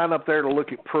I'm flying up there to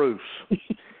look at proofs,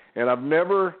 and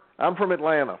I'm from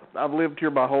Atlanta. I've lived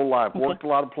here my whole life, worked a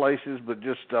lot of places, but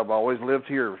I've always lived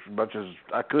here as much as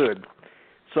I could.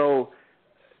 So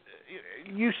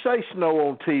you say snow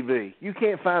on TV. You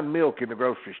can't find milk in the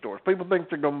grocery stores. People think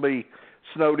they're going to be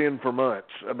snowed in for months.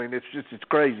 I mean, it's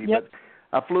crazy. Yep.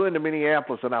 But I flew into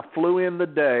Minneapolis, and I flew in the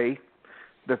day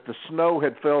that the snow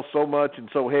had fell so much and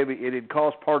so heavy it had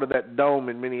caused part of that dome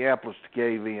in Minneapolis to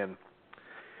cave in.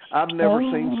 I've never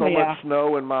seen so much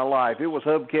snow in my life. It was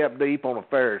hubcap deep on a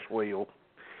Ferris wheel.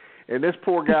 And this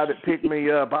poor guy that picked me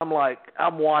up,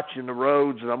 I'm watching the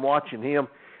roads and I'm watching him,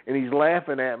 and he's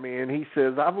laughing at me, and he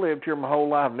says, I've lived here my whole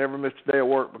life, never missed a day of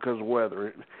work because of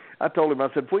weather. I told him, I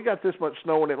said, if we got this much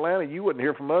snow in Atlanta, you wouldn't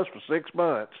hear from us for 6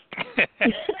 months.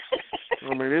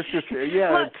 I mean, it's just,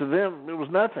 to them, it was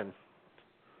nothing.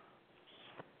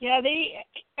 Yeah,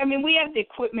 we have the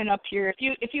equipment up here.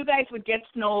 If you guys would get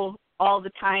snow all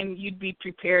the time, you'd be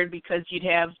prepared because you'd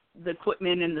have the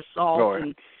equipment and the salt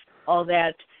and all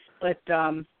that. But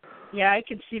I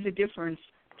can see the difference.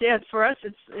 Yeah, for us,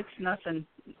 it's nothing.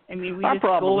 I mean, we Our just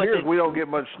problem go with here it. is we don't get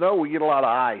much snow. We get a lot of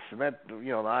ice, and that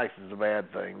the ice is a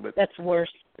bad thing. But that's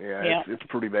worse. Yeah. It's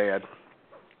pretty bad.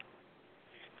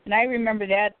 And I remember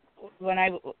that when I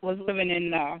was living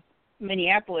in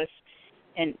Minneapolis,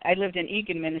 and I lived in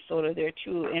Eagan, Minnesota there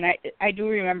too, and I do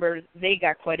remember they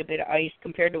got quite a bit of ice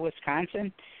compared to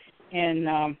Wisconsin,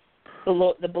 and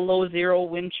the below zero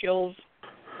wind chills,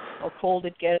 how cold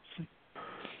it gets,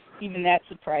 even that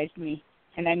surprised me.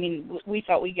 And I mean, we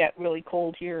thought we got really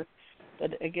cold here,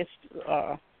 but I guess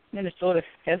Minnesota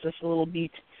has us a little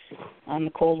beat on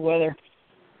the cold weather.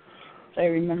 So I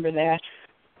remember that.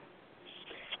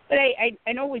 But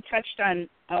I know we touched on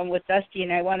with Dusty,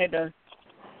 and I wanted to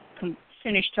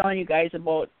finish telling you guys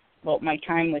about my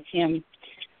time with him.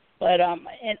 But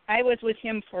and I was with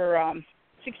him for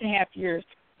 6.5 years,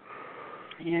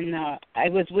 and I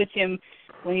was with him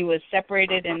when he was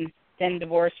separated and then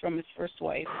divorced from his first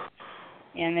wife.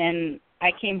 And then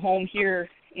I came home here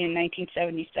in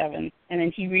 1977, and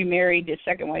then he remarried his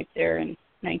second wife there in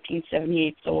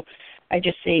 1978. So I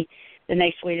just say the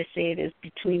nice way to say it is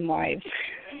between wives.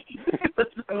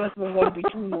 I was the one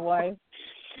between the wives.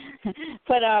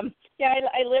 But yeah,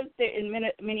 I lived there in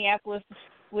Minneapolis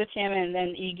with him, and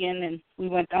then Egan, and we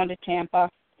went down to Tampa,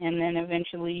 and then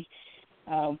eventually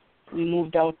we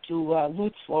moved out to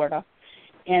Lutz, Florida.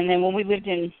 And then when we lived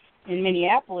in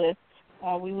Minneapolis,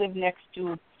 we lived next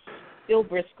to Bill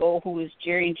Briscoe, who was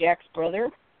Jerry and Jack's brother,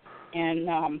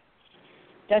 and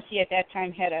Dusty at that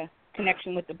time had a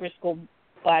connection with the Briscoe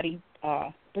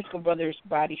Brothers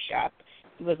Body Shop.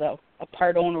 He was a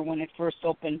part owner when it first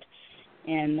opened,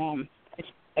 and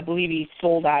I believe he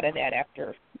sold out of that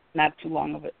after not too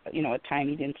long of a time.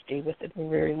 He didn't stay with it for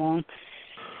very long.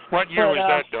 What year was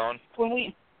that, Dawn?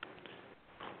 When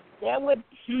that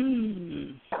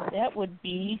would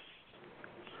be,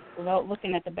 without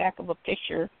looking at the back of a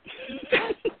picture,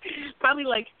 probably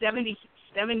like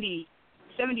 73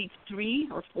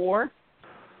 or 4.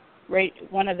 Right,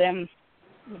 one of them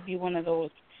would be one of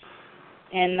those.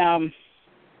 And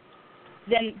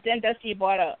then Dusty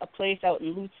bought a place out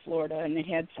in Lutz, Florida, and they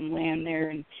had some land there,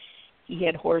 and he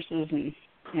had horses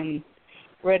and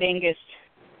Red Angus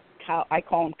cow. I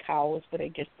call them cows, but I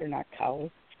guess they're not cows.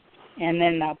 And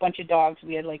then a bunch of dogs.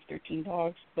 We had like 13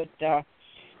 dogs, but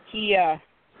he had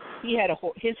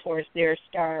his horse there,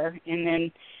 Star, and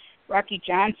then Rocky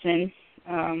Johnson.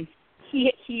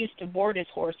 He used to board his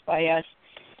horse by us,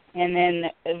 and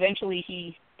then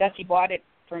eventually Dusty bought it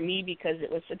for me because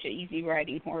it was such an easy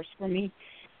riding horse for me,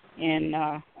 and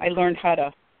I learned how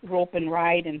to rope and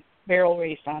ride and barrel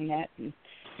race on that. And,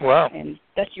 wow! And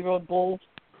Dusty rode bulls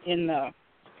in the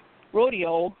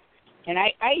rodeo, and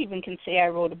I even can say I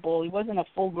rode a bull. He wasn't a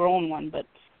full-grown one, but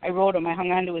I rode him. I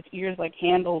hung onto his ears like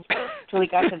handles until he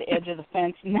got to the edge of the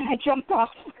fence, and then I jumped off.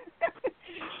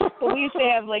 But we used to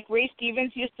have, like, Ray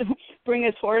Stevens used to bring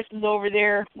his horses over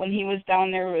there when he was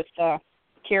down there with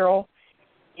Carol,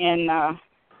 and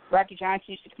Rocky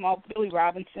Johnson used to come out, Billy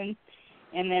Robinson,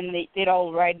 and then they'd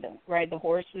all ride the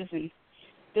horses. And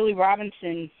Billy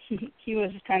Robinson, he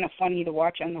was kind of funny to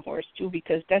watch on the horse, too,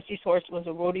 because Dusty's horse was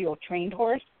a rodeo-trained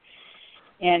horse,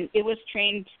 and it was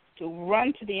trained to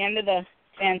run to the end of the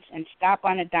fence and stop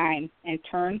on a dime and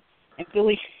turn. And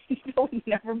Billy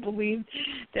never believed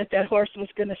that horse was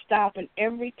going to stop. And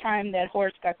every time that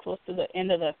horse got close to the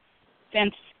end of the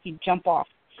fence, he'd jump off.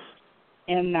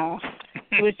 And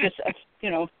it was just,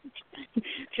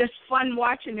 just fun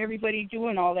watching everybody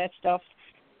doing all that stuff.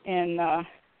 And I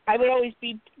would always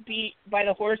be by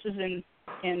the horses, and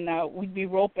we'd be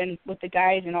roping with the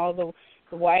guys, and all the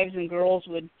wives and girls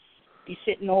would be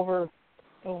sitting over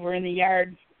in the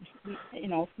yard,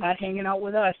 not hanging out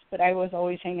with us, but I was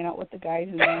always hanging out with the guys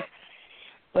in there.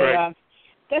 But right.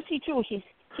 Dusty, too, he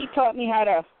taught me how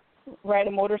to ride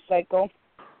a motorcycle,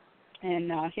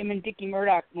 and him and Dickie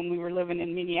Murdoch, when we were living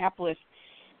in Minneapolis,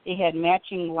 they had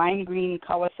matching lime green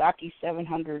Kawasaki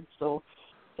 700, so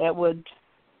that was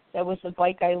the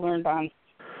bike I learned on,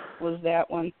 was that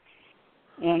one.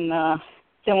 And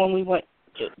then when we went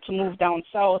to move down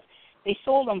south, they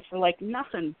sold them for like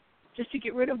nothing, just to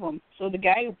get rid of them. So the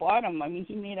guy who bought them, I mean,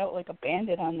 he made out like a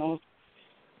bandit on those.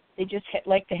 They just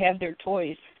like to have their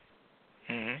toys.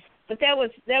 Mm-hmm. But that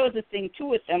was the thing too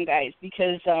with them guys,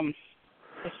 because I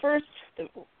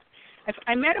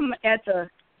met him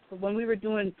when we were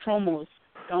doing promos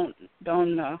down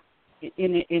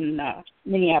in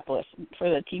Minneapolis for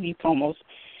the TV promos,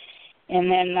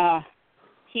 and then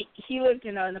he lived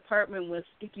in an apartment with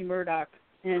Dickie Murdoch,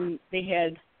 and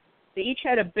they each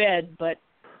had a bed, but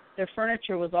their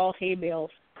furniture was all hay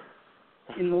bales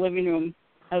in the living room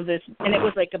of this, and it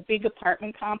was like a big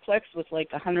apartment complex with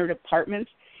like 100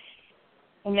 apartments.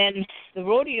 And then the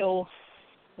rodeo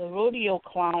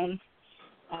clown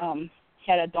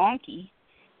had a donkey,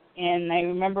 and I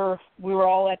remember we were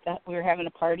having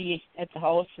a party at the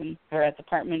house or at the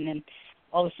apartment, and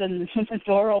all of a sudden the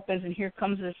door opens, and here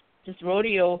comes this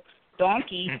rodeo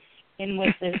donkey, and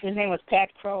his name was Pat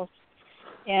Krause.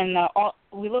 And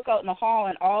we look out in the hall,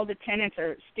 and all the tenants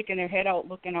are sticking their head out,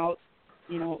 looking out,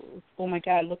 oh my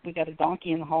God, look, we got a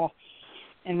donkey in the hall.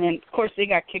 And then, of course, they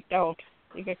got kicked out.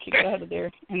 They got kicked out of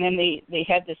there. And then they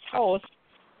had this house.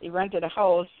 They rented a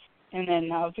house. And then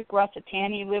Vic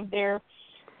Rossitani lived there,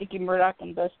 Dickie Murdoch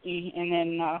and Dusty. And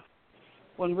then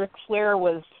when Ric Flair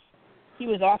was he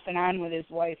was off and on with his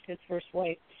wife, his first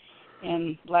wife,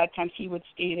 and a lot of times he would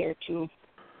stay there too.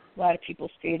 A lot of people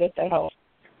stayed at that house,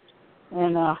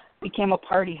 and became a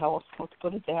party house. Let's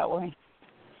put it that way.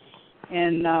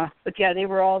 And but yeah, they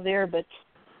were all there, but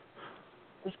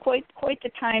it was quite the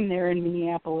time there in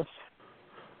Minneapolis.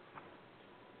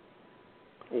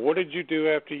 What did you do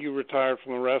after you retired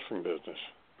from the wrestling business?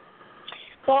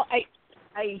 Well,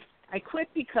 I quit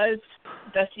because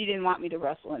Dusty didn't want me to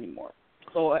wrestle anymore,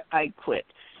 so I quit.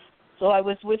 So I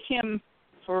was with him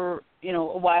for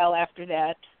a while after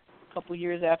that, a couple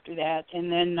years after that, and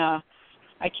then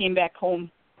I came back home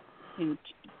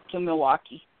to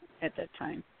Milwaukee at that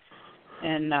time,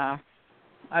 and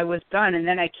I was done. And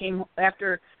then I came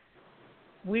after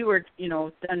we were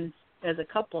done as a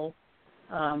couple,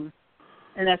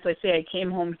 and that's why I say I came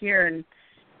home here,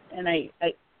 and I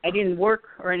didn't work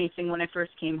or anything when I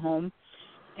first came home,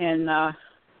 and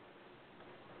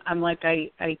I'm like,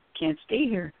 I can't stay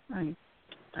here. I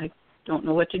don't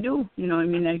know what to do.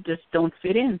 I just don't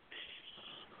fit in.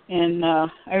 And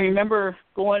I remember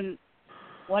going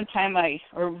one time,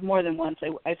 or more than once,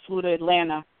 I flew to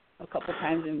Atlanta a couple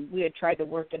times, and we had tried to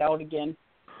work it out again,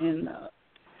 and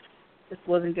this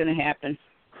wasn't going to happen.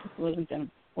 It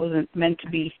wasn't meant to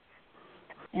be.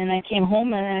 And I came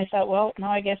home, and I thought, well, now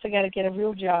I guess I got to get a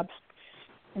real job.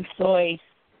 And so I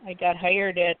got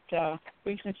hired at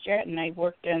Briggs & Stratton. I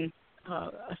worked and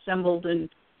assembled and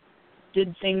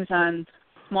did things on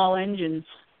small engines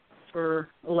for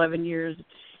 11 years.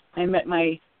 I met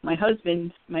my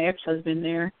husband, my ex-husband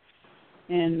there,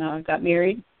 and got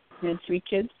married. We had 3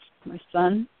 kids, my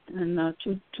son, and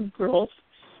two girls.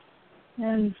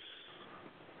 And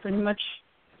pretty much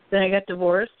then I got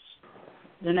divorced.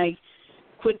 Then I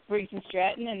quit Briggs &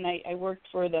 Stratton, and I worked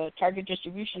for the Target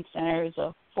Distribution Center as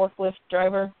a forklift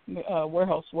driver,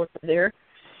 warehouse worker there.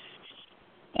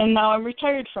 And now I'm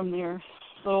retired from there.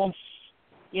 So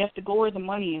you have to go where the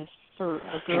money is for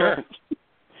a girl.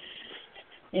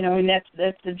 And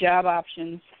that's the job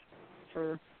options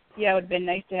for. Yeah, it would have been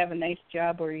nice to have a nice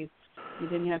job where you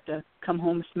didn't have to come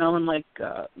home smelling like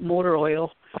motor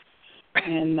oil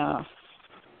and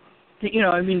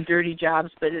dirty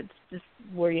jobs, but it's just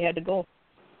where you had to go.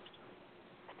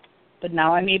 But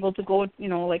now I'm able to go,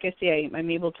 like I say,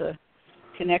 I'm able to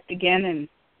connect again and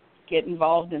get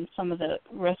involved in some of the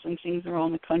wrestling things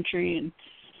around the country and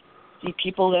see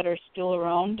people that are still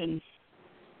around and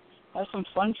have some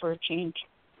fun for a change.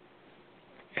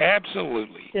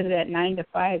 Absolutely. Instead of that 9 to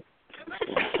 5.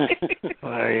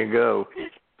 There you go.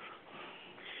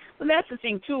 Well, that's the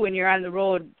thing too. When you're on the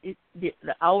road, the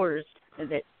hours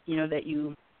that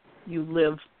you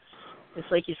live, it's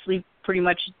like you sleep pretty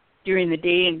much during the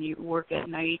day and you work at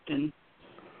night, and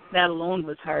that alone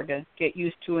was hard to get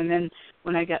used to. And then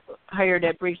when I got hired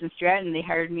at Briggs & Stratton, they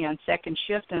hired me on second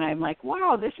shift, and I'm like,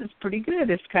 wow, this is pretty good.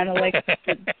 It's kind of like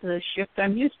the shift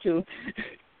I'm used to.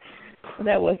 So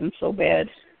that wasn't so bad.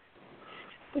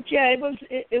 But yeah,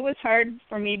 it was hard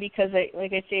for me because I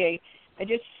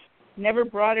just never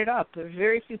brought it up. There were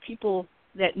very few people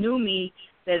that knew me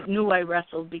that knew I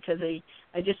wrestled because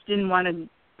I just didn't want to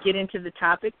get into the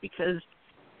topic because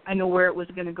I know where it was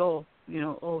going to go.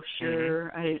 Oh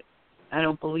sure, I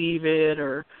don't believe it,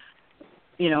 or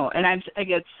and I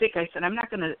get sick. I said I'm not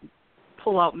going to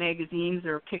pull out magazines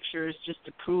or pictures just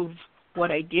to prove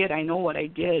what I did. I know what I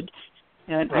did,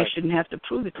 and right. I shouldn't have to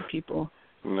prove it to people.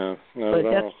 No, but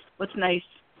that's what's nice,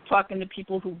 talking to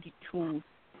people who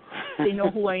they know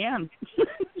who I am.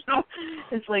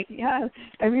 It's like, yeah,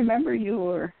 I remember you,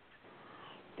 or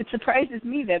it surprises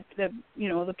me that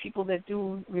the people that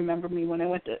do remember me. When I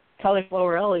went to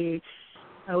Cauliflower Alley,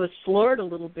 I was floored a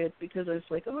little bit because I was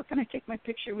like, oh, can I take my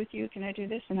picture with you? Can I do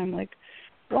this? And I'm like,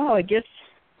 wow, I guess,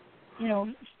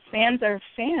 fans are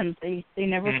fans. They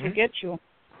never forget you.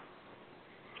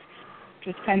 Which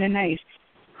is kind of nice.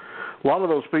 A lot of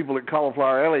those people at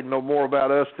Cauliflower Alley know more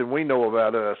about us than we know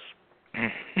about us.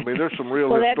 I mean, there's some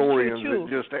real historians that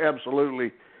just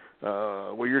absolutely.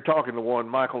 Well, you're talking to one,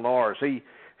 Michael Norris. He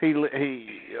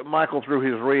Michael through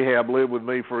his rehab lived with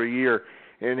me for a year,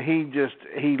 and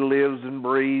he lives and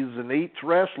breathes and eats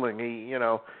wrestling.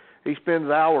 He spends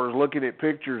hours looking at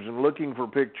pictures and looking for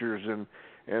pictures,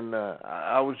 and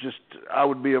I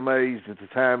would be amazed at the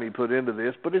time he put into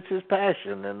this, but it's his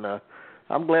passion, and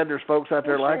I'm glad there's folks out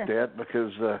there like that,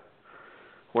 because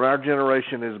when our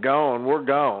generation is gone, we're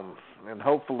gone, and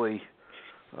hopefully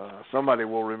somebody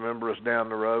will remember us down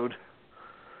the road.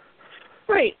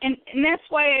 Right, and that's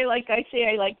why I like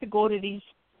to go to these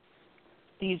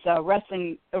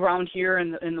wrestling around here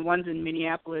and the ones in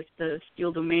Minneapolis, the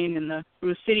Steel Domain and the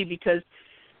Bruce City, because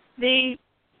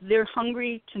they're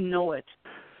hungry to know it.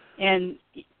 And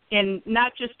and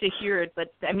not just to hear it,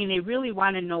 but I mean they really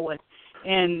want to know it,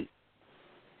 and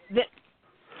that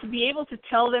to be able to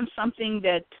tell them something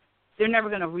that they're never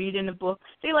going to read in a book.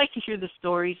 They like to hear the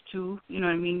stories too. You know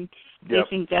what I mean? They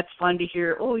think that's fun to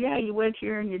hear. Oh yeah, you went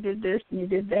here and you did this and you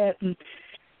did that, and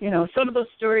you know some of those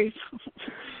stories.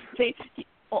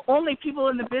 Only people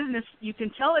in the business you can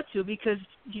tell it to because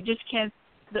you just can't.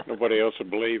 Nobody else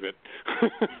would believe it.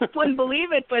 Wouldn't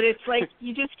believe it, but it's like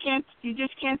you just can't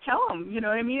tell them. You know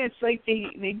what I mean? It's like they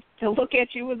look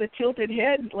at you with a tilted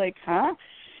head, like, huh?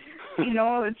 You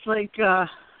know, it's like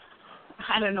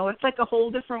I don't know. It's like a whole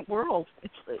different world.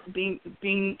 It's like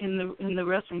being in the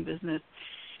wrestling business.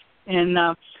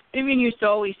 And Vivian used to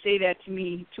always say that to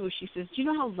me too. She says, "Do you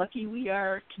know how lucky we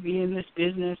are to be in this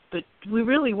business?" But we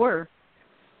really were.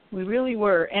 We really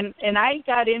were. And I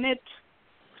got in it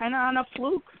kind of on a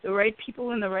fluke. The right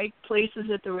people in the right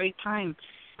places at the right time.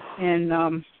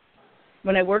 And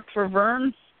when I worked for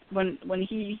Vern, when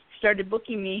he started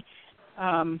booking me,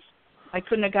 I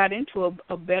couldn't have got into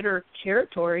a better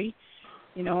territory.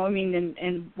 You know, I mean,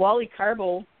 and Wally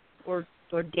Carbo or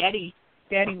Daddy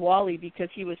Wally, because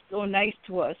he was so nice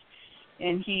to us,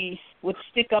 and he would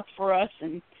stick up for us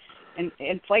and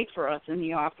fight for us in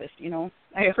the office. You know,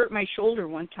 I hurt my shoulder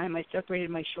one time. I separated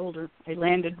my shoulder. I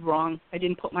landed wrong. I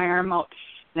didn't put my arm out,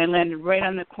 and I landed right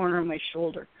on the corner of my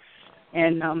shoulder.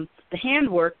 And the hand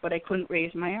worked, but I couldn't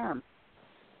raise my arm.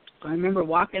 So I remember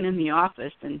walking in the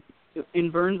office, and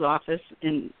in Vern's office,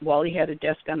 and Wally had a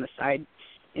desk on the side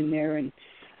in there, and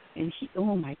he,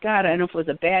 oh my God, I don't know if it was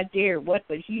a bad day or what,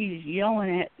 but he's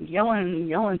yelling.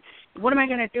 What am I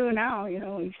going to do now? You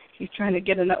know, he's trying to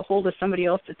get a hold of somebody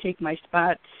else to take my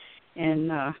spot,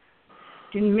 and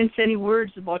didn't mince any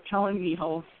words about telling me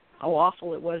how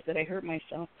awful it was that I hurt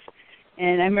myself.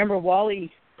 And I remember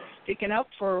Wally sticking up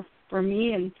for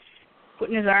me and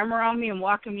putting his arm around me and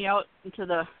walking me out into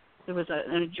there was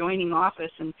an adjoining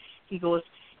office, and he goes,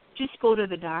 "Just go to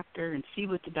the doctor and see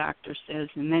what the doctor says,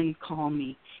 and then call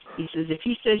me." He says, "If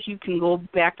he says you can go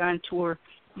back on tour,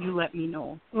 you let me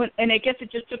know." And I guess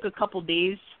it just took a couple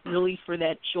days, really, for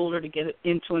that shoulder to get it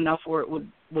into enough where it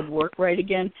would work right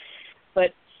again.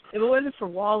 But if it wasn't for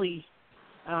Wally,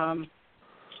 I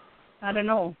don't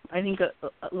know. I think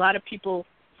a lot of people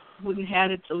wouldn't have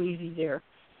had it so easy there.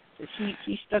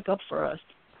 He stuck up for us.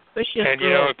 Especially and, you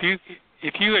know,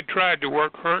 if you had tried to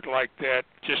work hurt like that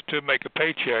just to make a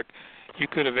paycheck, you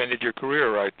could have ended your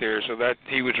career right there. So that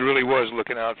he really was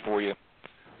looking out for you.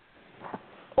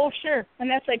 Oh, sure. And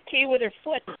that's like Kay with her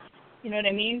foot. You know what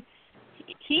I mean?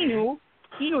 He knew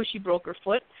she broke her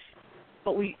foot,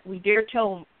 but we dare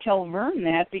tell Vern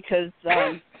that because,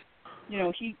 you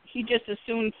know, he just as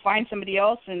soon find somebody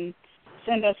else and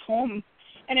send us home.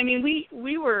 And I mean, we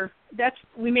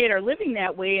made our living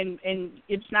that way, and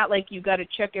it's not like you got a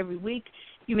check every week.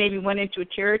 You maybe went into a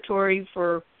territory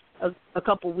for a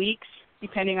couple weeks,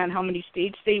 depending on how many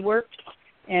states they worked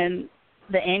and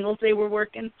the angles they were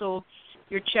working. So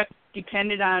your check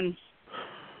depended on,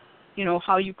 you know,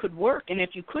 how you could work. And if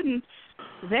you couldn't,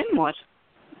 then what?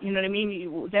 You know what I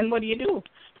mean? Then what do you do?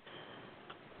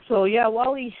 So yeah,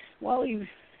 Wally,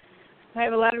 I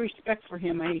have a lot of respect for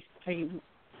him. I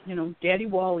you know, Daddy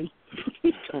Wally.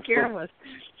 He took care of us.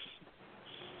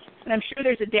 And I'm sure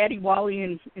there's a Daddy Wally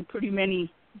in pretty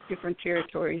many different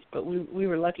territories, but we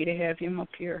were lucky to have him up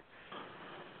here.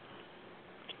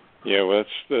 Yeah, well,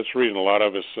 that's the reason a lot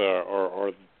of us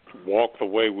are walk the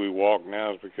way we walk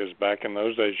now, is because back in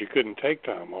those days you couldn't take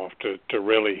time off to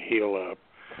really heal up,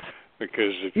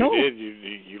 because if you did,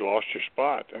 you lost your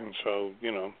spot. And so,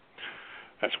 you know,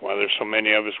 that's why there's so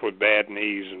many of us with bad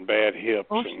knees and bad hips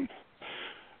and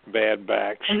bad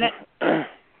backs.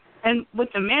 And with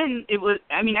the men, it was.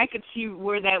 I mean, I could see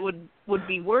where that would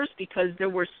be worse because there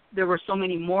were so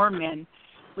many more men.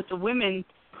 With the women,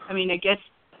 I mean, I guess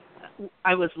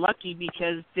I was lucky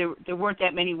because there weren't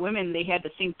that many women. They had to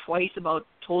think twice about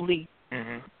totally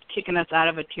kicking us out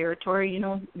of a territory. You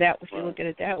know, that if you look at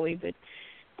it that way.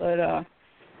 But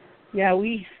yeah,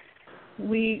 we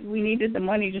needed the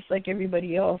money just like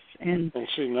everybody else. And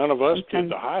see, none of us did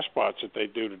the high spots that they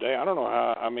do today. I don't know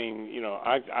how. I mean, you know,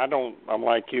 I'm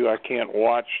like you. I can't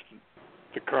watch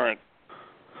the current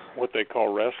what they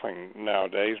call wrestling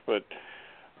nowadays, but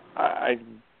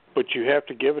but you have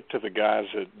to give it to the guys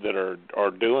that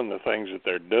are doing the things that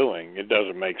they're doing. It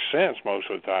doesn't make sense most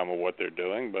of the time of what they're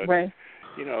doing, but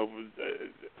you know,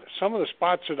 some of the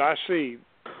spots that I see,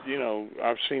 you know,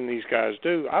 I've seen these guys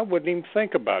do, I wouldn't even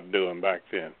think about doing back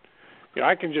then. You know,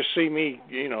 I can just see me,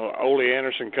 you know, Ole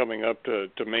Anderson coming up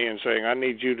to me and saying, "I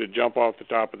need you to jump off the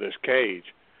top of this cage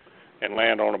and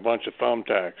land on a bunch of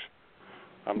thumbtacks."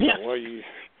 I'm saying, well,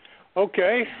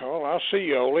 Okay. Well, I'll see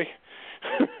you, Ole.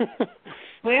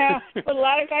 Well, yeah, but a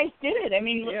lot of guys did it. I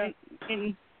mean, Yeah.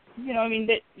 and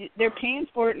they're paying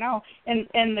for it now. And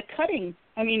the cutting.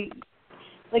 I mean,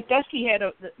 like Dusty had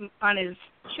on his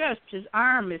chest, his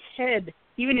arm, his head,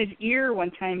 even his ear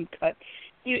one time cut.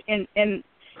 And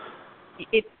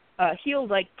it healed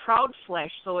like proud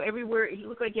flesh. So everywhere he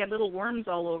looked like he had little worms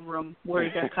all over him where he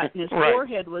got cut. And his Right.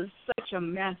 forehead was such a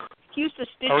mess. He used to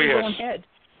stitch Oh, his yes. own head.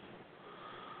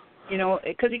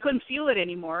 Because he couldn't feel it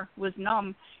anymore, it was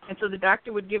numb, and so the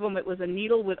doctor would give him, it was a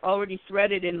needle with already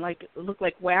threaded in, like, it looked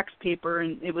like wax paper,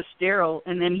 and it was sterile,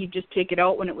 and then he'd just take it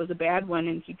out when it was a bad one,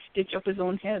 and he'd stitch up his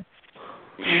own head.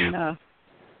 And a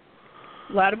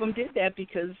lot of them did that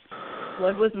because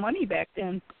blood was money back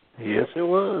then. Yes, it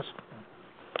was.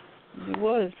 It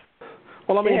was.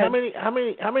 Well, I mean, Yeah.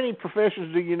 how many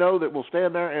professions do you know that will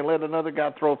stand there and let another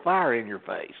guy throw fire in your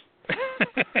face?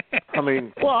 I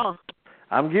mean, Well,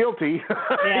 I'm guilty,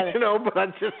 Yeah. but I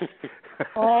just.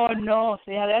 oh, no.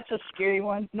 Yeah, that's a scary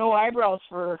one. No eyebrows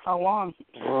for how long?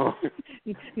 Oh.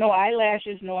 No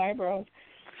eyelashes, no eyebrows.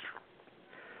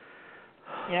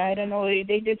 Yeah, I don't know.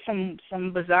 They did some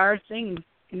bizarre things,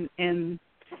 and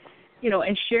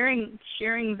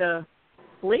sharing the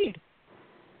blade.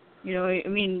 I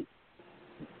mean,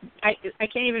 I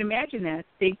can't even imagine that.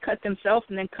 They cut themselves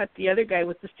and then cut the other guy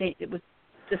with the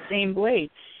same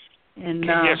blade. And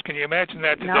yes, can you imagine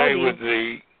that today with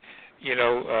the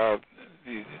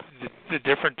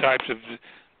different types of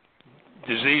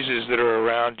diseases that are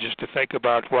around? Just to think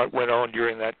about what went on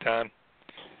during that time.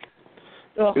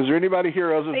 Well, is there anybody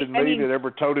here other than me that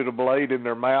ever toted a blade in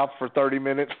their mouth for 30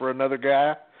 minutes for another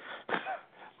guy?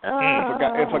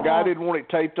 If a guy didn't want it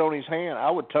taped on his hand, I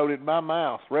would tote it in my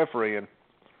mouth, refereeing,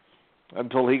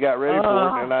 until he got ready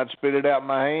for it, and I'd spit it out in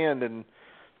my hand and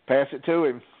pass it to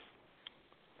him.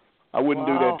 I wouldn't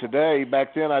do that today.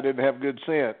 Back then, I didn't have good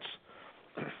sense.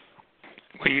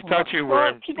 Well, you thought you were,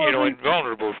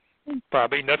 invulnerable,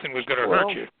 Bobby. Nothing was going to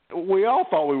hurt you. We all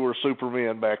thought we were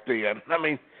Supermen back then. I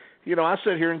mean, I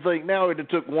sit here and think now it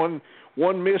took one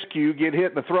miscue, get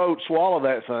hit in the throat, swallow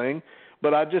that thing.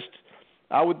 But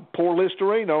I would pour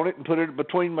Listerine on it and put it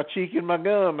between my cheek and my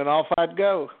gum, and off I'd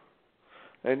go.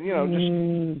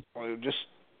 And just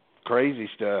crazy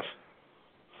stuff.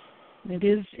 It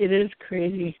is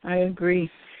crazy. I agree.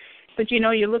 But you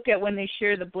look at when they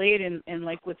share the blade and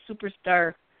like with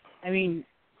Superstar, I mean,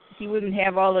 he wouldn't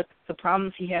have all the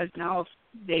problems he has now if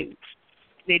they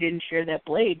didn't share that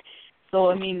blade. So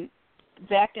I mean,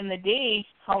 back in the day,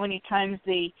 how many times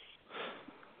they,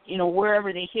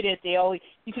 wherever they hit it,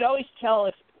 you could always tell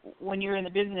if when you're in the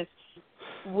business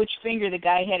which finger the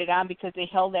guy had it on because they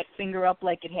held that finger up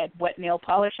like it had wet nail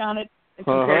polish on it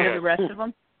compared to the rest of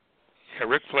them. Yeah,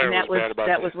 Ric Flair was bad about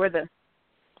that. That was where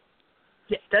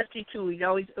Dusty too.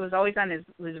 It was always on his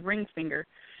ring finger,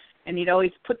 and he'd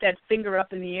always put that finger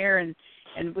up in the air, and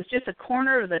it was just a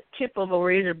corner of the tip of a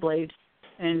razor blade,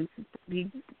 and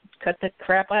he cut the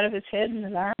crap out of his head and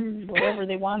his arm, whatever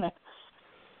they want to.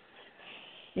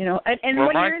 And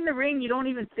when you're in the ring, you don't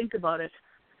even think about it.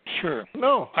 Sure.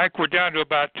 No. Mike, we're down to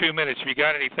about 2 minutes. Have you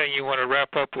got anything you want to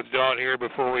wrap up with Dawn here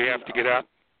before we have to get out?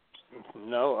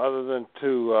 No, other than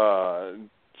to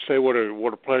say what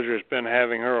a pleasure it's been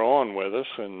having her on with us.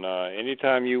 And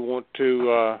anytime you want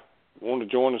to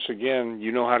join us again,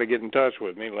 you know how to get in touch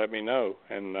with me. Let me know.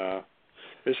 And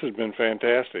this has been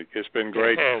fantastic. It's been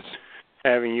great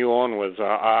having you on with us.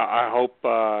 I hope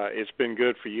it's been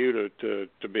good for you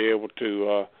to be able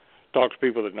to talk to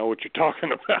people that know what you're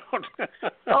talking about.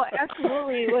 Oh,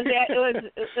 absolutely. It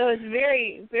was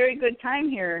very, very good time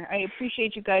here. I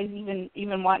appreciate you guys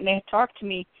even wanting to talk to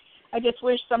me. I just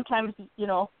wish sometimes,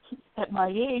 at my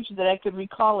age that I could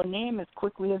recall a name as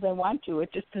quickly as I want to.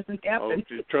 It just doesn't happen.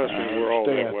 Oh, trust me, we're all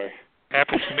that way.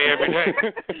 Happens to me every day.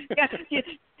 Yeah,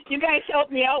 you guys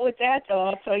helped me out with that, though.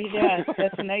 I'll tell you that.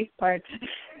 That's the nice part.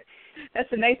 That's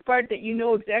the nice part, that you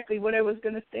know exactly what I was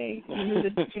going to say. You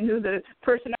knew the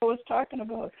person I was talking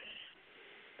about.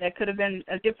 That could have been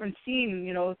a different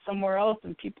scene, somewhere else,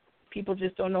 and people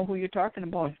just don't know who you're talking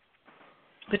about.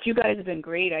 But you guys have been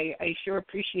great. I sure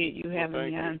appreciate you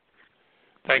having me on.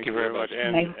 Thank you very much.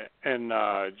 And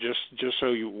just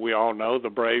so we all know, the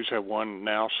Braves have won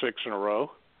now 6 in a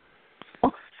row.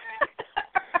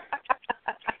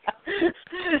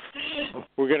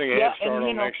 We're getting a head start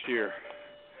on next year.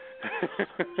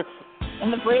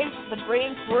 And the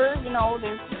Braves were,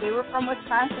 they were from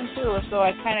Wisconsin too, so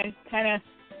I kind of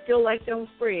still like those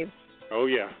Braves. Oh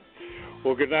yeah.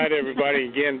 Well, good night, everybody.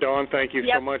 Again, Dawn, thank you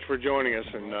so much for joining us.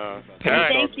 And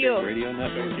thank you. Radio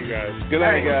Network. Thank you guys. Good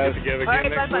night, guys. Get together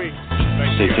again next week.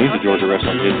 Stay tuned to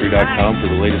GeorgiaWrestlingHistory.com for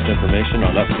the latest information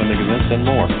on upcoming events and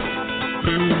more.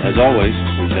 As always,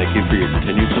 we thank you for your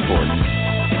continued support.